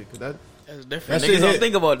contact shit, because That's different. Niggas don't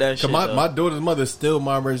think about that shit. My daughter's mother is still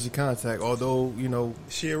my emergency contact, although,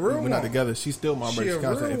 she a real we're one. not together. She's still my emergency a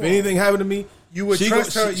contact. real If one. anything happened to me, you would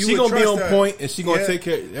trust her. She gonna be on point, and she gonna take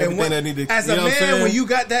care of everything that needed. As you a know what I'm man, saying? when you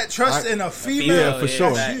got that trust in a female, yeah, for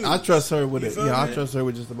sure. that's I trust her with it. feel Yeah, I me? trust her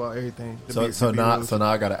with just about everything. So now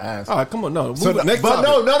I gotta ask. All right, come on, no. So, Next but topic.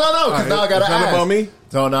 no, because All now I right, gotta it's ask. not about me.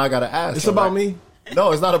 So now I gotta ask. It's So, about right? me.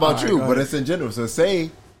 No, it's not about All right, you, go but ahead. it's in general. So say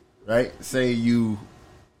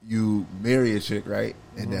you marry a chick, right?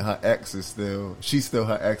 And then her ex is she's still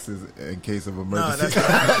her ex is in case of emergency.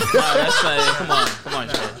 That's like, come on,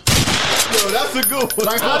 Shay. Yo, that's a good one.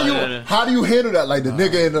 Like, how do you handle that? Like the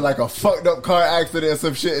nigga into like a fucked up car accident or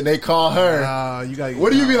some shit, and they call her. You got.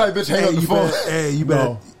 What do you be like, bitch? Hang up the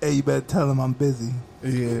phone. you better tell him I'm busy.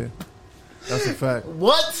 Yeah, that's a fact.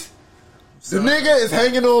 What? The nigga is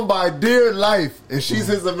hanging on by dear life, and she's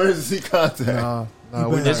his emergency contact.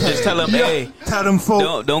 Just tell him, hey, tell them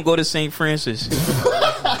folks. Don't go to St. Francis.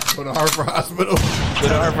 Go to Hartford Hospital. Go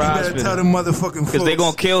to Hartford Hospital. Tell them motherfucking folks. Because they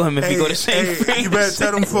gonna kill him if you go to St. Francis. You better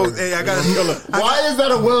tell them folks. Hey, I gotta. Why is that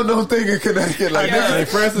a well-known thing in Connecticut? Like St.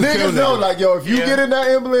 Francis niggas killed know, niggas. like, yo, if you get in that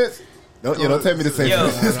ambulance, Don't take me to St.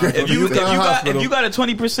 Francis. If you got a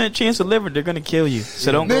 20% chance of liver, they're gonna kill you.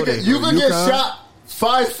 So don't go there. You can get shot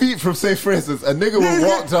 5 feet from St. Francis. A nigga will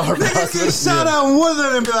walk to Harvard Hospital. Get shot out in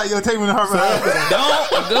Woodland and be like, yo, take me to Harvard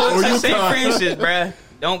Hospital. Don't go to St. Francis, bruh.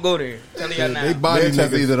 Don't go there. Tell you now. They body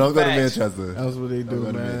Manchester either. Don't go to Facts. Manchester. That's what they do,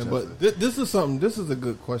 man. But this is something. This is a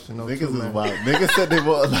good question, though. Niggas too, is man. wild. Niggas said they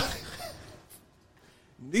were.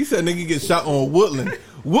 He said nigga get shot on Woodland.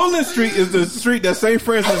 Woodland Street is the street that St.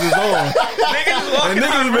 Francis is on. And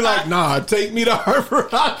niggas be like, nah, take me to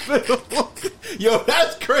Harvard Hospital. Yo,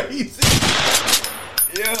 that's crazy.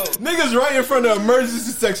 Yo, niggas right in front of the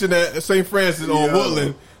emergency section at St. Francis on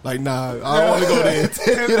Woodland. Like, nah, I don't want to go there.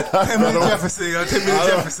 Take me to Jefferson. Take me to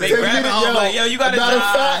Jefferson. They grab it, like, yo, you gotta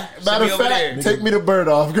Matter of fact, take me to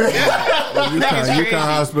Birdolph. Great. UConn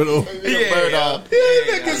Hospital. Bird off. These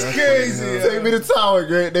niggas crazy. Take me to Tower,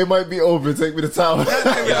 great. They might be open. Take me to Tower.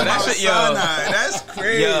 That's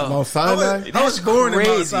crazy. Mount Sinai? I was born in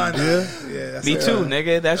Mount Sinai. Yeah. Me too,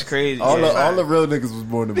 nigga. That's crazy. All the real niggas was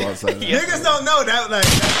born in Mount Sinai. Niggas don't know that. Like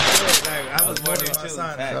I was born in Mount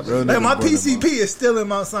Sinai. Like, my PCP is still in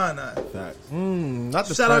Mount Sinai. Not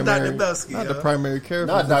the Shout out primary, Dr. Belsky. Not the primary care.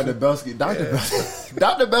 Not Dr. Belsky.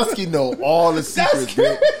 Dr. Belsky know all the secrets,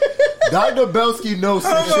 man. Dr. Belsky knows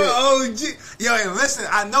some shit. OG. Yo, hey, listen,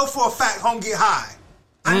 I know for a fact home get high.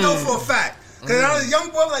 I know for a fact. Because I was a young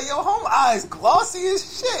boy like, yo, home eyes glossy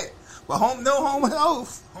as shit. But home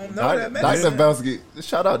health. Home know that medicine. Dr. Belsky.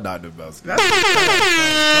 Shout out Dr. Belsky.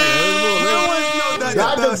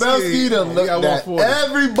 Dr. Belsky done looked at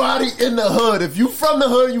everybody in the hood. If you from the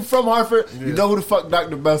hood, you from Hartford, you know who the fuck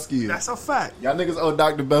Dr. Belsky is. That's a fact. Y'all niggas owe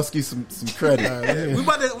Dr. Belsky some credit. We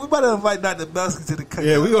about to invite Dr. Belsky to the cookout.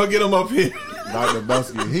 Yeah, we gonna get him up here. Dr.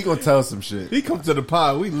 Belsky, he gonna tell some shit. He come to the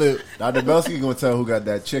pod, we lit. Dr. Belsky gonna tell who got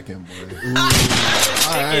that chicken, boy.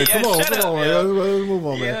 All right, come on, man. Let's move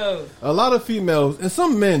on, man. A lot of females and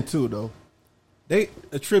some men too, though. They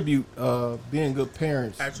attribute being good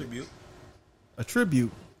parents. Attribute. That's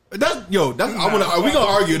we gonna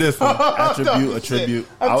argue this one. Attribute.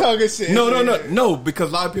 I'm talking shit. No, because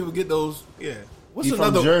a lot of people get those. Yeah. What's He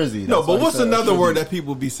another from Jersey. No, That's but why what's he said another word attribute. that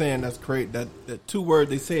people be saying that's great? That two word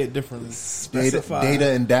they say it differently.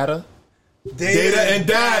 Data and data. Data and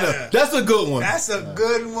data. That's a good one. That's a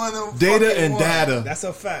good one. Data and data. That's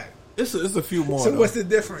a fact. It's a few more. So though. what's the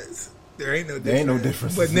difference? There ain't no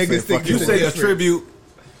difference. But You niggas say think You it's a say difference. attribute.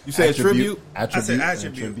 You say attribute. I said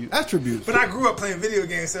attribute. Attributes. But I grew up playing video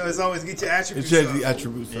games, so it's always get your attributes It's up. just the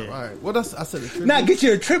attributes. All right. What else? I said attribute. Not get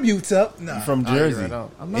your attributes up. No. You from Jersey, I'm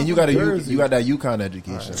not and you from got Jersey. you got that UConn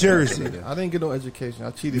education. Jersey. I didn't get no education. I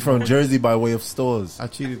cheated. You from through- Jersey by way of stores. I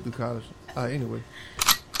cheated through college. Anyway.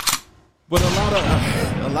 But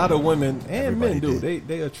a lot of women and Everybody men do. did.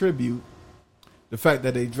 They attribute the fact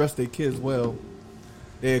that they dress their kids well.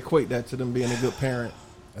 They equate that to them being a good parent.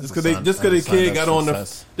 Just because their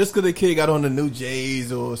kid got on the new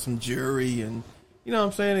J's or some jewelry, and you know what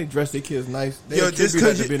I'm saying, they dress their kids nice. They attribute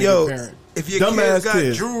that to being a good parent. If your Dumbass kid got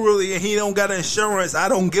kids. jewelry and he don't got insurance, I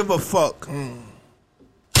don't give a fuck.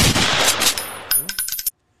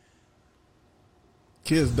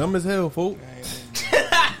 Kids dumb as hell, folks.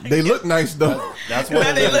 They look nice though. That's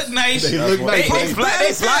what They look nice. They look nice.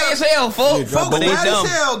 They fly as hell, folks. Yeah, But they Mad dumb.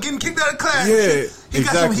 as hell, getting kicked out of class.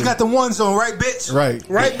 Yeah, He got the ones on, right, bitch? Right,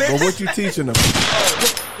 bitch. But what you teaching them?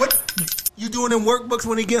 What you doing in workbooks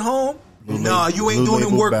when he get home? Nah, you ain't Blue doing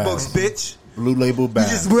them Label workbooks, bitch. Blue Label You bag.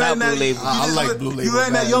 just letting that. Blue Label. I like Blue Label You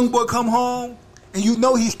letting that bags. young boy come home, and you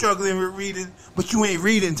know he's struggling with reading, but you ain't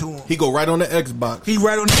reading to him. He go right on the Xbox. He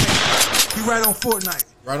right on Fortnite.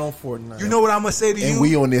 Right on Fortnite. You know what I'm gonna say to And you?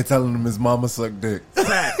 we on there telling him his mama sucked dick.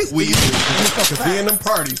 Facts. We be in them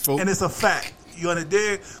parties, folks. And it's a fact. You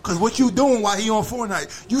understand? Because what you doing while he on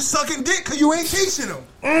Fortnite? You sucking dick because you ain't teaching him.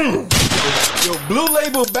 Yo, Blue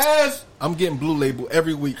Label bags. I'm getting Blue Label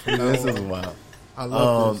every week from now This on. is wild. I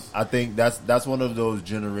love this. I think that's one of those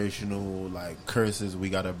generational like curses we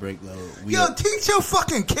gotta break. Yo, teach your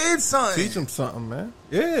fucking kids, son. Teach them something, man.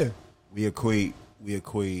 Yeah. We equate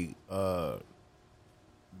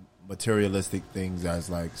materialistic things as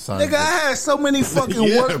like signs. Nigga, I had so many fucking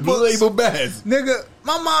Yeah, workbooks. Blue Label bags. Nigga,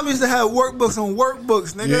 my mom used to have workbooks on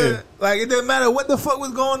workbooks, nigga. Yeah. Like, it didn't matter what the fuck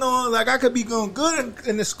was going on. Like, I could be going good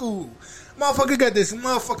in the school. Motherfucker got this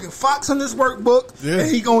motherfucking fox on this workbook, Yeah. and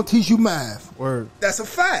he gonna teach you math. Word. That's a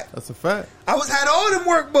fact. That's a fact. I had all them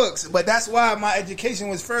workbooks, but that's why my education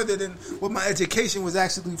was further than what my education was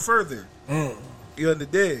actually further. You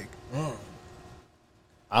understand?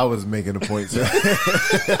 I was making a point. To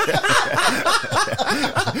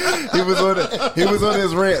he was on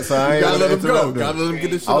his rant, so I ain't Gotta gonna let him go. interrupt him. Gotta let him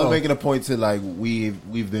get this shit I was off. making a point to like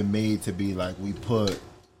we've been made to be like we put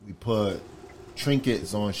put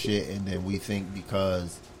trinkets on shit, and then we think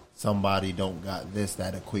because somebody don't got this,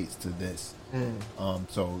 that equates to this.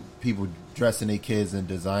 So people dressing their kids in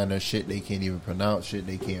designer shit they can't even pronounce, shit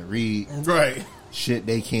they can't read, Right. shit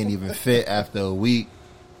they can't even fit after a week.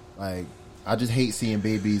 Like, I just hate seeing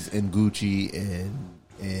babies in Gucci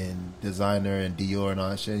and designer and Dior and all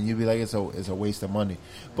that shit. And you'd be like, it's a waste of money.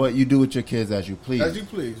 But you do with your kids as you please. As you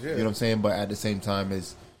please, yeah. You know what I'm saying? But at the same time,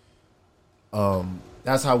 it's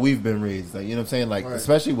that's how we've been raised. Like, you know what I'm saying? Like,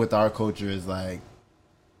 especially with our culture, is like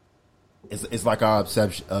it's like our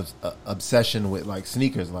obsession with like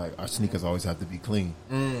sneakers. Like, our sneakers always have to be clean.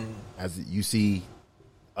 As you see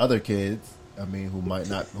other kids, I mean, who might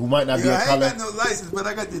not be a I color. ain't got no license, but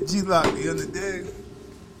I got the G-Lock. You understand?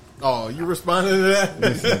 Oh, you responding to that?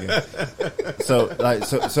 This nigga.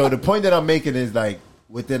 So the point that I'm making is, like,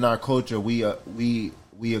 within our culture, we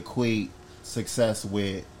equate success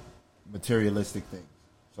with materialistic things.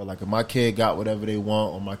 So, like, if my kid got whatever they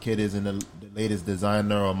want, or my kid is in the latest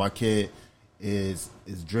designer, or my kid is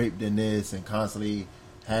draped in this and constantly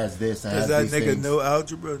has this and Does has that these nigga things. know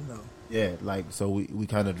algebra? No. Yeah, like, so we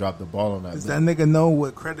kind of dropped the ball on that. Does that nigga know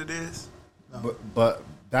what credit is? No. But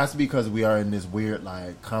that's because we are in this weird,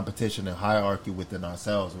 like, competition and hierarchy within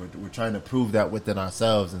ourselves. We're trying to prove that within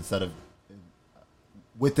ourselves instead of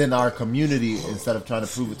within our community, instead of trying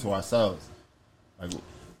to prove it to ourselves. Like,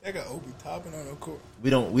 They got Obi Toppin on the court. we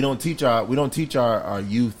don't teach our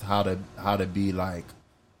youth how to be, like,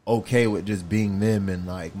 okay with just being them, and,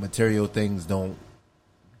 like, material things don't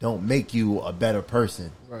make you a better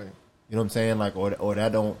person. Right. You know what I'm saying? Like, or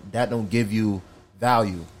that don't give you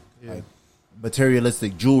value. Yeah. Like,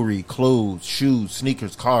 materialistic jewelry, clothes, shoes,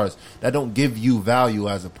 sneakers, cars, that don't give you value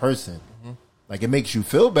as a person. Like, it makes you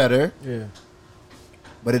feel better, Yeah.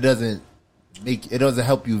 but it doesn't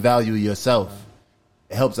help you value yourself.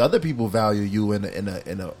 It helps other people value you in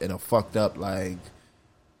a fucked up, like,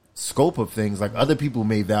 scope of things. Like, other people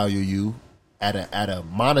may value you at a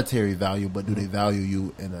monetary value, but do they value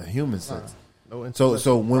you in a human sense?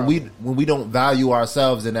 So when we don't value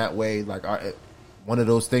ourselves in that way, like, one of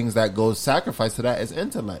those things that goes sacrifice to that is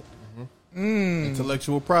intellect.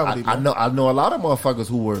 Intellectual property. I know a lot of motherfuckers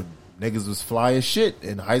who were niggas was fly as shit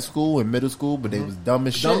in high school and middle school, but they was dumb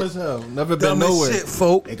as shit. Dumb as hell. Never been Dumb nowhere. as shit,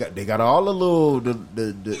 folk. They got all the little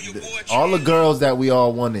all the girls that we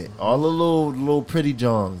all wanted, all the little pretty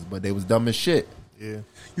Johns, but they was dumb as shit. Yeah.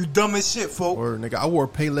 You dumb as shit, folk. Or nigga, I wore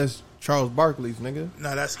Payless Charles Barkley's, nigga.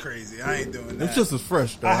 Nah, that's crazy. I ain't doing that. It's just as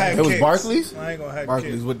fresh though. I had It was kicks. Barclays? I ain't gonna have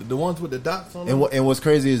Barkley's kicks. with the ones with the dots on them. And what's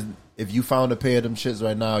crazy is, if you found a pair of them shits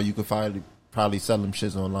right now, you could probably sell them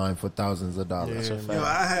shits online for thousands of dollars. Yeah, Yo,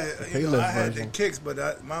 I had the version. kicks,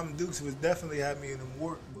 but Mom Dukes was definitely had me in them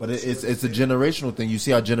work. But it's a generational thing. You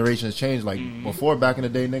see how generations change. Like, before, back in the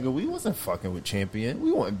day, nigga, we wasn't fucking with Champion.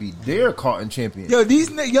 We wouldn't be dare caught in Champion. Yo, these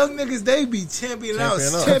young niggas, they be champion out.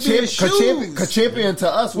 Champion Champion Cause shoes. Champion to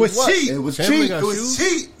us was what? cheap. It was Champion cheap. got It was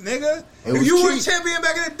cheap, nigga. It If was you were cheap. champion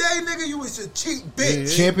back in the day, nigga, you was a cheap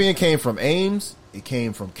bitch. Champion came from Ames. It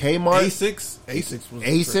came from Kmart. Asics was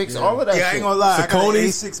Asics, all of that Yeah, I shit. ain't gonna lie. I got an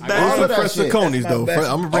Saucony's. A6 All bag. of that Fresh shit. Saucony's though. That's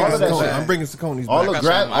my I'm best. bringing All of that Saucony. shit. I'm bringing Saucony's All back. the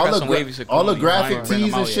graphic Saucony.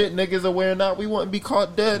 tees and shit niggas are wearing out, we wouldn't be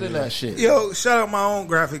caught dead in that shit. Yo, shout out my own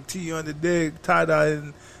graphic tee on the dig, tie dye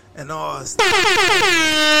and all.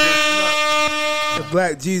 The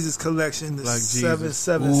Black Jesus collection, the Black Jesus.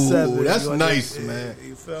 777. Ooh, that's You nice, understand? man.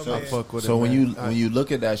 You feel So, me? fuck with so it, when man. you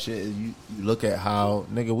look at that shit, you look at how,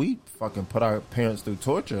 nigga, we fucking put our parents through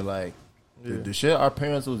torture. Like, the shit our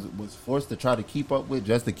parents was forced to try to keep up with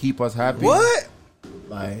just to keep us happy. What?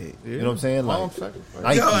 Like, you know what I'm saying? Like,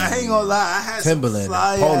 Sacrifice. Yo, I ain't gonna lie. I had Timberland, some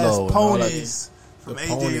fly Polo, ass and all that. ponies from The AJ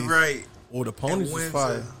ponies. Wright. Oh, the ponies in was Windsor.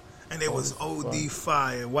 fire. And it was OD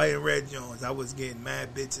fire. White and red Jones. I was getting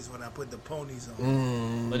mad bitches when I put the ponies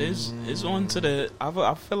on. But it's on to the.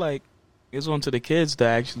 I feel like it's on to the kids to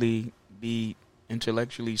actually be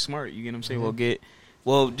intellectually smart. You get what I'm saying?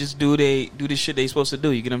 Just do the shit they supposed to do.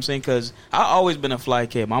 You get what I'm saying? Because I always been a fly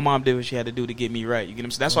kid. My mom did what she had to do to get me right. You get what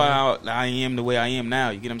I'm saying? That's why I am the way I am now.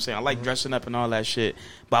 You get what I'm saying? I like dressing up and all that shit.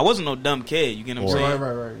 But I wasn't no dumb kid. You get what I'm saying?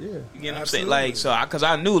 Right. Yeah. You get what I'm saying? Absolutely. Like, so because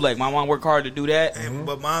I knew, like, my mom worked hard to do that. And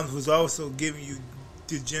but moms was also giving you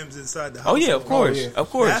the gems inside the house. Oh yeah, of course, yeah. of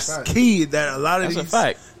course. That's key. That a lot of That's a these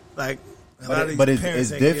fact. like a lot of these But it's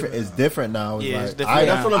parents ain't different. giving It's up. different now. It's Yeah, like, it's different now.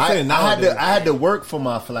 That's what I'm saying. I had to work for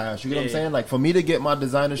my flash. You know what I'm Yeah. saying? Like, for me to get my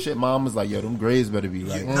designer shit, mom was like, "Yo, them grades better be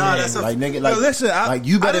right." Nah, that's a like, nigga, yo, like, listen, like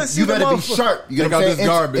you I better done seen you better the be motherfucker- sharp. You know Take what out I'm this saying?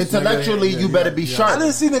 garbage, nigga. Intellectually, Yeah, you yeah, better yeah. be I sharp.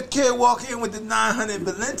 done seen a kid walk in with the 900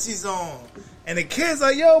 Balenci's on, and the kid's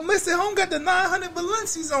like, "Yo, Mr. Home got the 900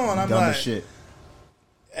 Balenci's on." I'm Dumb like, as shit.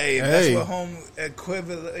 Hey, that's what home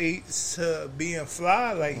equivalates to being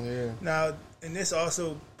fly. Like now, and this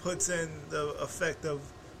also puts in the effect of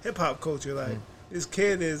hip hop culture. Like this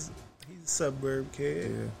kid he's a suburb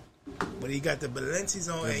kid, but he got the Balenci's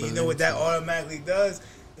on, and you know what that automatically does?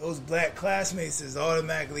 Those black classmates is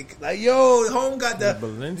automatically like, yo, home got the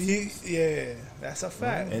yeah, that's a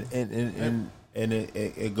fact. And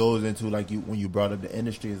it goes into like when you brought up the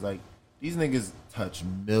industry, it's like these niggas touch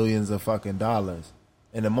millions of fucking dollars.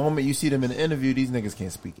 And the moment you see them in the interview, these niggas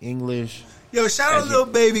can't speak English. Yo, shout out Lil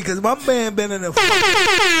Baby, because my man been in a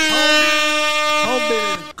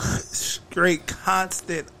straight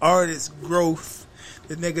constant artist growth.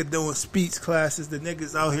 The nigga doing speech classes. The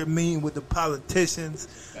niggas out here mean with the politicians.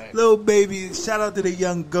 Lil Baby, shout out to the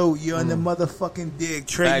young GOAT. You on the motherfucking dig.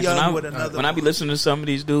 Trey Young with another. When I be listening to some of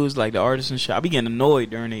these dudes, like the artists and shit, I be getting annoyed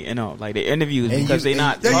during the like the interviews because they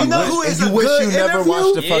not. You know who is a you wish good you never interview?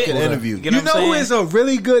 watched the fucking interview. You know who is a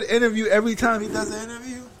really good interview every time he does an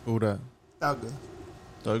interview? Who that? Thugger.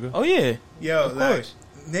 Oh yeah. Yo, of like course.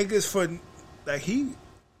 niggas for like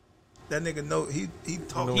that nigga know he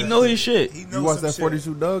talk. He know his shit. He knows You watched some that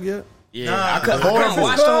 42 Doug yet? Yeah, Nah, I couldn't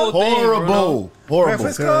watch the whole thing. Horrible.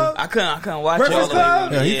 Breakfast Club? I couldn't watch Breakfast all of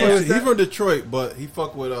Club? it. Yeah, he's from Detroit, but he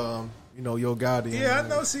fuck with Yo Gotti. Yeah, I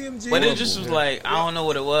know CMG. But it just was like I don't know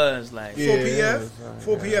what it was like.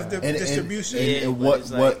 4PF distribution. And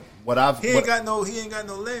what I've he ain't got no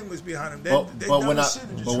language behind him. But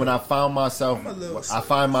when I find myself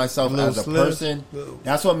as a person,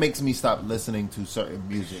 that's what makes me stop listening to certain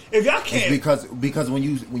music. If y'all can't, because when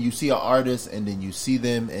you see an artist and then you see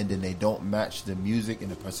them and then they don't match the music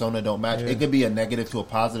and the persona don't match, it could be a negative to a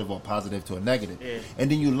positive or a positive to a negative. Yeah.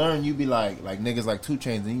 And then you learn, you be like niggas like 2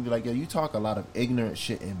 Chainz, and you be like, yo, you talk a lot of ignorant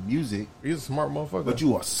shit in music. He's a smart motherfucker. But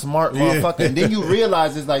you a smart motherfucker. And then you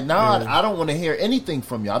realize it's like, I don't want to hear anything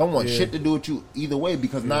from you. I don't want shit to do with you either way,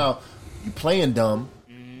 because now you playing dumb,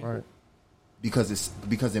 right? Because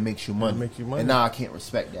it makes you money. And now I can't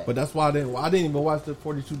respect that. But that's why I didn't even watch the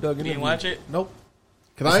 42 Doug interview. You didn't watch it? Nope.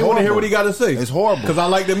 Because I didn't want to hear what he got to say. It's horrible. Because I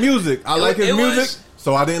like the music. I like his music,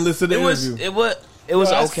 so I didn't listen to the interview. It was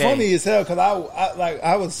that's okay. funny as hell because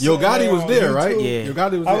I was Yo Gotti was there, right? Yeah. Yo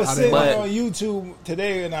Gotti was I was sitting But- on YouTube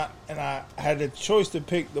today, and I had the choice to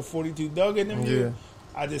pick the 42 Doug interview. Yeah.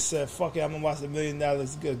 I just said, "Fuck it, I'm gonna watch the $1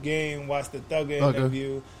 Million game, watch the Thugger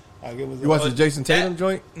interview." Like it was. You watched the Jason Tatum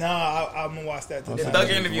joint? Nah, I'm gonna watch that today. The Thugger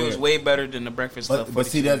interview is way better than the Breakfast Club. But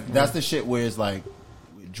see that's the shit where it's like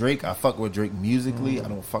Drake. I fuck with Drake musically. I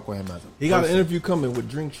don't fuck with him as a He got an interview coming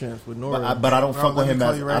with Drink Champs with Nora. But I don't fuck with him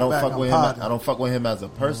as I don't fuck with him as a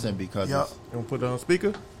person because you don't put it on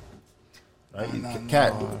speaker. Right?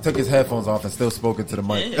 Cat took his headphones off and still spoke into the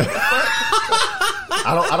mic.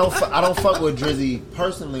 I don't fuck with Drizzy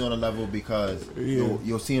personally on a level because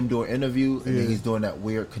you'll see him do an interview and then he's doing that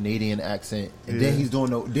weird Canadian accent and then he's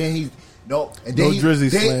doing he's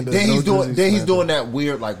doing that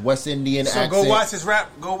weird like West Indian accent. So go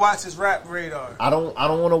watch his rap radar. I don't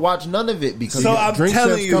want to watch none of it because I'm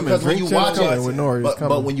telling you because when you watch him,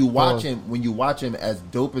 but when you watch him as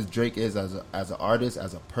dope as Drake is as an artist,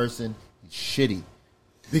 as a person, he's shitty.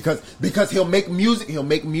 Because he'll make music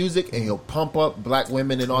and he'll pump up black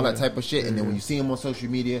women and all that type of shit, and then when you see him on social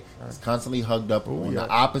media, he's constantly hugged up on the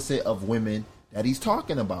opposite of women that he's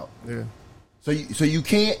talking about. Yeah. So you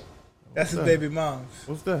can't. That's his baby mom.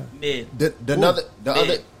 What's that? Mid. The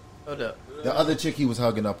other chick he was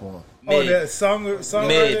hugging up on. Mid. Oh, that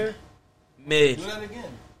songwriter. Mid. Do that again.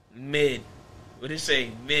 Mid. What did it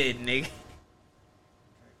say? Mid, nigga.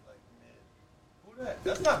 Who that?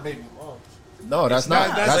 That's not baby mom. No, that's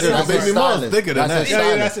not. That's baby mom's thicker than that.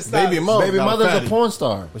 That's a stylist. Baby mother's a porn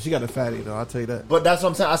star, but she got a fatty though. I'll tell you that. But that's what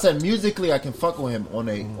I'm saying. I said musically, I can fuck with him on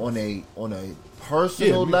a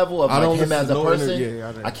personal level of like him as a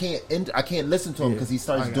person. I can't listen to him because he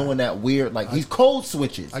starts doing that weird like he's code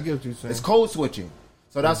switches. I get what you're saying. It's code switching.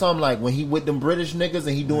 So that's why I'm like when he with them British niggas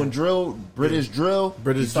and he doing British drill,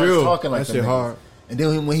 he starts talking like that shit hard. And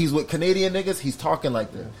then when he's with Canadian niggas, he's talking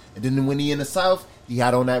like that. And then when he in the South, he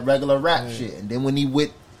had on that regular rap shit. And then when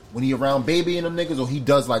he around Baby and them niggas, or he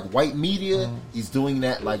does like white media, he's doing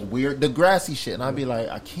that like weird Degrassi shit. And I'd be like,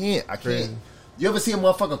 I can't. You ever see a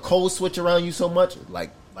motherfucker code switch around you so much?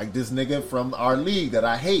 Like this nigga from our league that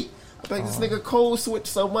I hate. I think this nigga code switch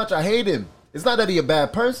so much, I hate him. It's not that he a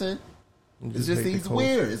bad person. It's just he's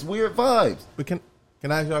weird. It's weird vibes. But can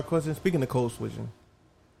I ask y'all a question? Speaking of code switching.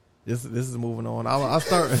 This is moving on. I'll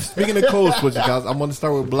start speaking of code switching, guys. I'm gonna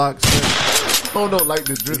start with Block Stretch. Oh no, like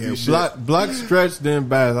the Drizzy shit. Block Stretch, then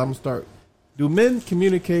Baz. I'm gonna start. Do men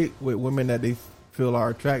communicate with women that they feel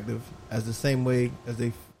are attractive as the same way as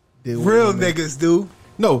they did with real women? niggas do?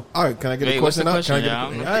 No. All right. Can I get a question out? Can I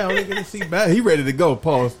get? I only get to see bad. He ready to go.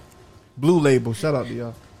 Pause. Blue Label. Shout out to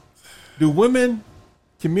y'all. Do women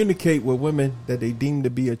communicate with women that they deem to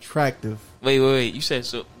be attractive? Wait. You said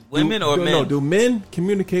so. Women or men? No. Do men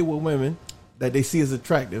communicate with women that they see as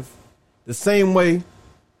attractive the same way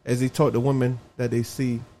as they talk to women that they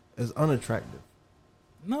see as unattractive?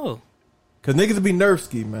 No. Cause niggas be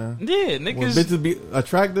nervsky, man. Yeah, niggas. When bitches be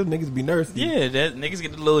attractive, niggas be nervsky. Yeah, that niggas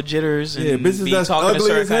get the little jitters. And bitches be that's talking ugly a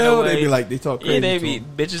certain as hell, kind of way. they be like, they talk crazy. Yeah, they be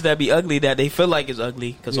bitches that be ugly that they feel like is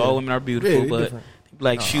ugly because all women are beautiful, but different.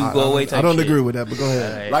 like shoot, go away type I don't shit. agree with that, but go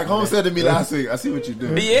ahead. Like Holmes said to me last week, I see what you do.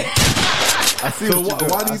 Yeah. I see what you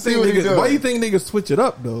do. Why do you think niggas? Why do you think niggas switch it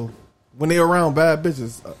up though when they around bad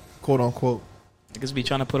bitches, quote unquote? Niggas be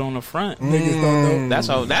trying to put on the front. Niggas don't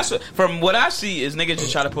know. That's what, from what I see is niggas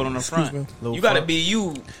just try to put on the front. You got to be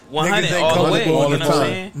you 100 Niggas ain't all the way. comfortable You all know the what I'm time.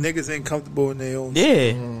 saying? Niggas ain't comfortable in their own.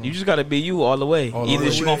 Yeah, you just got to be you all the way. All the Either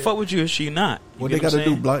way. she gonna fuck with you or she not. You What get they got to I'm do,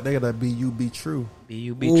 saying? Block? They got to be you, be true. Be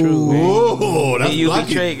you, be true. Oh, that's Be you, be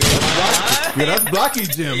blocky. Trey, girl. Yeah, that's blocky,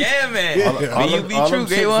 Jim. Yeah, man. Yeah. Be you, be all true, them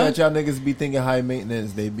gay chicks one. that y'all niggas be thinking high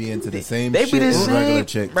maintenance, they be into the same They shit be the as regular same,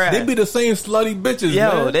 chicks. bruh. They be the same slutty bitches,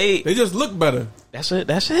 Yo, man. they just look better. That's it.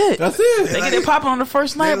 That's it. They get it popping on the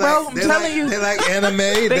first night, bro. I'm telling you. They like anime.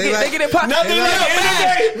 They get it popping. Nothing like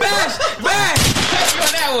anime. Bash. Catch you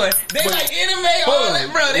on that one. They like anime, all that,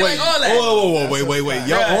 bro. They like all that. Whoa, wait.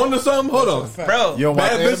 Y'all on to something? Hold on. Bro. You don't watch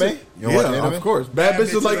Bad anime? bitches? You don't watch Yeah, anime? of course. Bad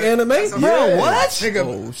bitches like anime? Bro, what? Nigga,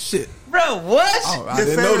 Oh, shit. Bro, what? Oh, I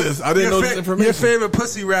didn't know this. I didn't know this information. Your favorite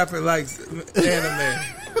pussy rapper likes anime.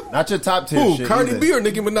 Not your top 10 Who, shit. Cardi either. B or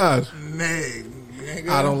Nicki Minaj? Meg.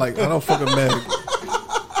 I don't fuck with Meg.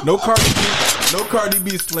 No Cardi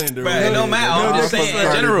B slander. Bro, it don't matter. I'm just saying in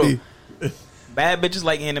Cardi general. B. Bad bitches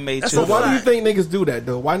like anime too. So why do you think niggas do that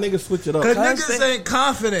though? Why niggas switch it up? Because niggas ain't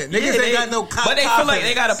confident. Niggas ain't got no confidence. But they feel like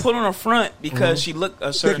they got to put on a front because she look a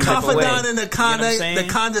The certain type of way. confidant and the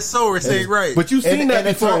condosaurus ain't right. But you seen that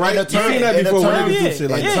before, right? You seen that before when niggas do shit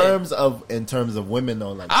like that. In terms of women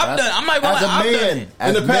though, like I've done. I'm like, as a I've done man, it.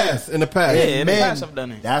 as In the past. Yeah, in the past I've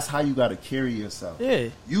done it. That's how you got to carry yourself. Yeah.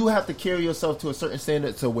 You have to carry yourself to a certain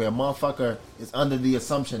standard to where a motherfucker is under the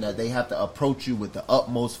assumption that they have to approach you with the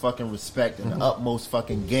utmost fucking respect and the utmost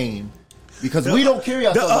fucking game. Because we don't carry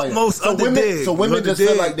ourselves the like utmost that. underdig. So women just Underdig.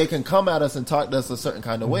 feel like they can come at us and talk to us a certain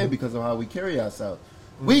kind of way because of how we carry ourselves.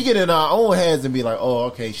 We get in our own heads and be like, oh,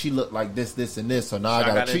 okay, she looked like this, and this, so now I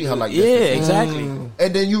gotta treat her like this. Yeah, exactly.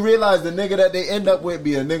 And then you realize the nigga that they end up with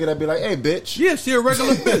be a nigga that be like, hey, bitch. Yeah, she a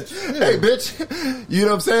regular bitch. Hey, bitch. You know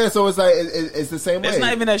what I'm saying? So it's like, it's the same way. It's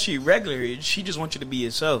not even that she regular. She just wants you to be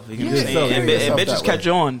yourself. You know what I'm yourself, saying? be And yourself bitches that catch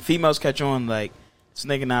on. Females catch on like this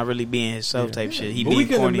nigga not really being himself type shit. He But we being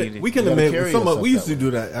can corny. admit, we can You gotta admit carry some of, yourself we used that to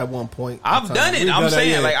do that at one point. I've done it. I'm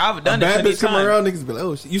saying, like, I've done it Bad plenty bitch come times. around, niggas be like,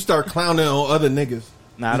 oh, shit. You start clowning on other niggas.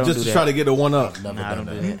 Nah, I don't just do to that. try to get a one up. Nah, I don't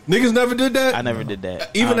do that. Niggas never did that. I never did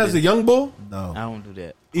that. Even I as don't a do young bull. No. I don't do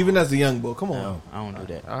that. Even as a young bull. Come on. No, I don't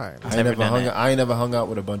do that. All right. I ain't never hung out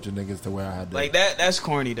with a bunch of niggas to where I had to. Like that. That's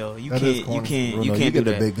corny though. You That is can't. corny. You can't. Bruno, You you can't get do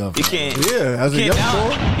the that. big gun You for can't. Yeah, as a You young can't,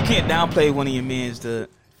 bull. you can't downplay one of your mans to.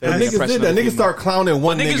 Niggas did that. Niggas start clowning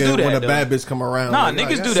one But niggas nigga do that, when a though. bad bitch come around. Nah, Like,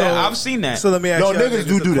 niggas do so- that. I've seen that. So let me ask no, y'all niggas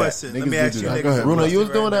do a that. question. Let me Niggas ask do you that. niggas Go ahead. a Bruno, you was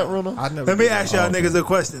question doing right that, now. Bruno? I never Let me did ask that. y'all niggas a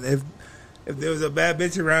question. If there was a bad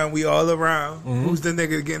bitch around, we all around, who's the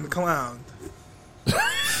nigga getting clowned?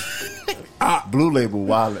 Blue Label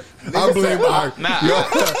wallet. I blame Art. Nah,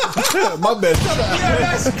 My bad.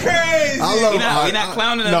 That's crazy. I love Art. we not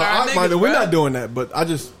clowning No, the Art, niggas, we're bro. not doing that. But I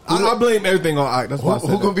just I blame everything on Art. That's why I Who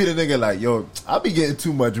said gonna that. be the nigga like, yo, I be getting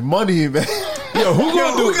too much money, man. Yo, who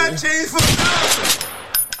gonna do Who it? got changed for 1,000?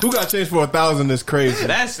 Who got changed for 1,000 is crazy.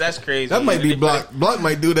 that's crazy. That might be Block. Block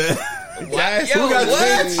might do that. What? Who got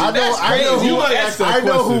changed? I know crazy. who. You might ask that I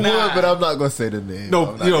know who question. would, but I'm not gonna say the name.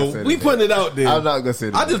 No, we putting it out there. I'm not gonna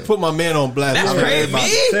say the I name. just put my man on blast. That's I'm crazy. like, Me?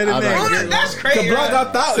 Say the I'm name. not- Get That's it. crazy. The Block Bro.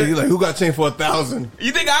 got 1,000. He's like, who got changed for 1,000?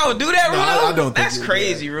 You think I would do that, Runo? I don't think That's you would.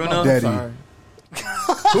 crazy, Runo. Daddy. Sorry.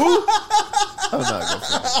 Who? I'm not gonna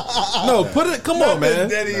say. No, put it. Come on, man.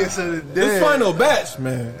 Deadiest of the This dead. final batch,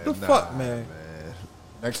 man. The fuck, man.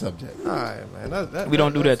 Next subject. All right, man. We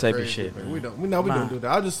don't do that that's type of crazy, shit. man. We don't do that.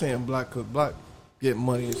 I was just saying Block cook Block get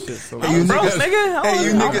money and shit. So I'm broke, nigga. Hey,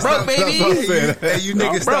 you I'm niggas broke, stop- baby. That's what I'm saying. Hey, you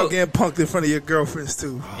niggas I'm stop broke. getting punked in front of your girlfriends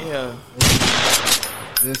too. Yeah.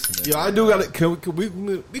 This Yo, I do got it. Can we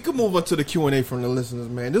can move on to the Q&A from the listeners,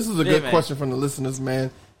 man. This is a good man. question from the listeners,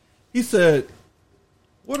 man. He said,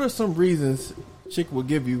 "What are some reasons chick will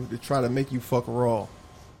give you to try to make you fuck raw?"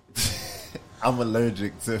 I'm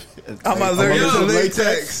allergic to. I'm allergic to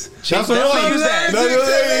latex. That's what definitely I'm use that.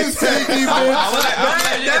 saying.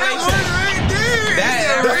 That one right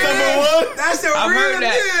there. That's a I've real heard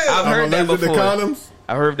that. deal. I've heard that allergic to before. condoms.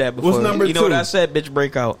 I've heard that before. What's number You know two? what I said? Bitch,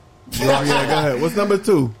 break out. Yeah, go ahead. What's number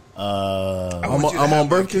 2? I'm on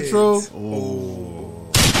birth control. Oh.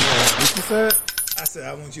 What you said? I said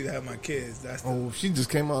I want you to have my kids. That's Oh, she just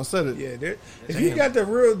came out and said it. yeah. If you got the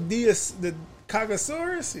real the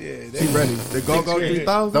Cogosaurus, yeah, She ready. The Go-Go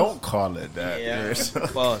 3000? Don't call it that. Yeah,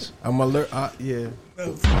 boss. I'm alert. Yeah.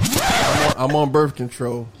 I'm on birth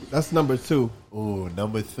control. That's number 2. Ooh,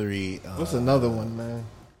 number 3. What's another one, man?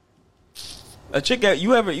 A chick that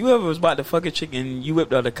you ever was about to fuck a chick and you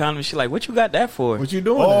whipped out the condom. She like, what you got that for? What you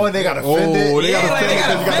doing? Oh, they got offended. Oh, they Yeah, got like, they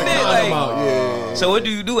offended got because you got the offended, condom like- out. Yeah. So what do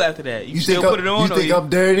you do after that? You still think put it on? You or think I'm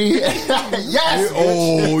dirty? Yes.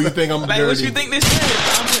 Oh, you think I'm like dirty? what you think this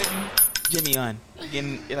is? I'm putting Jimmy on.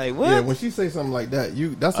 Getting like what? Yeah, when she say something like that,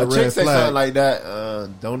 that's a A chick red say flag. something like that.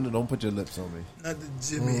 Don't put your lips on me. not the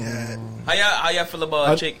Jimmy hat. How y'all feel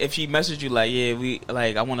about a chick if she messaged you like,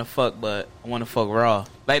 yeah, I want to fuck, but I want to fuck raw.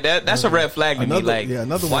 Like that. That's a red flag to me. Like,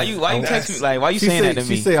 another why one. you text me? Like, why you saying that to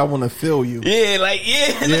me? She say I want to feel you. Yeah, like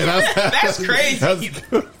that's crazy. That's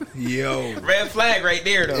good. Yo, Red flag right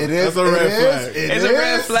there though. It is That's a red flag. It's a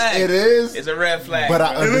red flag. It is. It's a red flag. But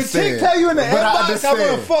I if a understand. chick tell you in the But I inbox I understand.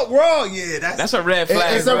 want to fuck raw, yeah, that's a red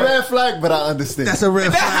flag. It's a bro. red flag, but I understand. that's a red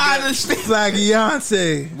I flag. understand.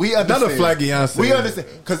 Flaggiance. We understand. Another flag Beyonce. We understand.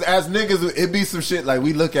 Because as niggas, it be some shit like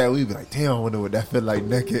we look at it, we be like, damn, I wonder what that feel like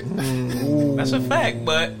naked. That's a fact.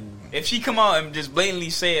 But if she come out and just blatantly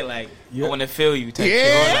say it like, Yeah. I want to feel you, type shit,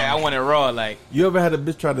 or like I want it raw, like You ever had a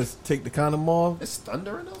bitch try to take the condom off? It's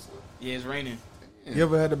thundering outside. yeah, it's raining. You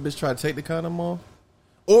ever had a bitch try to take the condom off?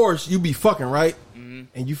 Or you be fucking, right?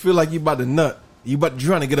 And you feel like you about to nut. You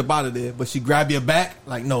trying to get up out of there, but she grab your back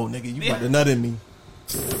like, no, nigga, you about to nut in me.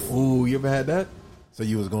 Ooh, you ever had that? So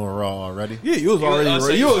you was going raw already? Yeah, you was already raw.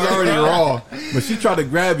 You was already raw. But she tried to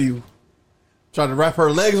grab you, tried to wrap her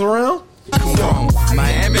legs around.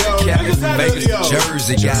 Miami, Cali, from Vegas to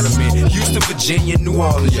Jersey, got them in Houston, Virginia, New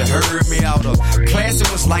Orleans. You heard me out of classy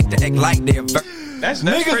ones like to act like they're. That's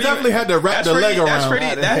Niggas pretty, definitely had to wrap that's their pretty, leg that's around.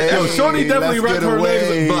 pretty, that's Yo, Shorty definitely let's wrapped get her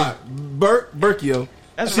away. legs. Berkio.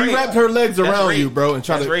 That's She rape. wrapped her legs That's around rape. you, bro, and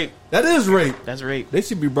tried That's to. rape. That is rape. That's rape. They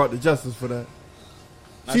should be brought to justice for that.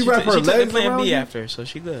 No, She wrapped her took the legs plan around B you? after, so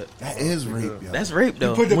she good. That is rape, yo. That's rape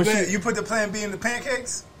though. You put the plan B in the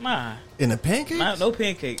pancakes? Nah, In the pancakes? no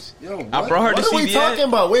pancakes. Yo, I brought her to What are we CVS. talking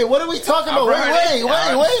about? Wait, what are we talking about? brought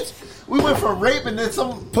her Wait. We went from rape and then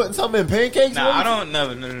putting something in pancakes? Nah, I don't. No.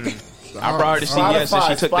 I brought her to CVS and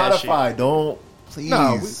she took that shit. Spotify, don't.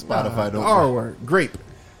 Please. Spotify, don't. R word. Grape.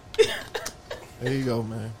 There you go,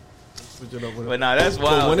 man. Switch it up with But nah, that's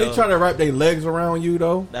wild. So when though. they try to wrap their legs around you,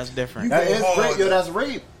 though, that's different. That is hard. rape, yo. That's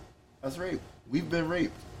rape. That's rape. We've been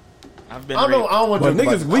raped. I've been I don't know. raped. I don't want But to.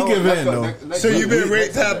 niggas, we give in, though. So you've been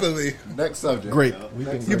raped happily. Next subject. grape.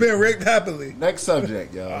 yo. You've been raped happily. Next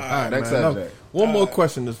subject, yo. All right, Next man. subject. One more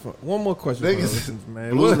question. One more question. for the Niggas, listeners,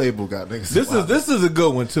 man. Blue Look, Label got niggas. this is a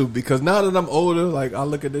good one too, because now that I'm older, like I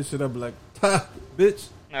look at this shit, I be like, ha, bitch.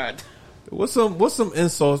 Alright. What's some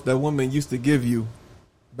insults that women used to give you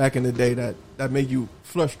back in the day that make you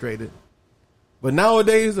frustrated? But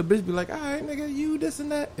nowadays, a bitch be like, all right, nigga, you this and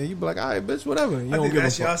that. And you be like, all right, bitch, whatever. And you I don't think give a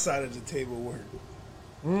that's fuck. your side of the table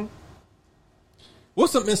work.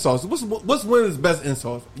 What's some insults? What's women's best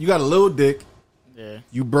insults? You got a little dick. Yeah.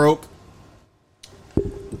 You broke.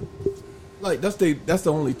 Like, that's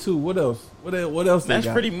the only two. What else? What else they That's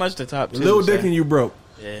got? pretty much the top two. Little dick so. and you broke.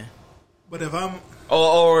 Yeah. But if I'm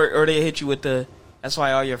Or they hit you with the that's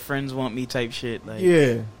why all your friends want me type shit. Like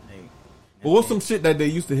Yeah. like, But what's some shit that they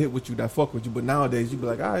used to hit with you that fuck with you, but nowadays you be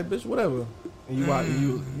like, all right, bitch, whatever. And you out,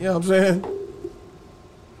 you know what I'm saying?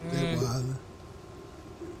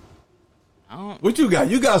 I don't. What you got?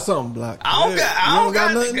 You got something, Block. I don't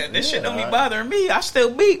got nothing? this shit don't be bothering me. I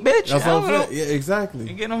still beat, bitch. That's I what I'm don't saying. Yeah, know. exactly.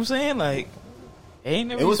 You get what I'm saying? Like, it ain't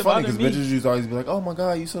never It was used to funny bother because me. bitches used to always be like, "Oh my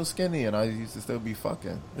god, you so skinny," and I used to still be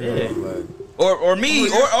fucking. Yeah. Like, Or me,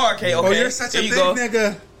 or okay, oh, you're such a there big you go.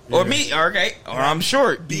 nigga. Or me, okay, or I'm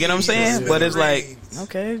short. You get what I'm saying? Bees, But it's like, rings.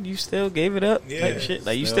 okay, you still gave it up, Yeah. type shit.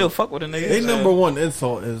 Like you still fuck with a nigga. They so- number one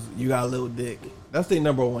insult is you got a little dick. That's their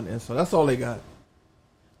number one insult. That's all they got.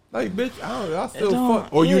 Like, bitch, I still don't-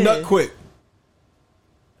 fuck. Or you yeah. nut quick.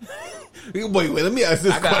 Wait, let me ask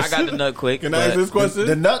this I question. got the nut quick. Can I ask but this question?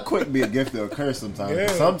 the nut quick be a gift or a curse sometimes. Yeah.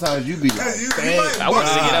 Sometimes you be like, Cause you "Damn." might I wanted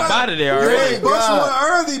to get up out of there already. Yeah. bust God.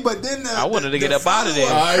 one early, but then I wanted to get up out of there.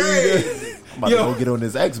 follow-up All right, crazy. I'm about Yo. to go get on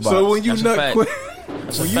this Xbox. So when you That's a nut fact. quick,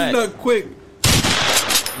 That's when a you fact. nut quick,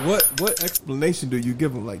 what explanation do you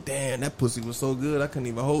give them? Like, damn, that pussy was so good, I couldn't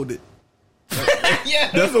even hold it.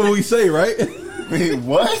 Yeah. That's what we say, right? Wait,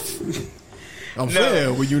 what? I'm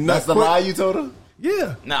saying when you nut That's the quick. lie you told her?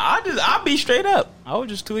 Yeah. Nah, I'll be straight up. I was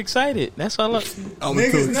just too excited. That's all. Niggas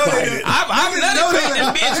know they I'm not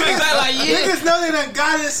just being too excited. Like, yeah. Niggas know they done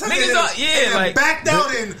got it. Niggas don't, yeah, like backed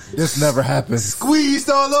out and This never happens.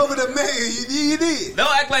 squeezed all over the man. You did.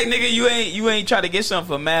 don't act like nigga you ain't try to get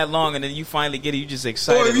something for mad long and then you finally get it. You just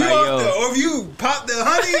excited. Or if you like, yo. or if you pop the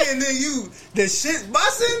honey and then the shit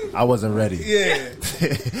busting. I wasn't ready. Yeah.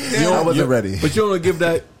 I wasn't ready. But you don't give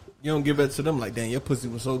that. You don't give that to them like, damn, your pussy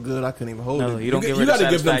was so good I couldn't even hold No, it. you don't give her you the gotta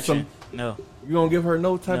give them satisfaction. some. No. You don't give her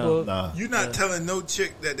no type of. Nah. You're not telling no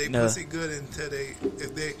chick that they No. pussy good until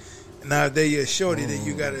if they your shorty, then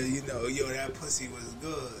you gotta, yo, that pussy was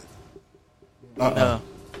good.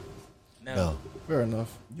 No. Fair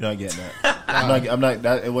enough. You're not getting that. I'm not.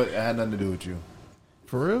 That it had nothing to do with you.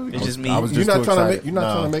 For real? It's just me. I was You're just not too trying to excited. make. You're not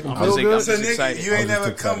No. trying to make them I'm feel just- good. I'm So just nigga, excited. you ain't I was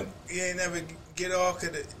never just excited. you ain't never get off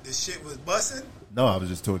because the shit was busting. No, I was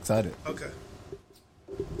just too excited. Okay.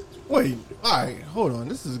 Wait, all right, hold on.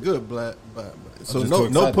 This is good, black. So just no, too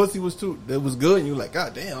no excited. pussy was too. It was good, and you like,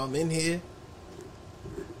 God damn, I'm in here.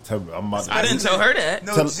 I'm about to, I didn't tell her that.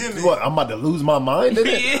 No, Jimmy. What? I'm about to lose my mind in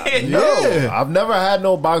it? Yeah. No, Yeah. I've never had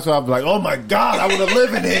no box where I'm like, oh my god, I want to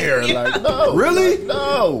live in here. Like, no, Really? Like,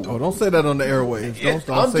 no. Oh, don't say that on the airwaves. Don't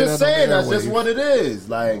I'm say just that saying on the that's just airwaves. what it is.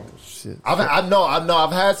 Like, Shit. I've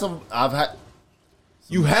had some.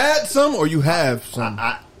 You had some, or you have some.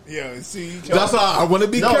 Yeah, see, That's why I want to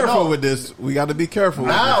be No, careful no. with this. We got to be careful.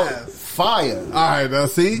 Now, with this. fire. All right, now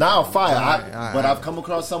see. Now, fire. All right. But I've come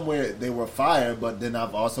across somewhere they were fire, but then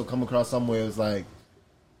I've also come across somewhere it was like,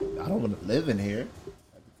 I don't want to live in here.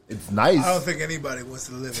 It's nice. I don't think anybody wants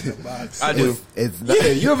to live in a box. I do. It's Yeah,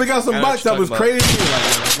 you ever got some I know box what that was you're crazy? talking You're like,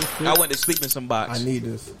 yeah, this shit, I went to sleep in some box. I need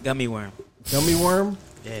this Gummy worm. gummy worm.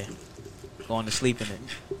 Yeah. Going to sleep in it.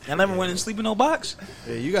 I never went and sleep in no box.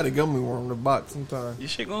 Yeah, you got a gummy worm in the box sometimes. Your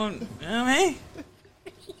shit going, you know what I mean?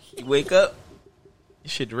 You wake up, your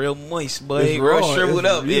shit real moist, boy. It's Real raw. shriveled It's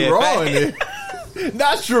up. Yeah, raw fat. in there.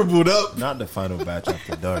 Not shriveled up. not the final batch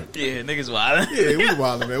after dark. Yeah, niggas wild. Yeah, we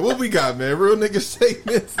wildin', man. What we got, man? Real nigga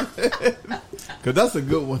statements, man. Cause that's a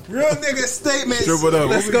good one. Real nigga statements. Shriveled up.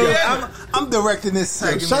 Let's What we go. got? I'm directing this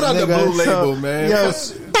segment. Shout out to nigga. Blue Label, man.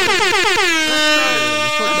 Yes. Fuck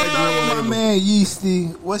that Green My Label. man Yeasty,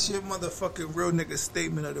 what's your motherfucking real nigga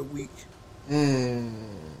statement of the week? Real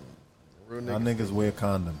Y'all nigga. niggas wear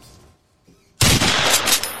condoms.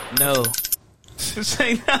 No.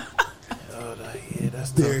 Say no.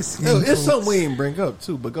 It's something we ain't bring up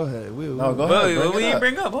too, but go ahead. No, go Well, ahead. bring we it ain't up.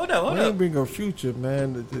 bring up. Hold up, We hold ain't up. bring up Future,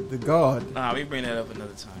 man. The God. Nah, we bring that up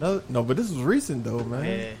another time. No, but this was recent though, man.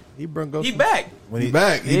 Yeah. He brought up. He back. When He he-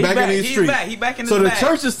 back. He Yeah, back in these He streets. back. He back in So the the back.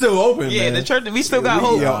 church is still open, Yeah, man. the church. We still got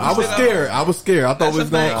hope. Yo, I was We still got scared. hope. I was scared. I thought That's it was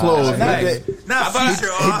a gonna fact. close. That's a man. fact. Not I thought-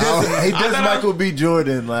 Future. He I does thought Michael B.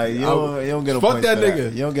 Jordan. Like, you don't get no Fuck points that for nigga.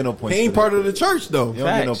 that. You don't get no points He ain't for part that. of the church though. You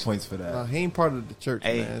don't get no Facts. points for that. He ain't part of the church,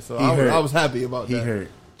 Hey, man. So he hurt. I was happy about He that. hurt.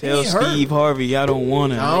 Tell He hurt. Steve Harvey, I don't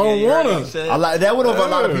want to. I don't wanna. I like that. Went over a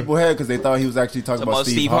lot of people's head because they thought he was actually talking About about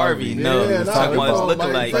Steve Harvey. No, Yeah, he was nah, talking it's about his all looking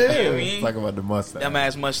Mike like. Fair. You know what I mean? Talking about the mustache. Dumb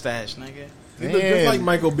ass mustache, nigga. He look just like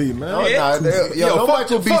Michael B, man. No, nah, no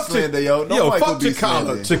Michael B slander, yo. No Michael fuck B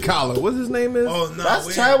slander. Chikala. What's his name is? Oh, no, That's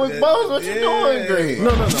we Chadwick ain't- Boseman. What you doing, Green? No.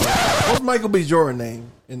 What's Michael B. Jordan name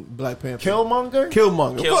in Black Panther? Killmonger?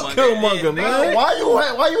 Killmonger. Fuck Killmonger, Yeah, man.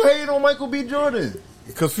 Why you hating on Michael B. Jordan?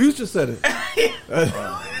 Because Future said it. That's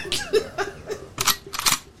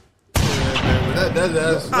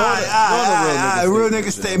All right, real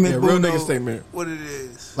nigga statement. Yeah, real Bruno, nigga statement. What it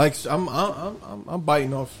is? like I'm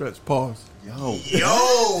biting off stretch. Pause. Yo.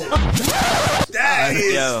 That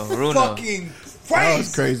is Yo, Bruno. fucking That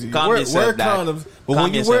was crazy. crazy. Calm Wear yourself, Doc. condoms, but Calm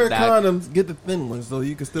when you yourself, wear Doc. condoms, get the thin ones so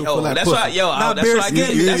you can still Yo, pull that that's pussy. what I, yo, Not that's what I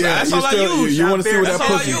bearskin. get. That's all I use. You want to see what That's that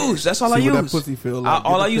all I pussy? use. That's all I see what use. that pussy feel like.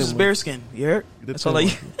 All Get I the use thin is one. bearskin. You heard? Get the That's thin all I one.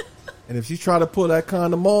 use. And if you try to pull that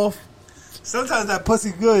condom off, Sometimes that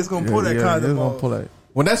pussy good is gonna pull that it's condom gonna off. pull that.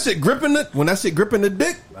 When that shit gripping the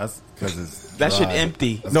dick. That's because it's That shit dry.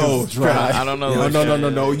 empty. That's 'cause No, it's dry. I don't know.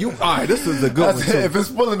 No. You, all right, this is a good one. That's, Too. if it's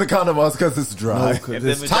pulling the condom off, it's because it's dry. No, If the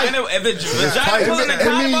it's tight. vagina, if the vagina pulling the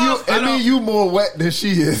condom off, I It mean don't. you more wet than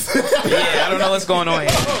she is. Yeah, I don't know what's going on here.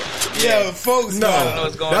 Yeah, folks. No, I don't know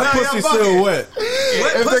what's going that on. Nah, pussy y'all still bugging. wet.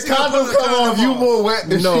 If pussy the gonna condom pull the come off, condom you off. more wet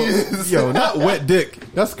than No, she is. yo, not wet dick.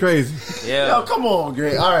 That's crazy. Yeah. Yo, come on,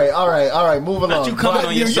 Greg. All right. Moving on. you coming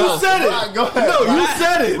on You yourself. said it. Right, go ahead. No, you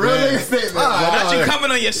said it. Real man. nigga statement. Not you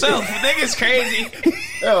coming on yourself. Nigga's crazy.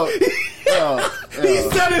 Yo. He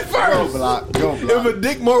said it Go first. block. If a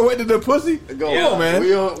dick more wet than the pussy, come on, man. We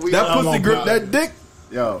That on pussy grip block. that dick.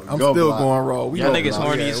 Yo, I'm go still block. going raw. We Y'all go niggas block.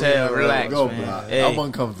 horny as hell. Relax, Go man. block. Hey. I'm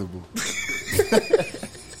uncomfortable.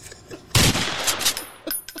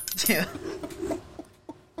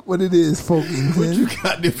 what it is, folks. What you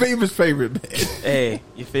got? Your favorite, man. Hey,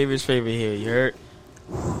 your favorite here. You heard?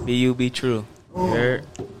 Be true. You heard?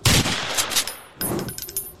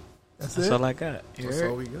 That's all I got. That's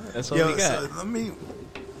all we got. That's all we got. So let me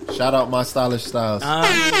Shout out my stylish styles. Get all the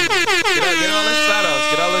shout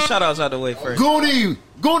outs. Get all the shout outs out the way first. Goonie,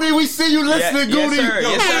 we see you listening, Goonie.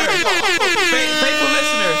 Yes, sir.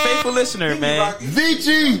 Faithful listener, man.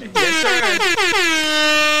 Vici. Yes, sir.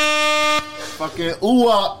 Fucking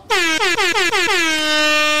ooh-up.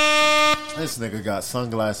 This nigga got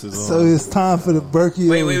sunglasses on. So it's time for the Berkey.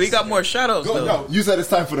 Wait, we got more shout outs though. No, you said it's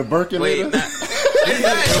time for the Berkulator? Wait,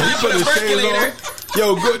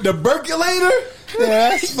 Yo, the Berkulator? Yeah,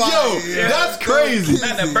 that's fine. Yo, that's crazy.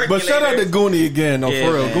 But shout out to Goonie again, for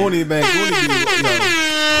real. Man. Goonie, man. Goonie,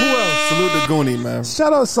 who else? Salute to Goonie, man.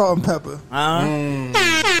 Shout out Salt and Pepper. Shout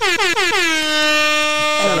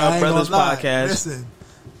out Brothers Podcast. Listen.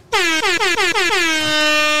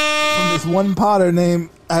 From this one potter named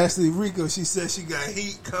Ashley Rico, she said she got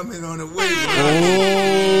heat coming on the way.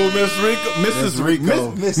 Oh, Miss Rico. Mrs.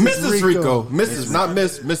 Rico. Mrs. Rico. Mrs. Not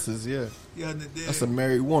Miss. Mrs. Yeah. That's a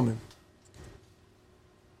married woman.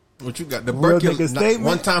 What you got? The Berkulator.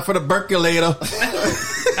 One time for the Berkulator. The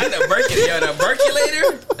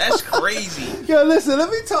Berkulator? That's crazy. Yo, listen,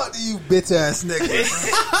 let me talk to you bitch ass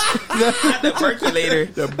niggas. The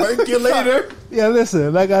Berkulator. The Berkulator? Yeah,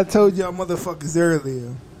 listen, like I told y'all motherfuckers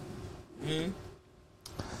earlier,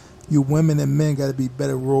 you women and men got to be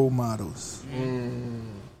better role models.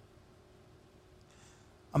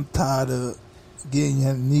 I'm tired of getting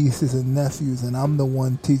your nieces and nephews, and I'm the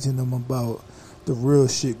one teaching them about the real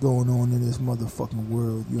shit going on in this motherfucking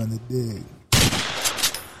world. You understand?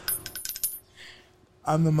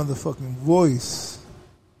 I'm the motherfucking voice,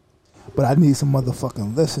 but I need some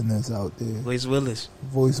motherfucking listeners out there. Voice Willis,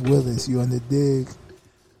 you understand?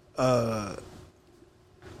 I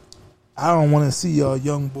don't want to see y'all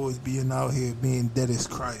young boys being out here being dead as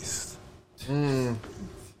Christ.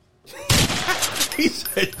 He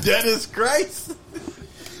said dead as Christ?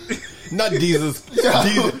 Not Jesus.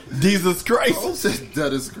 Jesus Christ. I said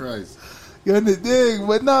dead as Christ. You understand?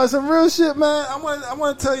 But no, some real shit, man. I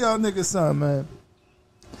want to tell y'all niggas something, man.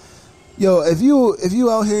 Yo, if you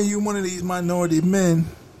out here, you one of these minority men,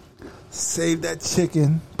 save that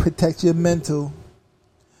chicken, protect your mental,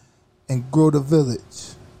 and grow the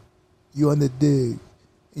village. You underdig.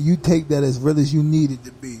 And you take that as real as you need it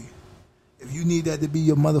to be. If you need that to be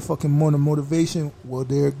your motherfucking motivation, well,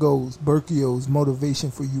 there it goes. Berkio's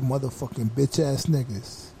motivation for you motherfucking bitch ass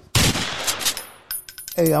niggas.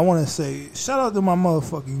 Hey, I want to say, shout out to my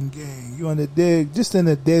motherfucking gang. You underdig? Just in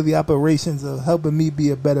the daily operations of helping me be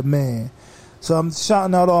a better man. So I'm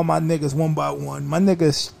shouting out all my niggas one by one. My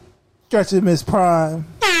niggas Stretching Miss Prime.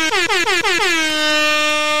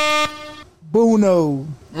 Buno.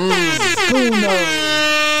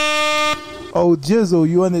 Oh Jizzle,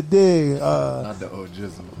 you in the dig? Not the old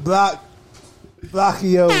Jizzle.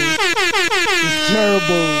 Blockio. It's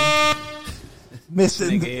terrible.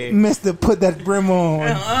 Mr. Put that brim on.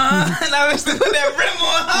 Now Mr. Put that brim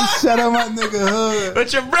on. Shout out my nigga Hood.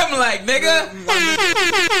 What's your brim like, nigga?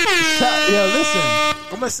 Yo, listen.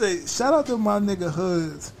 I'm gonna say shout out to my nigga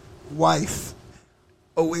Hood's wife,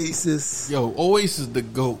 Oasis. Yo, Oasis the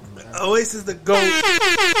GOAT, man. Oasis the GOAT.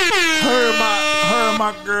 Her and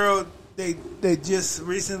my girl, they just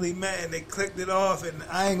recently met and they clicked it off, and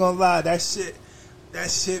I ain't gonna lie, that shit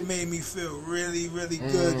made me feel really, really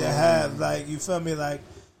good to have, like, you feel me, like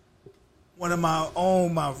one of my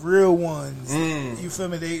own, my real ones. You feel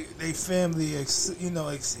me? They family,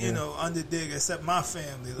 underdig, except my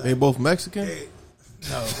family. Like, they both Mexican?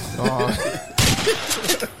 No.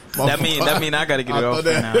 That mean I gotta get it off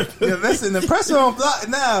now. Yeah, listen, the pressure on Block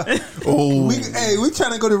now. Oh, we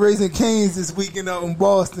trying to go to Raising Cane's this weekend out in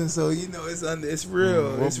Boston, so it's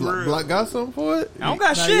real. It's real. Block got something for it? I don't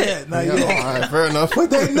got shit. Not yet. All right, fair enough. But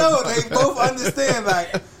they know, they both understand,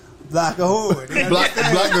 like, Block a whore. Block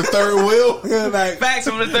the third wheel. Yeah, like facts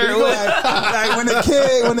on the third wheel. Like when the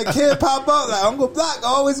kid pop up, like Uncle Block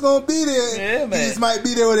always gonna be there. Yeah, man. He just might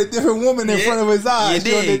be there with a different woman in front of his eyes.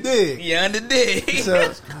 You dig.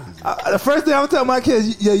 So the first thing I'm telling my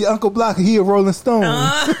kids, your Uncle Block, he a Rolling Stone.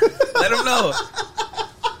 Let them know.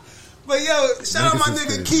 But yo, shout out my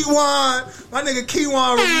nigga Kiwan, Romero,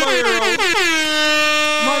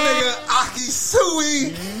 my nigga Aki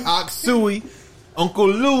Sui. Uncle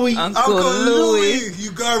Louie.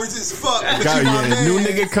 You garbage as fuck. New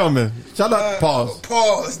nigga coming. Shout out. Pause.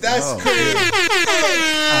 That's crazy.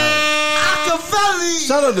 Akavelli.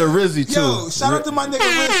 Shout out to Rizzy too. Yo, shout out to my nigga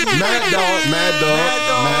Rizzy. Mad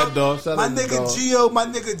Dog. Shout my out nigga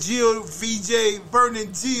Gio, VJ, Vernon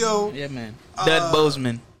Gio. Yeah, man. Dud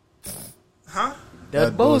Bozeman.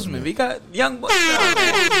 Doug Bozeman. We got young boys. Come on,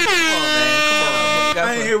 man.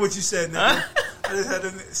 I didn't hear what you said, nigga. I just had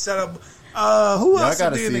to shut up. Who else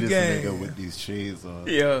gotta be in see the this game? nigga with these shades on.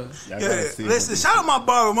 Yeah. Listen, shout out my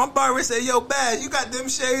barber. My barber said, "Yo, Baz, you got them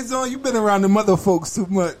shades on. You been around the mother folks too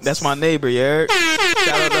much." That's my neighbor, you heard?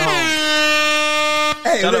 Shout out to home.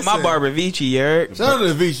 Hey, Shout out my barber, Vici, you heard? Shout out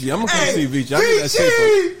to Vici. I'm gonna come see Vici. I get that shape up.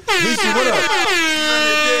 Vici, what up?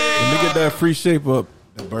 Let me get that free shape up.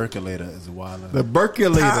 The Berkulator is wild. The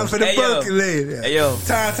Berkulator. Time for the Berkulator. Hey, yo.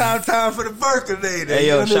 Time for the Berkulator. Hey,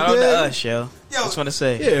 yo, shout out to us, yo. Yo, just want to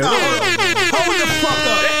say. Yeah, hold the fuck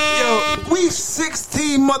up. Yo, we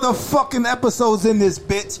 16 motherfucking episodes in this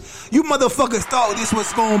bitch. You motherfuckers thought this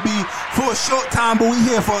was gonna be for a short time, but we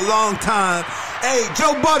here for a long time. Hey,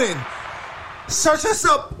 Joe Budden, search us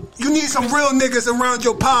up. You need some real niggas around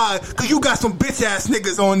your pod, cause you got some bitch ass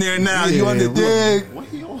niggas on there now. Yeah, you understand? What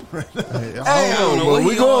he on right now? Hey,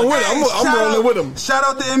 we going with him. I'm rolling with him. Shout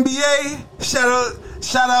out the NBA.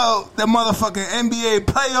 Shout out the motherfucking NBA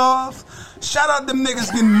playoffs. Shout out them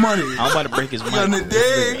niggas getting money. I'm about to break his mic. You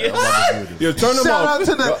understand? Yo, turn them Shout off. out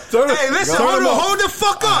to the. Hey, listen, hold the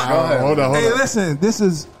fuck up. Hold on. Hey, listen, this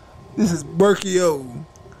is Berkio,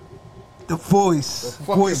 the voice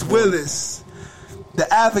Willis,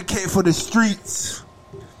 the advocate for the streets.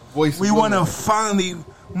 We want to finally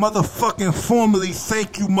motherfucking formally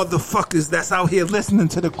thank you motherfuckers that's out here listening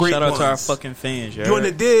to the great Shout out ones. to our fucking fans, You on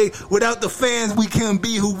the dig? Without the fans, we couldn't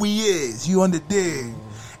be who we is. You on the dig?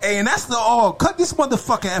 Hey, and that's the all. Cut this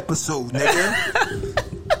motherfucking episode, nigga.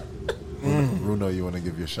 Bruno, you want to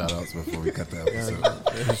give your shout outs before we cut the episode?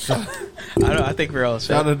 I think we're all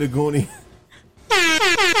set. Shout out to Goonie.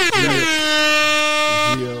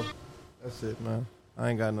 Gio. That's it, man. I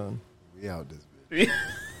ain't got nothing. We out this bitch.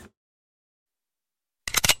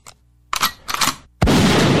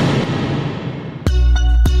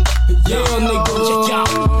 Yeah,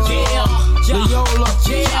 nigga. Yeah. Yola.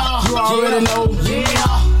 Yeah. You already know.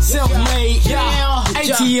 Yeah. Self-made. Yeah.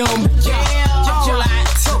 ATM.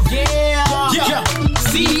 Yeah.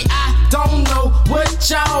 See, I don't know what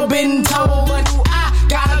y'all been told, but I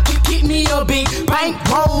gotta keep me a big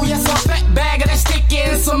bankroll. Yes, a fat bag of that stick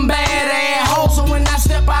and some bad ass hoes. So when I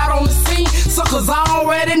step out on the scene, suckers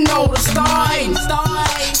already know the start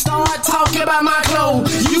talking about my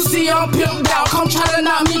clothes. You see I'm pimped out, come try to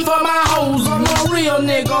knock me for my hoes. I'm a real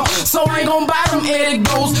nigga, so I ain't gon' buy them Eddie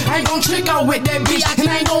Goes. I ain't gon' trick out with that bitch, and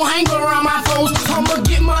I ain't gon' hang around my foes. I'ma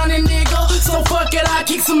get money, nigga, so fuck it, I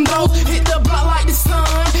kick some dough. Hit the block like the sun,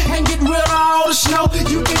 and get rid of all the snow.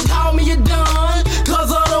 You can call me a done,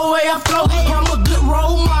 cause of the way I flow. I'm a good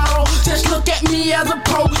role model, just look at me as a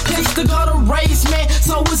pro. Takes to go to race, man,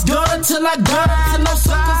 so it's good till I die. No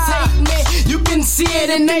suckers hate me, you can see it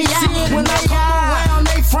in they eye. When I come around,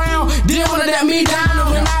 they frown, then wanna let me down. And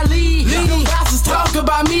when I leave, them bosses talk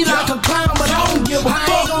about me like a clown, but I don't give a fuck. I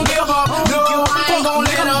ain't gon' give up, no, I ain't gon'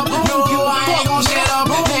 let up, no, I ain't gon' shut up,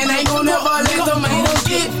 and ain't gon' never let them haters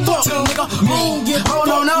get fucked, nigga. Me ain't get, oh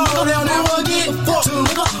no, they'll never get fucked,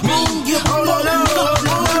 nigga. Me ain't get, oh no, I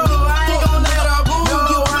ain't gon' let up, no,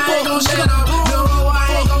 I ain't gon' shut up, no,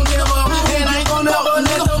 I ain't gon' give up, and I ain't gon' never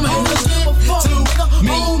let them haters get fucked, nigga.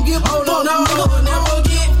 Me ain't get, oh no, never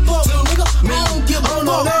get fucked, nigga. Me ain't get, oh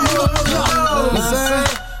no,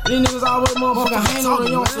 these niggas always motherfucking hang on the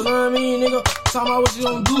young, you know what I mean, nigga? Talking about what you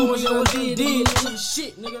gon' do when you done did, nigga.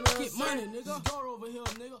 Shit, nigga, get money, nigga. Door over here,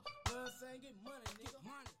 nigga. You know what I'm saying? Get money, nigga.